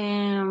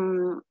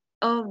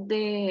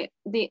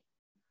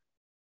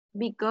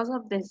because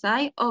of the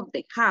size of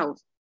the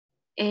house.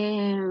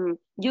 You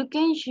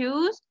can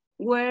choose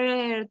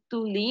where to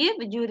live.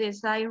 You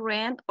decide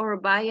rent or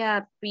buy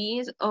a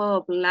piece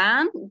of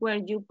land where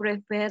you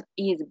prefer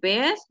is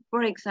best.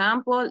 For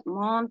example,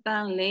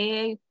 mountain,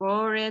 lake,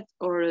 forest,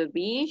 or a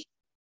beach.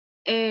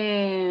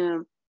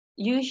 You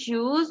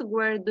choose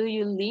where do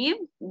you live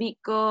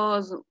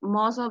because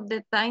most of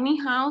the tiny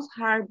houses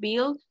are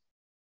built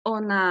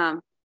on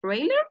a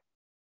trailer.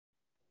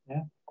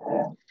 Yeah.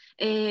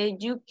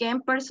 You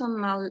can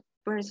personalize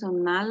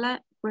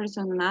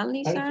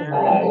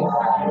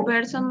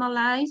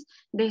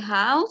the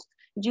house.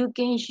 You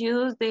can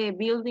choose the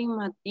building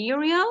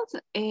materials,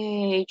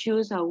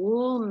 choose a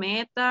wool,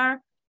 metal,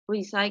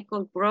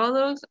 recycled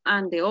products,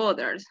 and the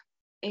others.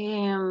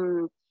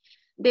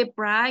 The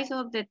price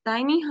of the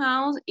tiny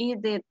house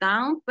is the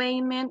down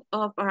payment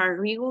of a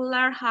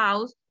regular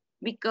house.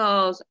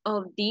 Because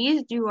of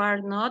this, you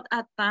are not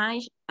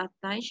attached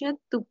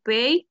to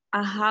pay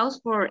a house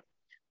for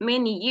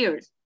many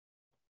years.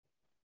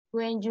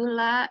 When you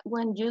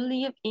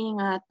live in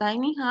a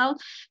tiny house,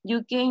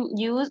 you can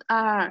use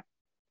a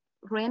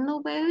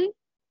renewable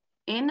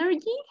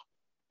energy.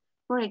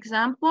 For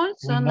example,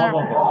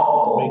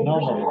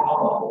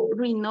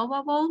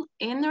 renewable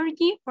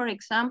energy, for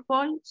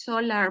example,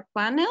 solar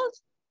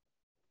panels,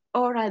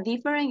 or a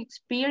different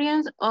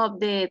experience of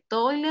the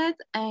toilet,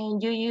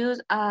 and you use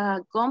a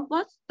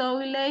compost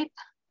toilet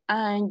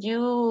and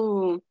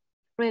you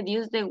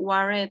reduce the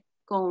water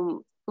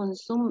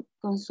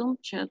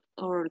consumption.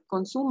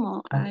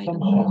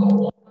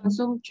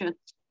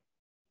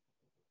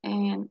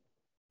 And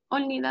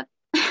only that.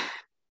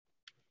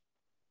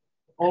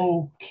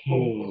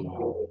 Okay.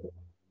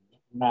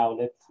 Now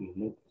let's see.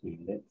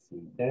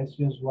 There's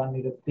just one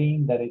little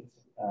thing that it's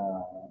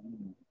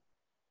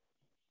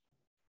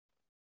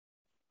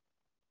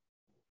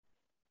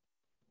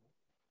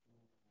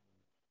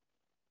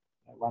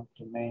I want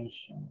to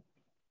mention.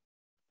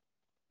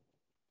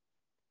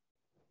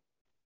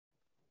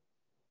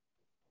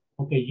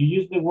 Okay, you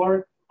use the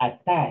word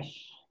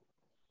attach.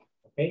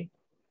 Okay.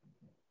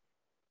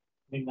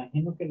 Me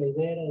imagino que la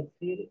idea era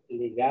decir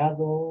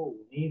ligado,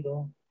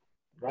 unido,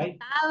 right?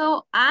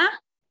 Atado a.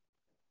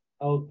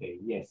 Okay,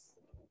 yes.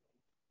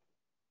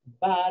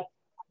 But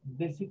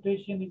the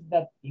situation is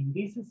that in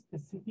this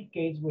specific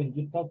case, when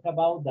you talk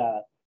about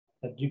that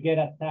you get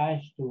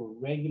attached to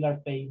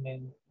regular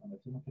payment, cuando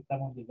decimos que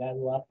estamos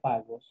ligados a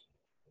pagos,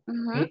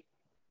 okay,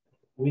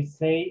 we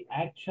say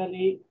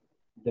actually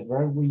the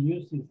verb we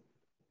use is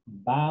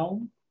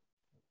bound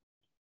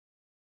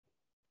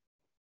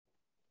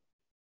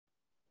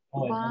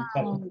O en un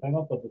caso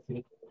extremo, pues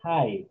decir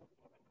hi.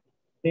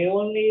 The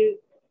only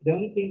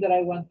thing that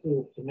I want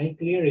to make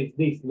clear is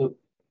this. Look,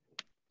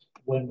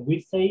 when we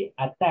say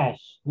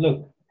attach,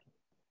 look,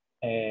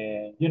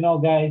 you know,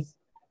 guys,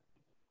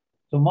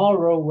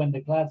 tomorrow when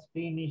the class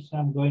finishes,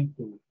 I'm going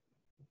to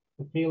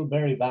feel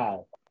very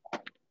bad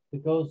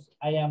because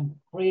I am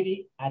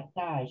pretty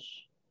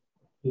attached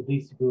to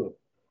this group.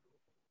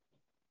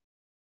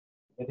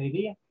 Get the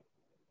idea?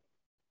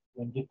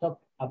 When you talk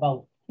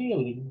about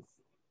feelings,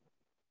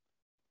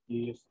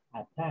 you use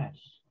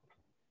attach.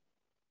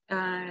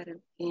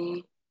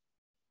 Okay.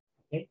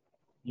 Okay?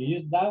 You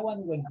use that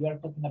one when you are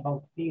talking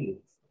about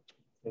feelings.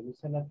 Se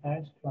usa el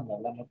attach cuando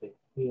hablamos de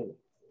feelings.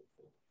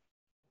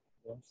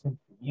 De un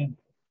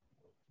sentimiento.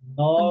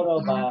 Not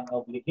of an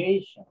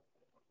obligation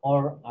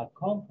or a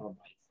compromise.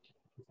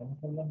 Estamos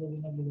hablando de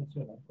una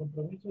obligación, un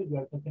compromiso, you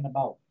are talking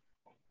about.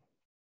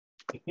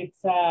 If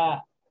it's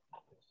a,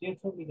 si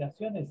es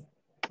obligación, es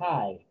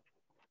tie.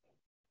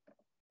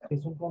 Si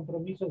es un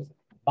compromiso, es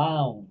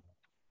bound.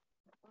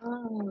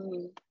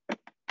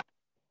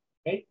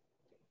 Okay?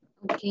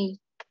 Okay.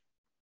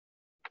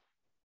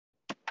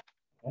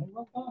 Very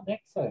well done.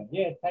 Excellent.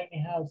 Yeah, tiny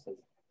houses.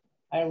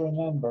 I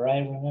remember.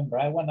 I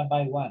want to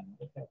buy one.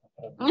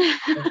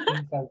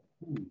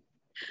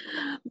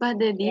 But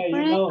the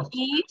difference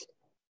is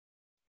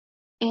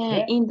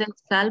in El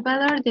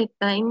Salvador, the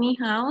tiny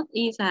house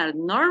is a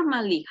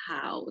normally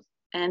house,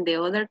 and the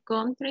other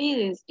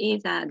countries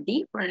is a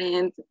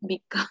different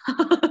because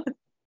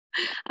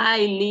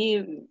I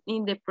live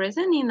in the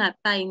present in a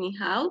tiny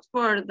house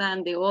more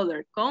than the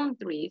other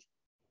countries,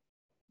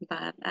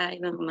 but I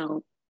don't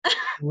know.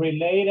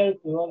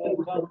 Related to other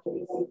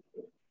countries.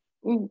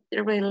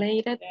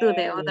 Related to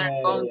the other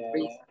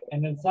countries.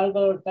 And in El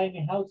Salvador,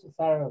 tiny houses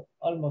are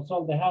almost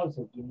all the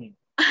houses, you mean?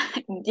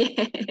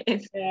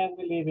 Yes. Yeah,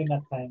 we live in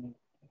a tiny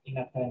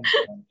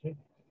country.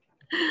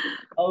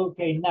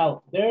 Okay,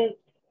 now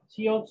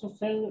she also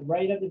said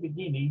right at the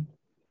beginning,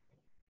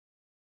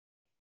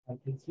 al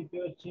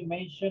principio she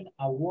mentioned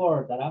a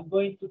word that I'm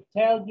going to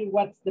tell you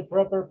what's the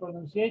proper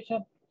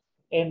pronunciation,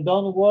 and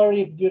don't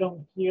worry if you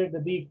don't hear the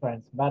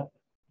difference, but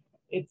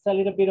it's a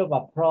little bit of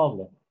a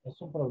problem.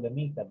 Es un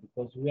problemita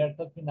because we are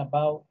talking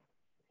about,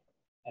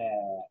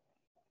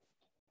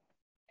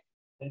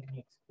 let me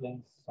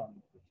explain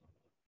something.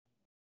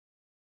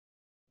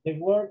 The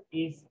word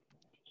is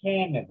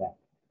Canada.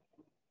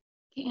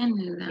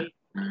 Canada.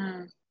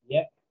 Okay?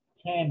 Yep,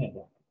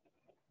 Canada.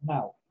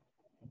 Now,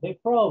 the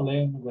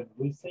problem when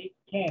we say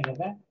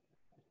Canada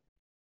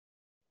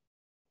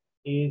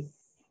is,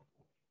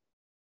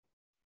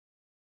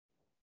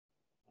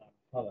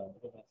 hold on,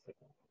 give me a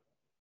second.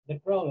 The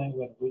problem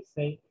when we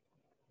say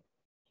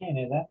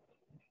Canada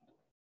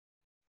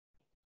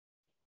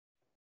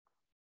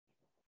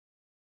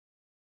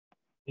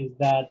is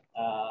that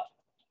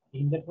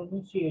in the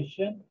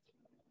pronunciation,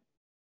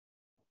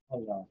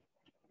 hold on.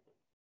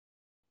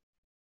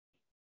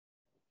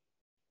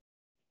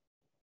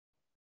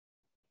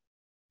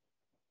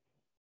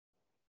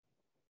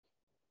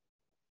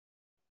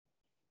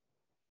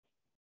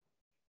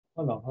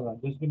 Hold on,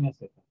 just give me a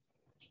second.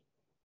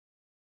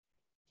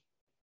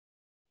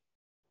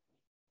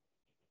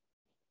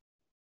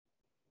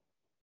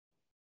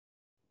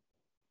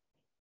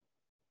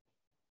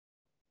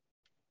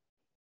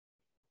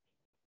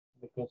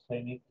 Because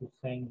I need to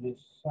send you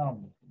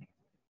something.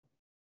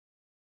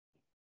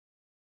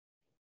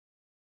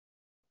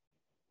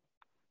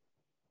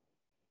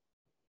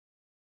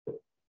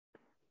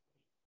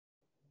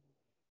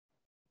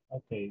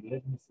 Okay,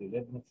 let me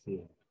see.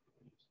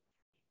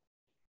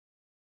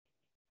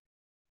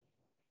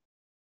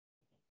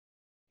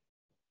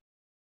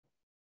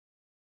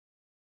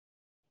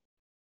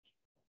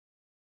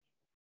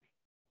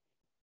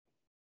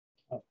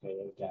 Okay,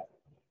 I got it.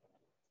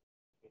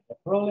 The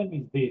problem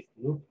is this,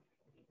 look,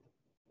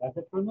 that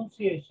the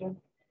pronunciation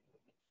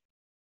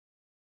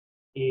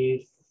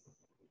is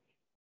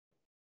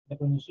the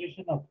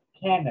pronunciation of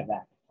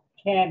Canada,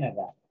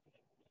 Canada.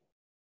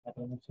 La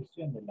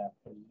pronunciación de la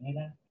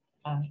primera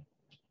A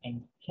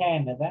en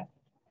Canada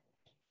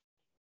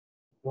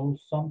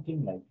goes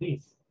something like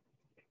this.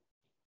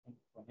 En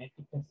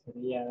fonética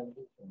sería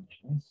algo como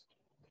esto.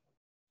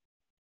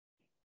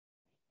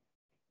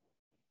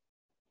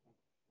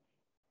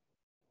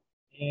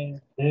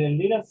 And the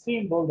little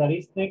symbol that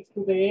is next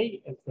to the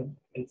A,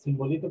 el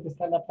simbolito que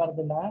está a la par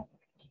de la A,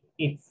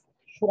 it's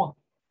schwa.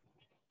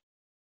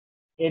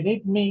 And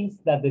it means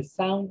that the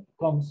sound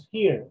comes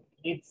here.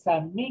 It's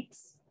a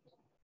mix.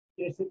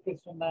 Quiere decir que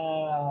es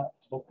una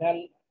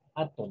vocal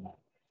átona.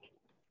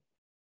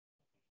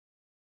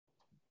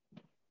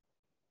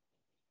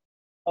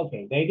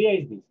 Okay, the idea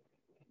is this.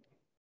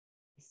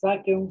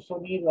 Saque un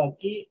sonido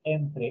aquí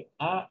entre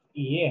A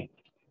y E.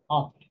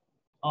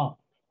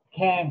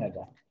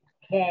 Canada,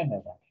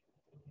 Canada,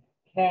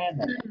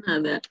 Canada,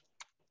 Canada,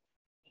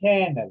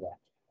 Canada,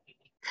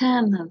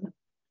 Canada,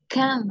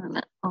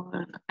 Canada,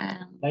 or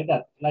like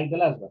that, like the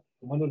last one,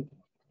 como el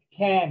último.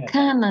 Canada,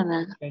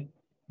 Canada. Okay?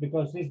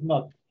 Because it's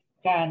not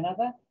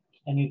Canada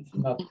and it's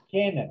not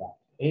Canada.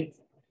 It's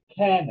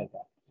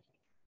Canada.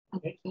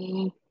 Okay.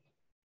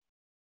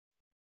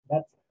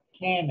 That's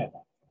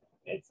Canada.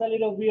 It's a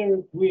little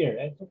weird.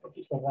 It's un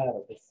poquito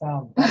raro, the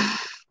sound.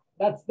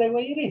 That's the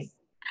way it is.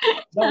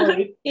 Don't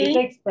worry, it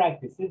takes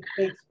practice. It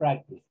takes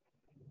practice.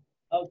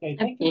 Okay,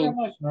 thank you very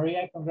much,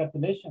 Maria.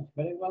 Congratulations.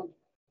 Very well.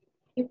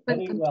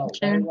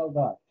 Very well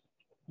done.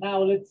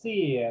 Now let's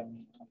see.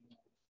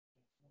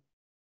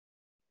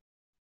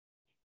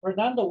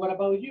 Fernando, what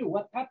about you?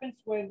 What happens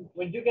when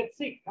you get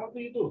sick? How do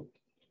you do?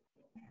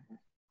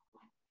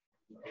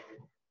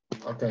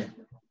 Okay.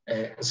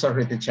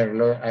 Sorry,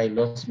 teacher. I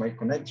lost my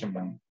connection,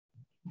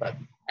 but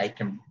I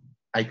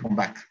come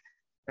back.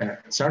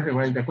 Sorry,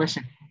 what is the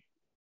question?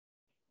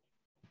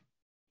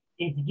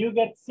 If you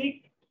get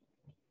sick,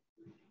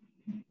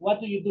 what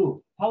do you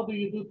do? How do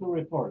you do to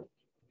report?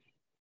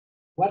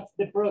 What's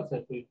the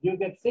process? If you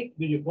get sick,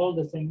 do you call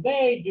the same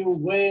day? You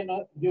wait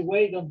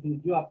until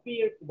you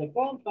appear to the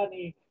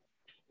company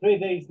 3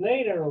 days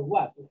later, or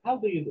what? How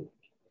do you do?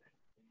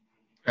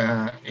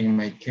 In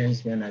my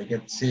case, when I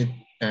get sick,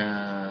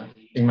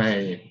 in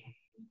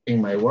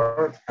my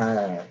work,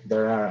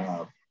 there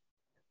are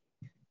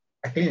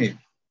a clinic.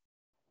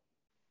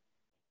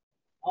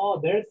 Oh,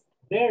 there's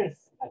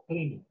a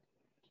clinic.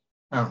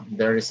 Oh,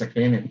 there is a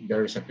clinic.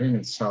 There is a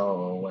clinic.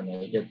 So when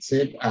I get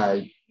sick,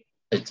 I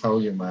tell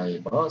you my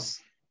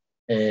boss,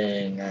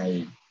 and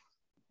I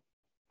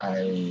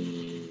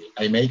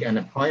make an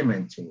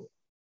appointment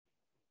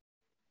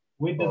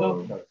with the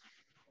doctor.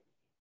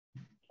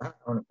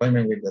 An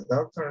appointment with the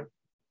doctor,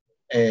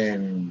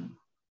 and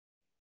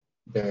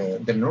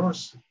the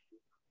nurse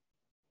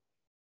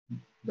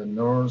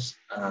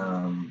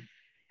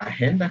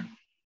agenda.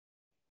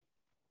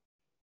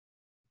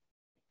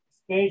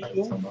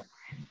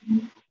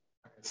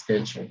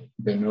 Schedule.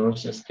 The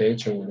nurse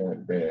schedule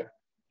the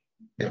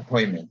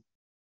appointment.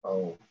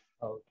 Oh.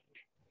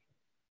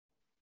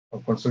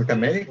 Consulta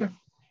médica.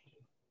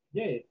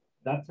 Yeah,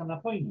 that's an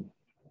appointment.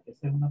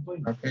 It's an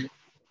appointment. Okay.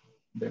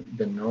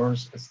 The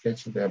nurse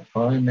scheduled the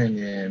appointment,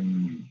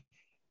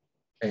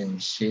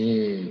 and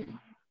she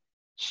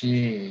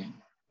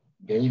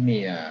gave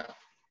me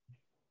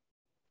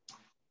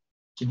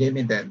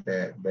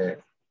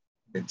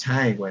the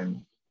time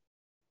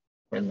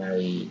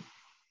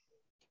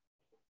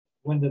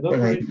when the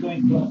doctor is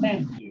going to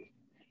attend you.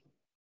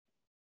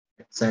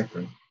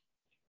 Exactly.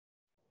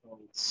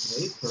 Okay,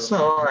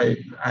 so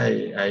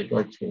I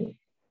go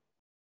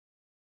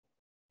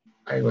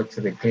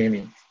to the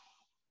clinic.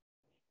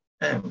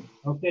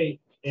 Okay,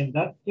 and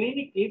that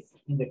clinic is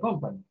in the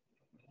company.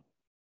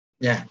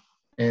 Yeah,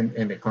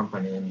 in the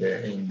company, in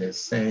the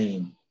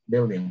same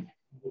building.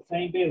 The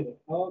same building.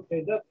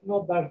 Okay, that's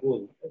not that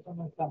good.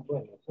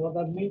 So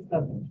that means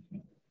that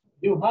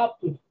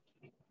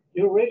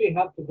you really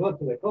have to go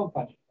to the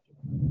company.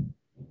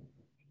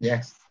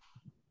 Yes,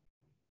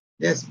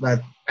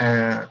 but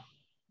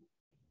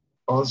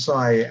also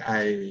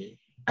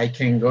I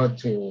can go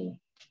to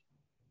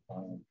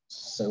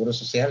Seguro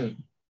Social.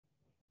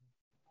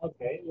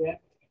 Okay, yeah.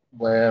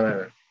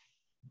 Where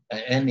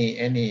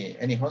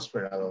any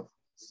hospital of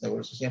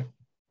Seguro Social.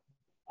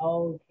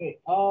 Okay.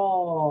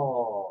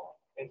 Oh,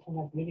 es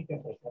una clínica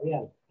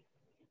empresarial.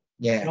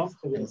 Yeah. No,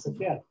 Seguro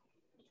Social.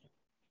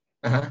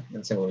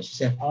 En Seguro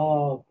Social.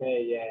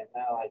 Okay, yeah.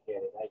 Now I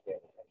get it.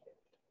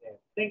 Yeah.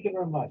 Thank you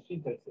very much.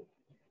 Interesting.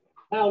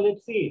 Now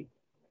let's see.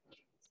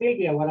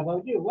 Sylvia, what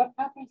about you? What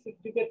happens if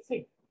you get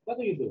sick? What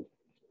do you do?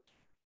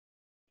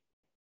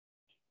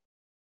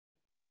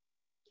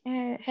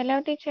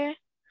 Hello, teacher.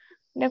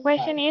 The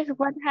question is,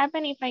 what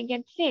happens if I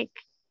get sick?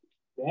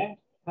 Yeah.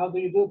 How do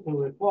you do to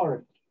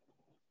report?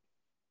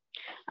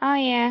 Oh,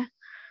 yeah.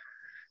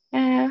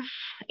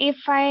 If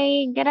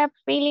I get up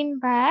feeling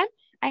bad,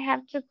 I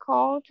have to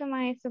call to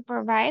my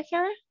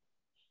supervisor,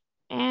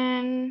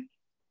 and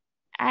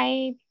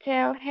I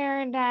tell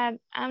her that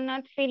I'm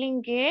not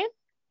feeling good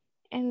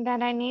and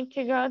that I need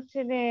to go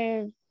to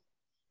the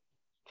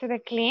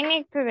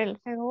clinic, to the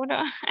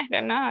seguro. I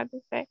don't know how to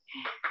say.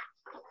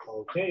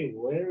 Okay,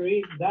 where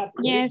is that?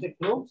 Where is the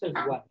closest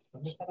one?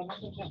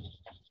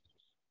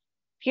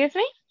 Excuse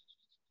me?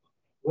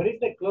 What is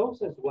the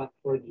closest one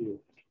for you?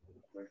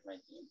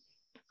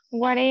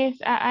 What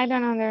is, I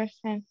don't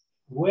understand.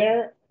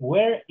 Where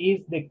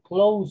is the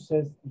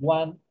closest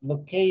one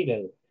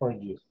located for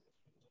you?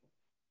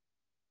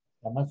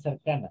 La más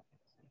cercana.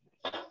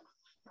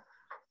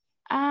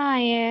 Ah,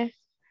 yes.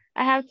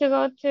 I have to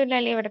go to La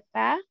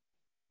Libertad.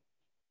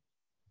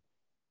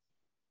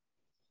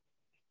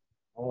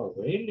 Oh,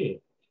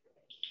 really?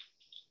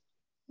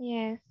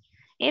 Yes.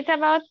 It's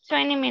about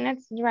 20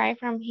 minutes drive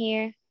from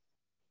here.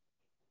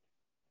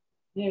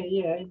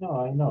 Yeah,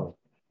 I know.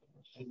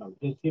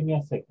 Just give me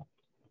a second.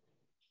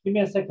 Give me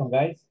a second,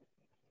 guys.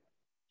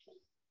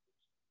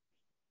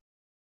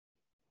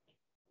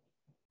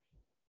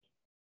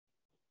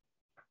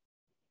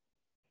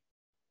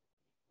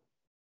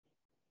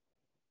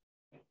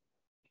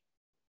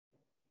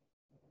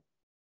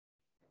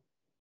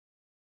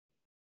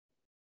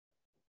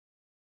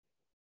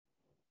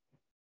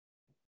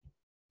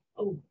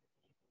 Okay.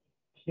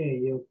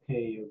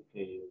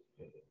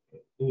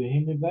 Do you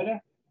hear me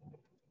better?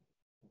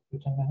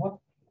 ¿Escuchan mejor?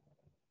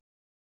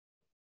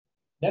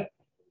 Yep.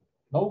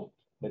 No,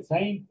 the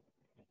same.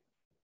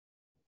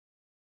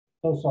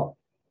 So.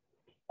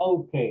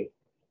 Okay.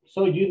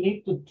 So you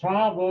need to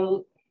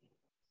travel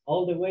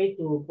all the way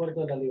to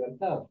Puerto de la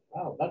Libertad.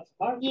 Wow, that's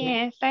hard.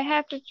 Yes, I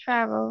have to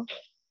travel.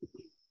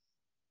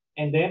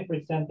 And then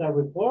present a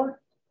report?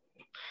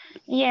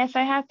 Yes,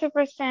 I have to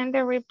present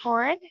the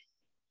report.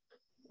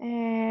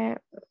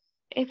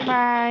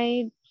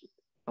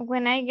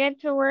 When I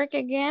get to work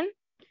again,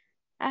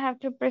 I have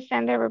to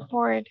present the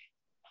report.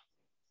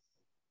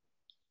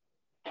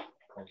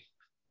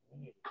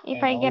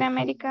 If I get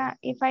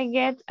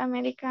a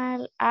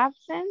medical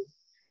absence,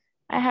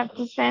 I have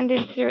to send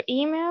it through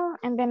email,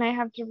 and then I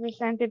have to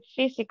present it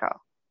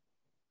physical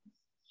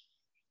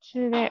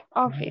to the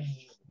office.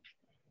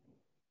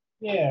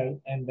 Yeah,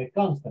 and the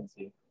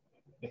constancy.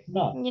 If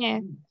not,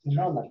 yes.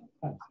 Not like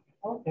constancy.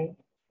 Okay.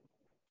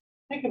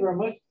 Thank you very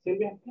much,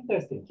 Sylvia.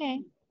 Interesting.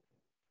 Okay.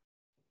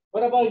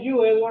 What about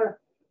you, Edward?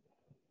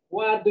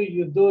 What do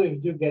you do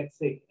if you get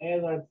sick?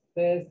 Edward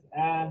says,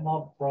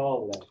 no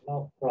problem.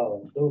 No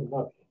problem. Do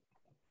nothing.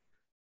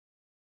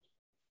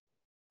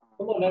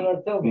 Come on,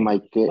 Edward, tell me.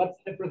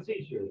 What's the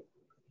procedure?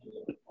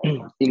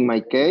 In my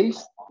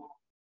case,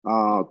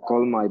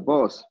 call my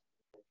boss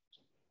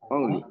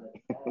only.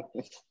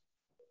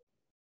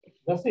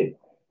 That's it.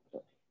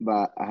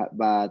 But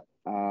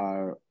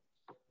our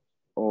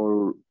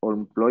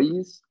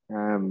employees,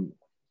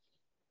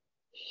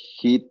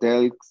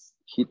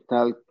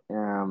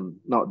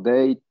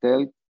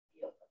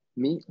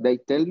 they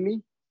tell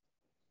me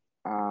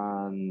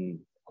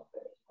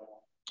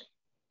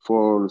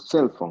for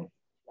cell phone,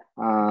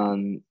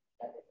 and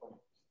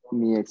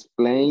me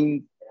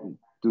explain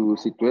the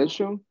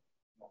situation,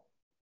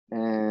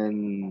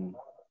 and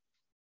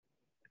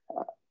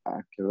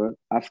after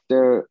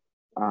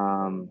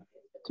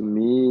to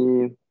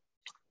me,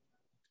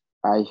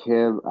 I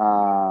have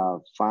a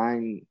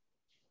fine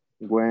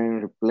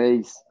when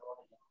replace.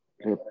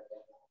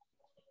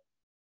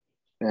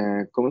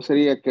 ¿Cómo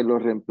sería que lo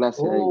reemplace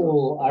a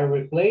ellos? A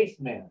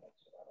replacement.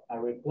 A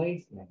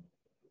replacement.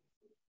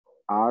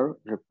 Our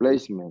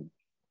replacement.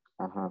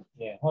 Uh-huh.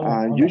 Yeah, hold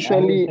on.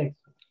 Usually,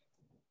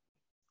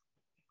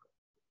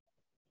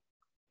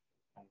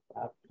 I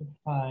have to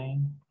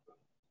find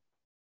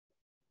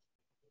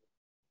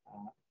a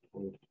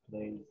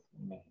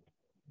replacement.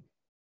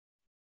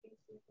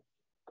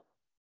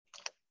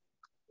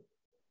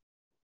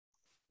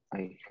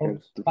 I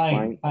have to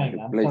find a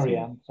replacement.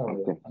 I'm sorry.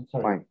 Okay. I'm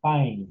sorry.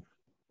 Fine.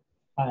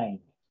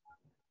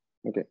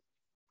 Okay.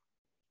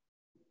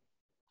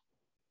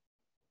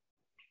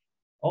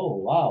 Oh,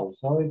 wow.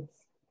 So it's,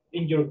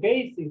 in your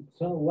case, if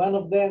one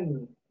of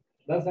them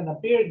doesn't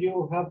appear,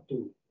 you have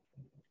to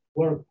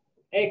work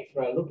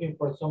extra looking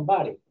for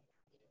somebody.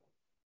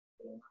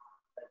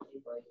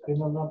 Si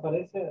no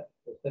aparece,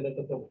 usted le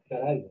toca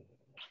buscar a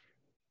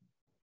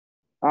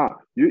alguien.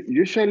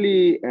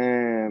 Usually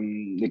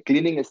the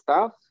cleaning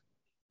staff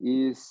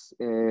is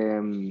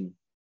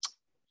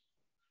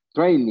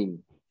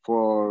training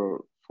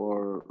for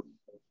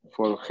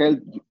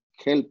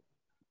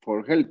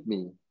help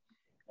me.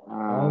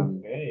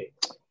 Okay.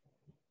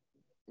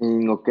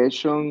 In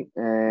occasion,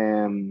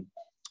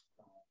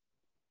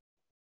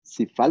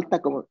 si falta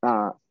como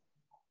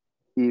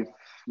if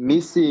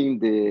missing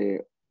the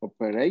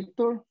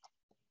operator,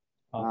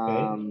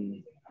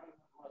 okay.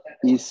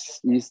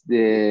 Is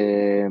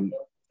the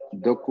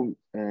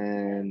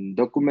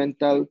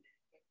documental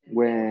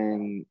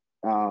when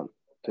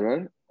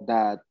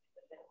that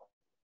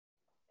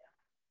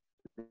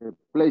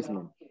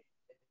replacement.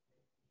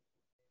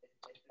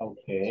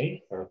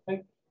 Okay,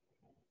 perfect.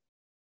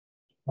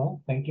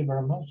 Well, thank you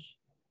very much.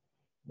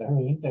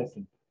 Very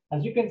interesting.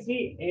 As you can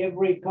see,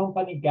 every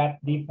company got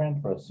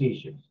different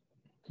procedures.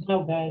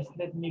 Now, guys,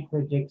 let me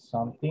project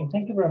something.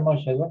 Thank you very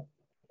much, Edward.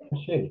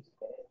 Appreciate it.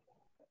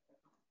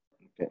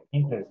 Okay.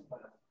 Interesting.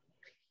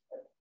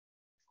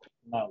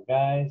 Now,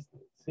 guys,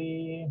 let's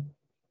see.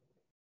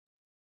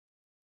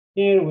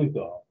 Here we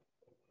go.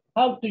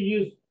 How to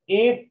use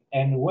if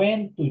and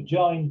when to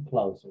join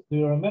clauses. Do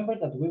you remember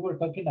that we were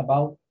talking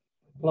about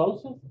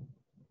clauses?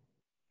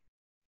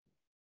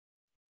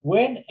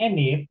 When and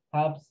if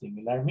have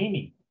similar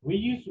meaning. We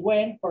use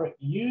when for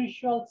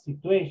usual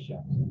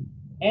situations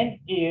and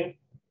if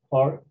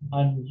for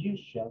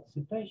unusual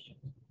situations.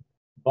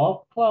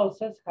 Both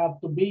clauses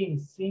have to be in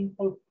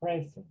simple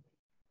present.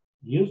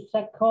 Use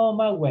a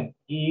comma when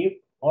if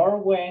or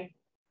when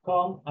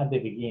come at the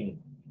beginning.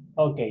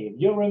 Okay, if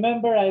you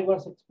remember, I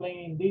was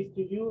explaining this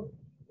to you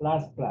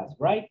last class,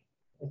 right?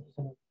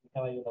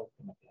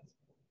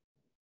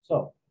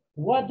 So,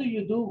 what do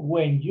you do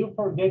when you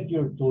forget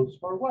your tools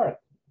for work?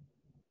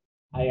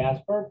 I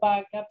ask for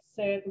backup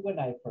set when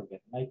I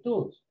forget my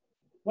tools.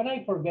 When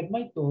I forget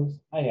my tools,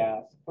 I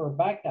ask for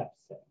backup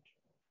set.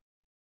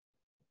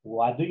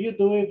 What do you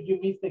do if you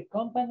miss the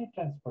company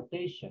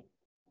transportation?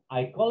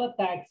 I call a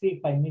taxi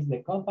if I miss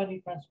the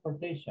company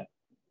transportation.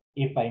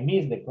 If I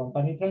miss the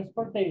company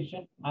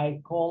transportation, I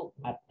call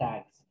a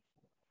taxi.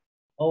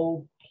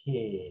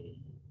 Okay.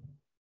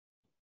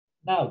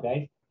 Now,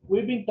 guys,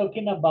 we've been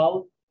talking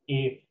about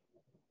if.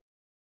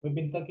 We've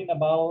been talking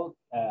about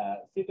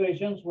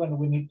situations when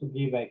we need to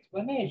give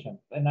explanations.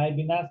 And I've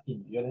been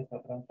asking, yo les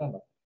estoy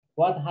preguntando,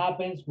 what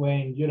happens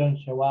when you don't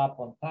show up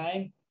on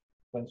time?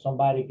 When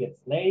somebody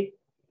gets late?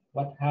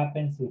 What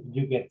happens if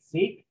you get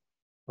sick,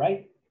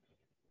 right?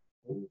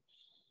 Oops.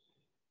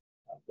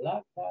 A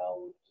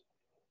blackout.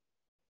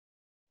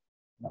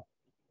 No.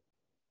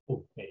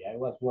 Okay, I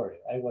was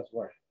worried.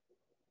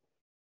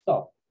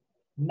 So,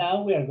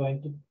 now we are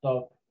going to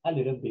talk a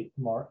little bit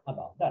more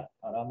about that.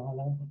 Ahora vamos a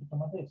hablar un poquito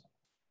más de eso.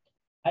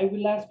 I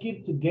will ask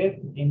you to get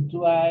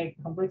into a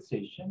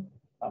conversation.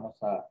 Vamos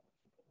a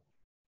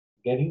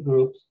get in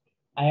groups.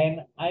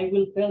 And I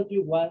will tell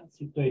you one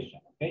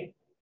situation, okay?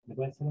 Le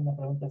voy a hacer una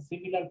pregunta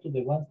similar to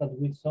the ones that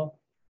we saw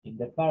in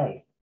the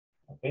parallel,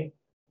 okay?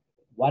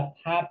 What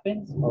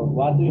happens or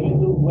what do you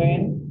do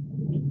when,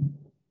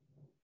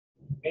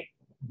 okay?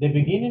 The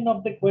beginning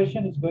of the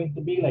question is going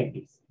to be like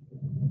this.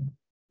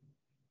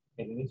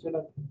 El inicio de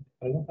la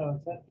pregunta va a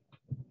ser,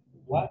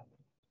 what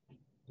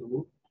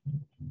do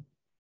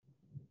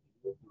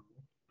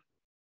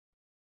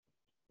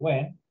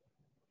when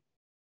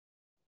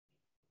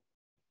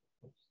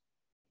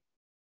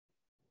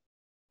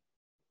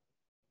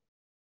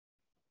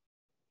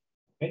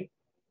okay?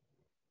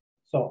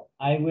 So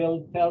I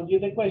will tell you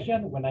the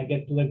question when I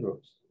get to the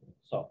groups.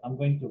 So I'm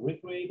going to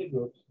recreate the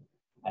groups.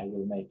 I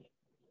will make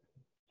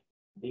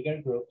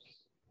bigger groups.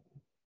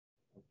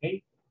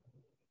 Okay.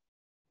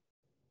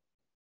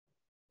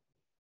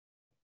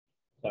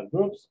 So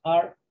groups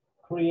are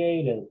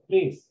created.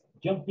 Please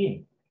jump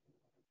in.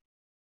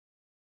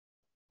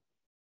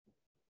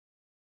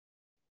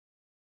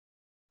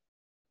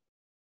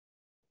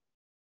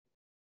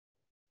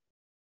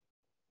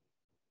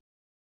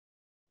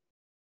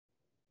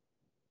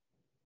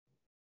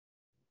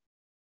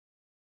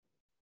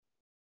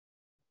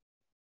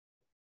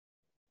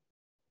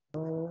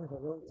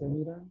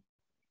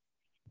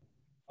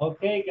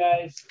 Okay,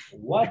 guys,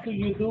 what do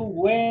you do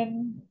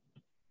when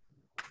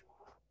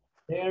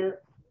there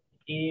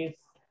is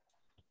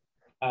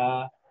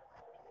a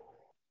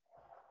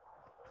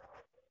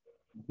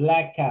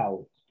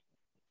blackout?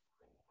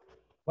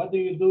 What do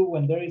you do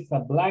when there is a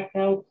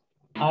blackout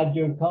at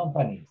your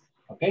companies?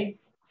 Okay,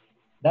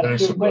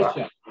 that's your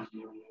question.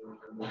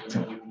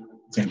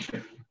 Thank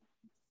you.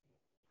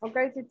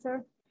 Okay,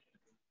 teacher.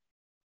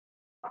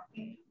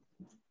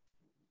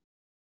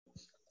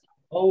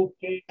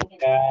 Okay,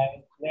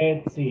 guys,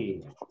 let's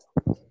see.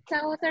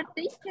 So, other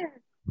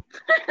teacher.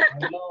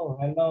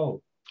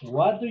 Hello.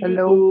 What do you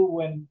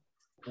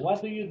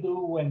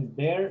do when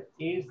there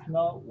is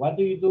no, what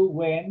do you do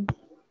when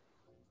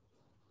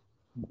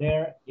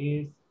there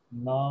is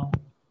no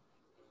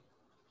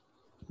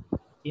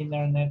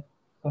internet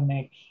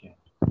connection?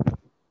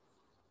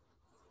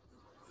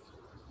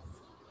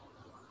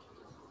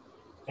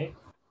 Okay.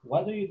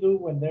 What do you do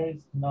when there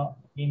is no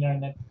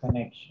internet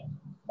connection?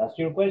 That's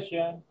your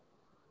question.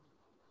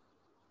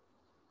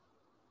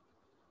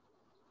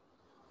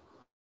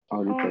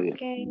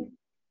 Okay.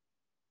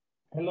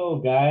 Hello,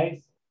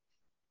 guys.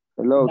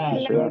 Hello, now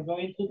teacher. we're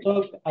going to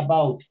talk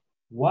about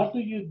what do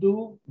you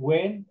do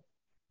when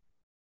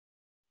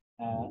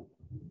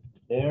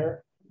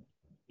there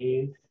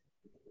is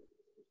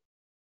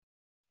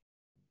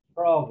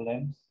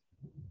problems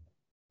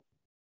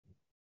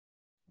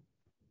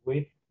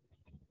with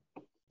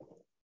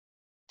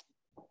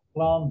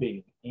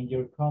plumbing in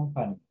your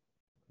company.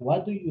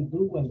 What do you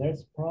do when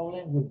there's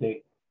problem with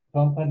the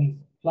company's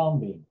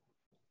plumbing?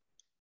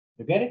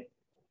 You get it?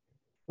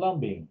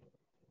 Plumbing.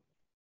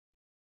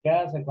 ¿Qué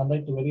hace cuando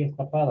hay tuberías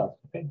tapadas?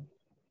 Okay.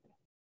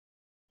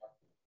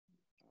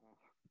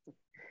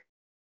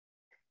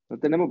 No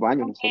tenemos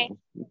baño nosotros.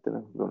 No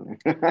tenemos problema.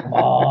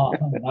 Oh,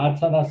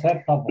 that's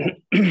unacceptable.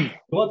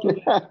 Go to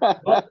the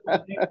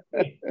next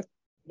tree.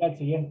 Al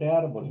siguiente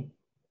árbol.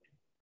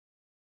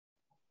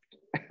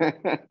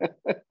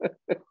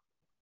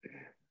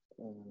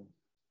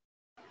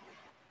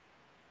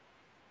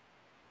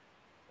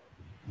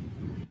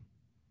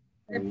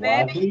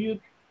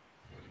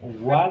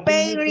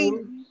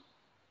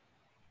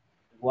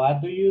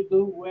 What do you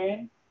do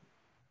when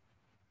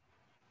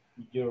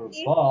your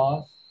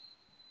boss,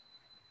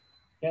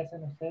 ¿qué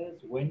hacen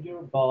ustedes? When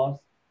your boss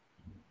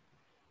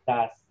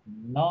does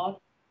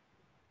not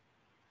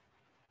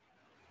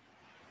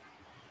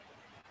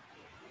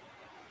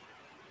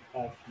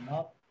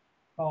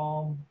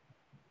come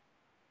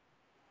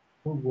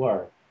to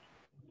work.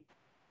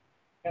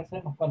 ¿Qué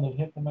hacemos cuando el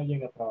jefe no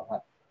llega a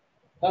trabajar?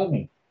 Tell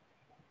me.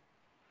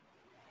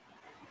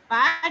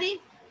 Party.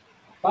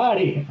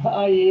 Party.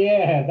 Oh,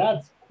 yeah,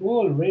 that's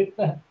cool,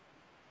 Rita.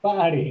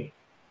 Party.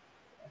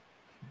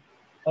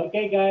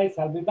 Okay, guys,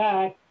 I'll be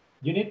back.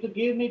 You need to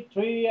give me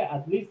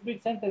at least three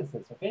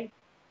sentences, okay?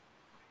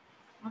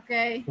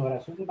 Okay. Tu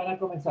oración van a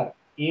comenzar.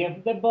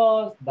 If the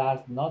boss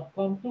does not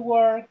come to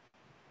work,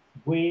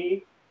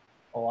 we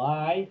or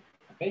I,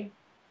 okay?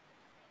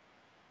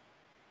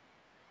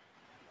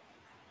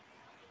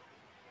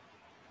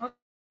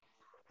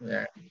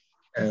 Yeah.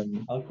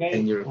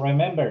 Okay,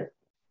 remember,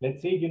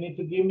 let's see, you need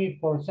to give me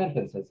 4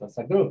 sentences as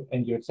a group.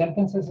 And your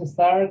sentences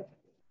start,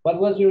 what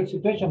was your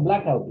situation?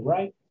 Blackout,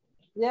 right?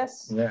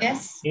 Yes.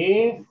 Yes.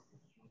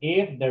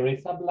 If there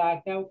is a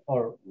blackout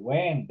or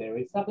when there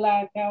is a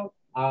blackout,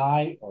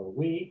 I or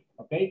we,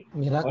 okay?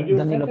 Mira, All your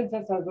Danilo.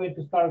 sentences are going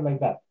to start like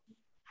that.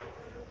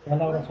 Todas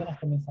las oraciones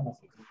comienzan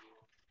así.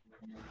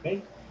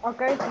 Okay?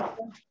 Okay.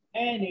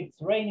 And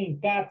it's raining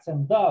cats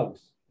and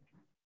dogs.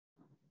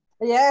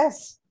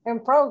 Yes,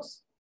 and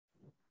frogs.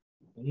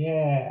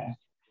 Yeah,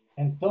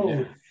 and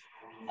toads.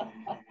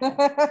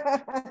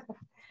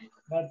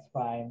 That's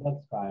fine,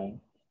 that's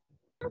fine.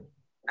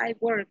 I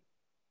work.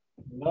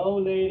 No,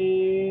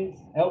 ladies.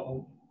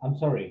 Oh, I'm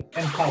sorry.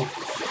 And pause.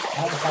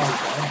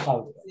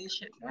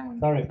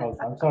 Sorry, folks.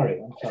 I'm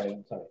sorry.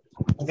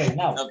 Okay,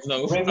 now,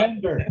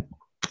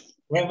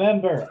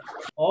 remember,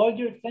 all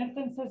your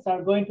sentences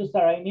are going to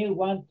start. I need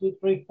 1, 2,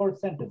 3, 4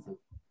 sentences.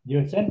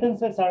 Your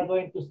sentences are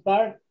going to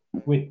start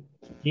with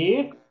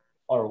if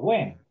or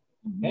when,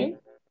 okay?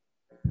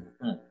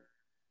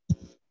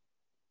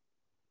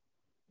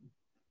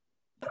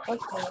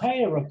 Okay.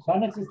 Hey,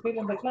 Roxana is still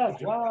in the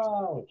class.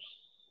 Wow.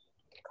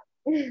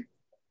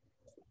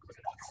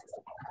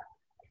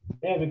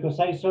 Yeah, because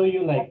I saw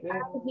you like.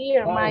 I'm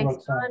here. My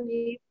son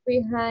is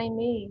behind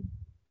me.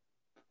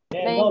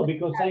 Yeah, no,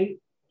 because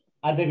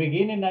at the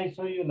beginning I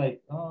saw you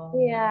like. Oh.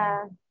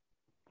 Yeah.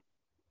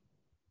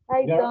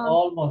 You're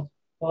almost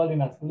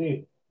falling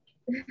asleep.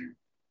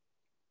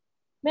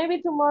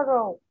 Maybe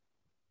tomorrow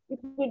it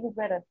will be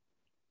better.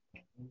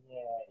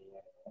 Yeah.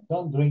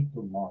 Don't drink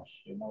too much.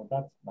 You know,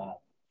 that's bad.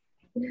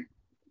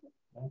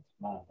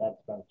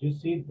 That's bad. You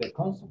see the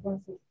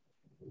consequences?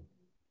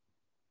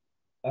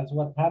 That's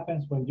what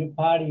happens when you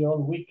party all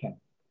weekend.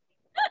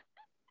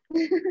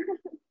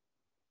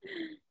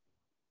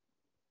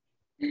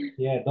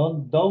 Yeah,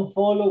 don't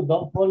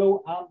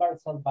follow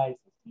Amber's advice.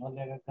 No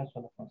le haga caso a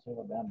los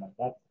consejos de Amber.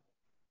 That's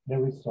the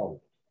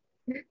result.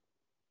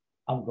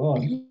 I'm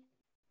going.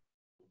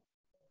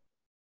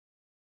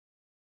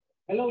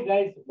 Hello,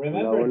 guys.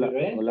 Remember,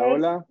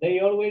 hola. They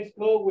always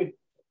go with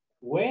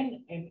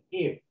when and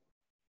if.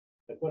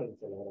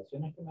 Recuérdense, las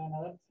oraciones que me van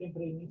a dar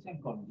siempre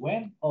inician con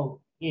when or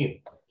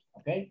if.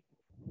 Okay?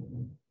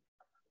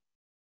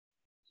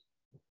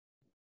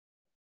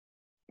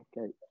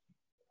 Okay.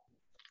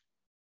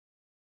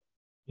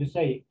 You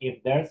say,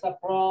 if there's a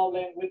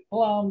problem with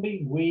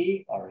plumbing,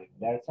 we, or if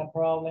there's a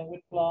problem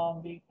with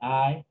plumbing,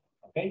 I,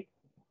 okay?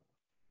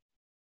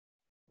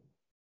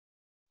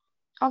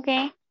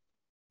 Okay.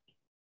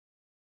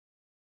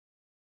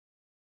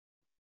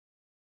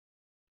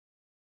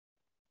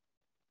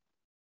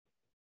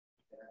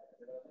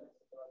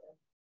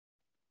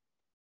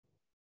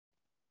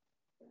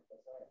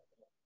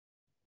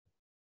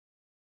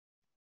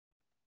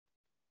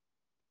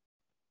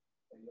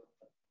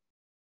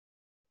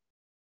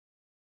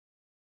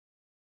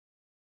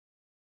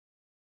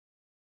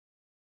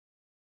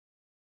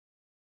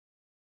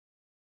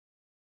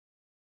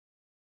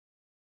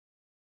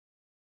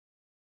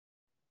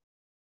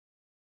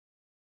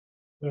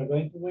 We're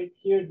going to wait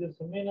here just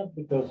a minute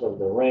because of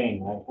the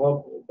rain. I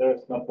hope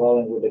there's no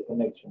problem with the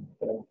connection.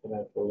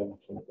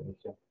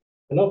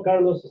 Hello,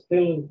 Carlos,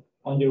 still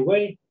on your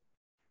way?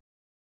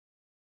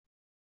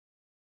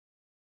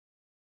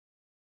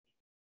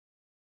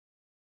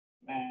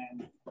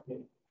 Man.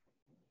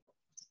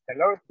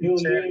 Hello,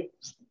 teacher.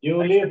 You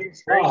live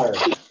far.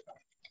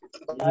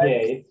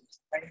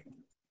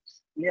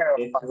 Yeah,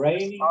 it's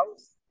raining.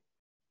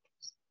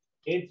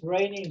 It's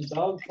raining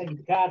dogs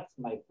and cats,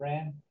 my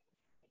friend.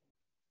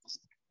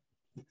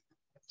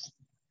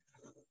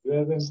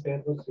 Llueven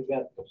perros y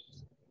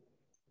gatos.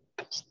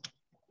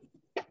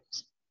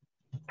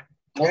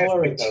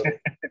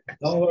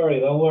 Don't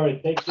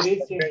worry. Take it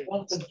easy and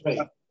concentrate.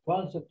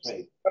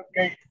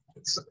 Okay.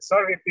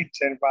 Sorry,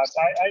 teacher, but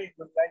I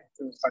would like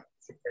to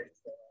participate.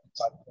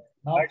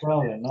 No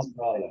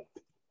problem.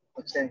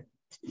 Okay.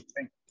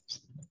 Thank you.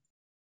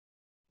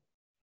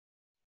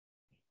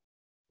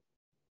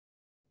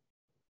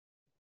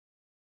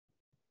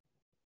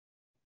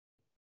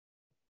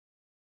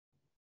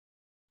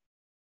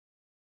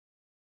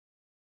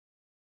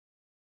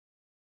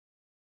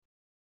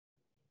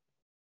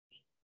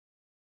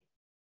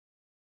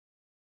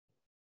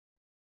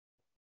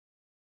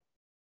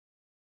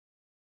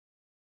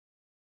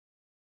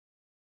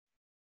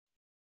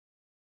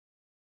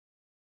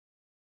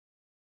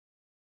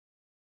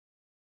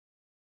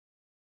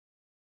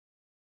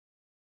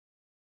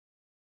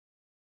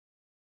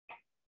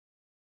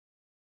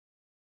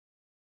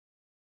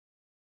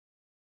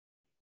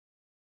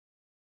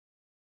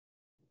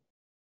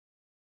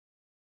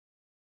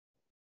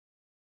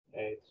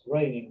 It's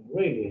raining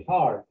really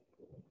hard.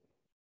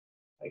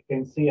 I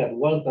can see at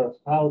Walter's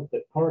house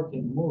the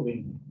curtain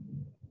moving.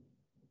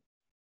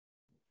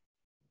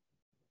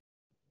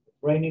 It's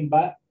raining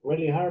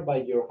really hard by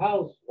your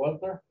house,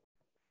 Walter.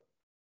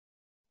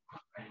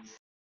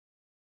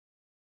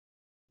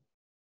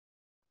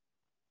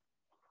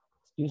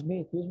 Excuse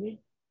me.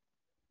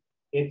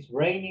 It's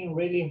raining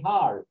really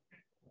hard.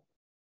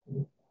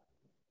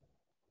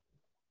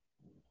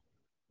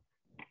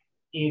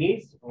 It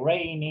is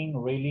raining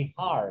really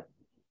hard.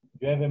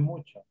 Llueve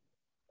mucho.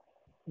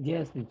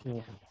 Yes,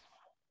 teacher.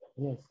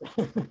 Yes.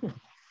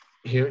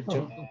 Here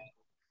too.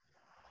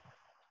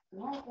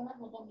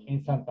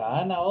 In Santa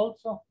Ana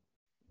also?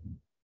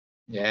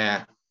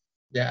 Yeah.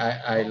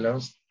 Yeah, I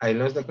lost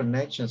the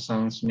connection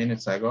some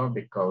minutes ago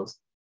because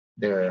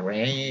the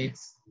rain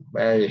is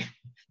very,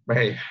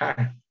 very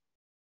hard.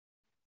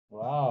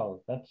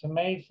 Wow, that's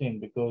amazing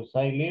because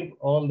I live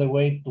all the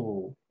way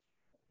to,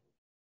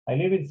 I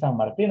live in San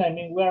Martin. I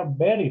mean, we are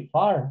very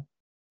far.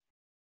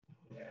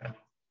 Yeah.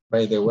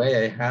 By the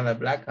way, I had a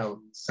blackout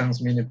some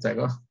minutes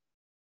ago.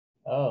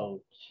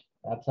 Oh,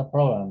 that's a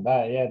problem.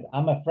 Yeah,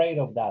 I'm afraid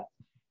of that.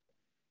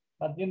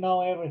 But you know,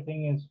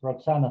 everything is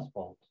Roxana's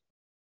fault.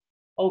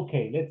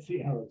 Okay, let's see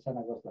how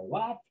Roxana goes like,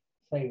 what?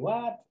 Say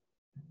what?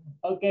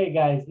 Okay,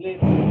 guys,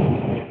 let's.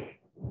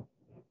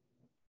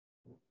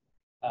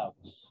 Ouch.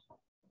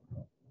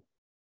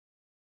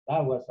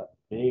 That was a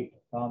big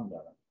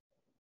thunder.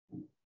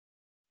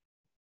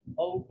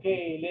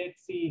 Okay,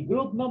 let's see.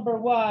 Group number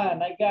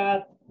 1, I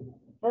got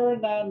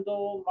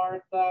Fernando,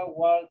 Martha,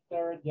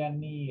 Walter,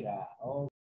 Yanira.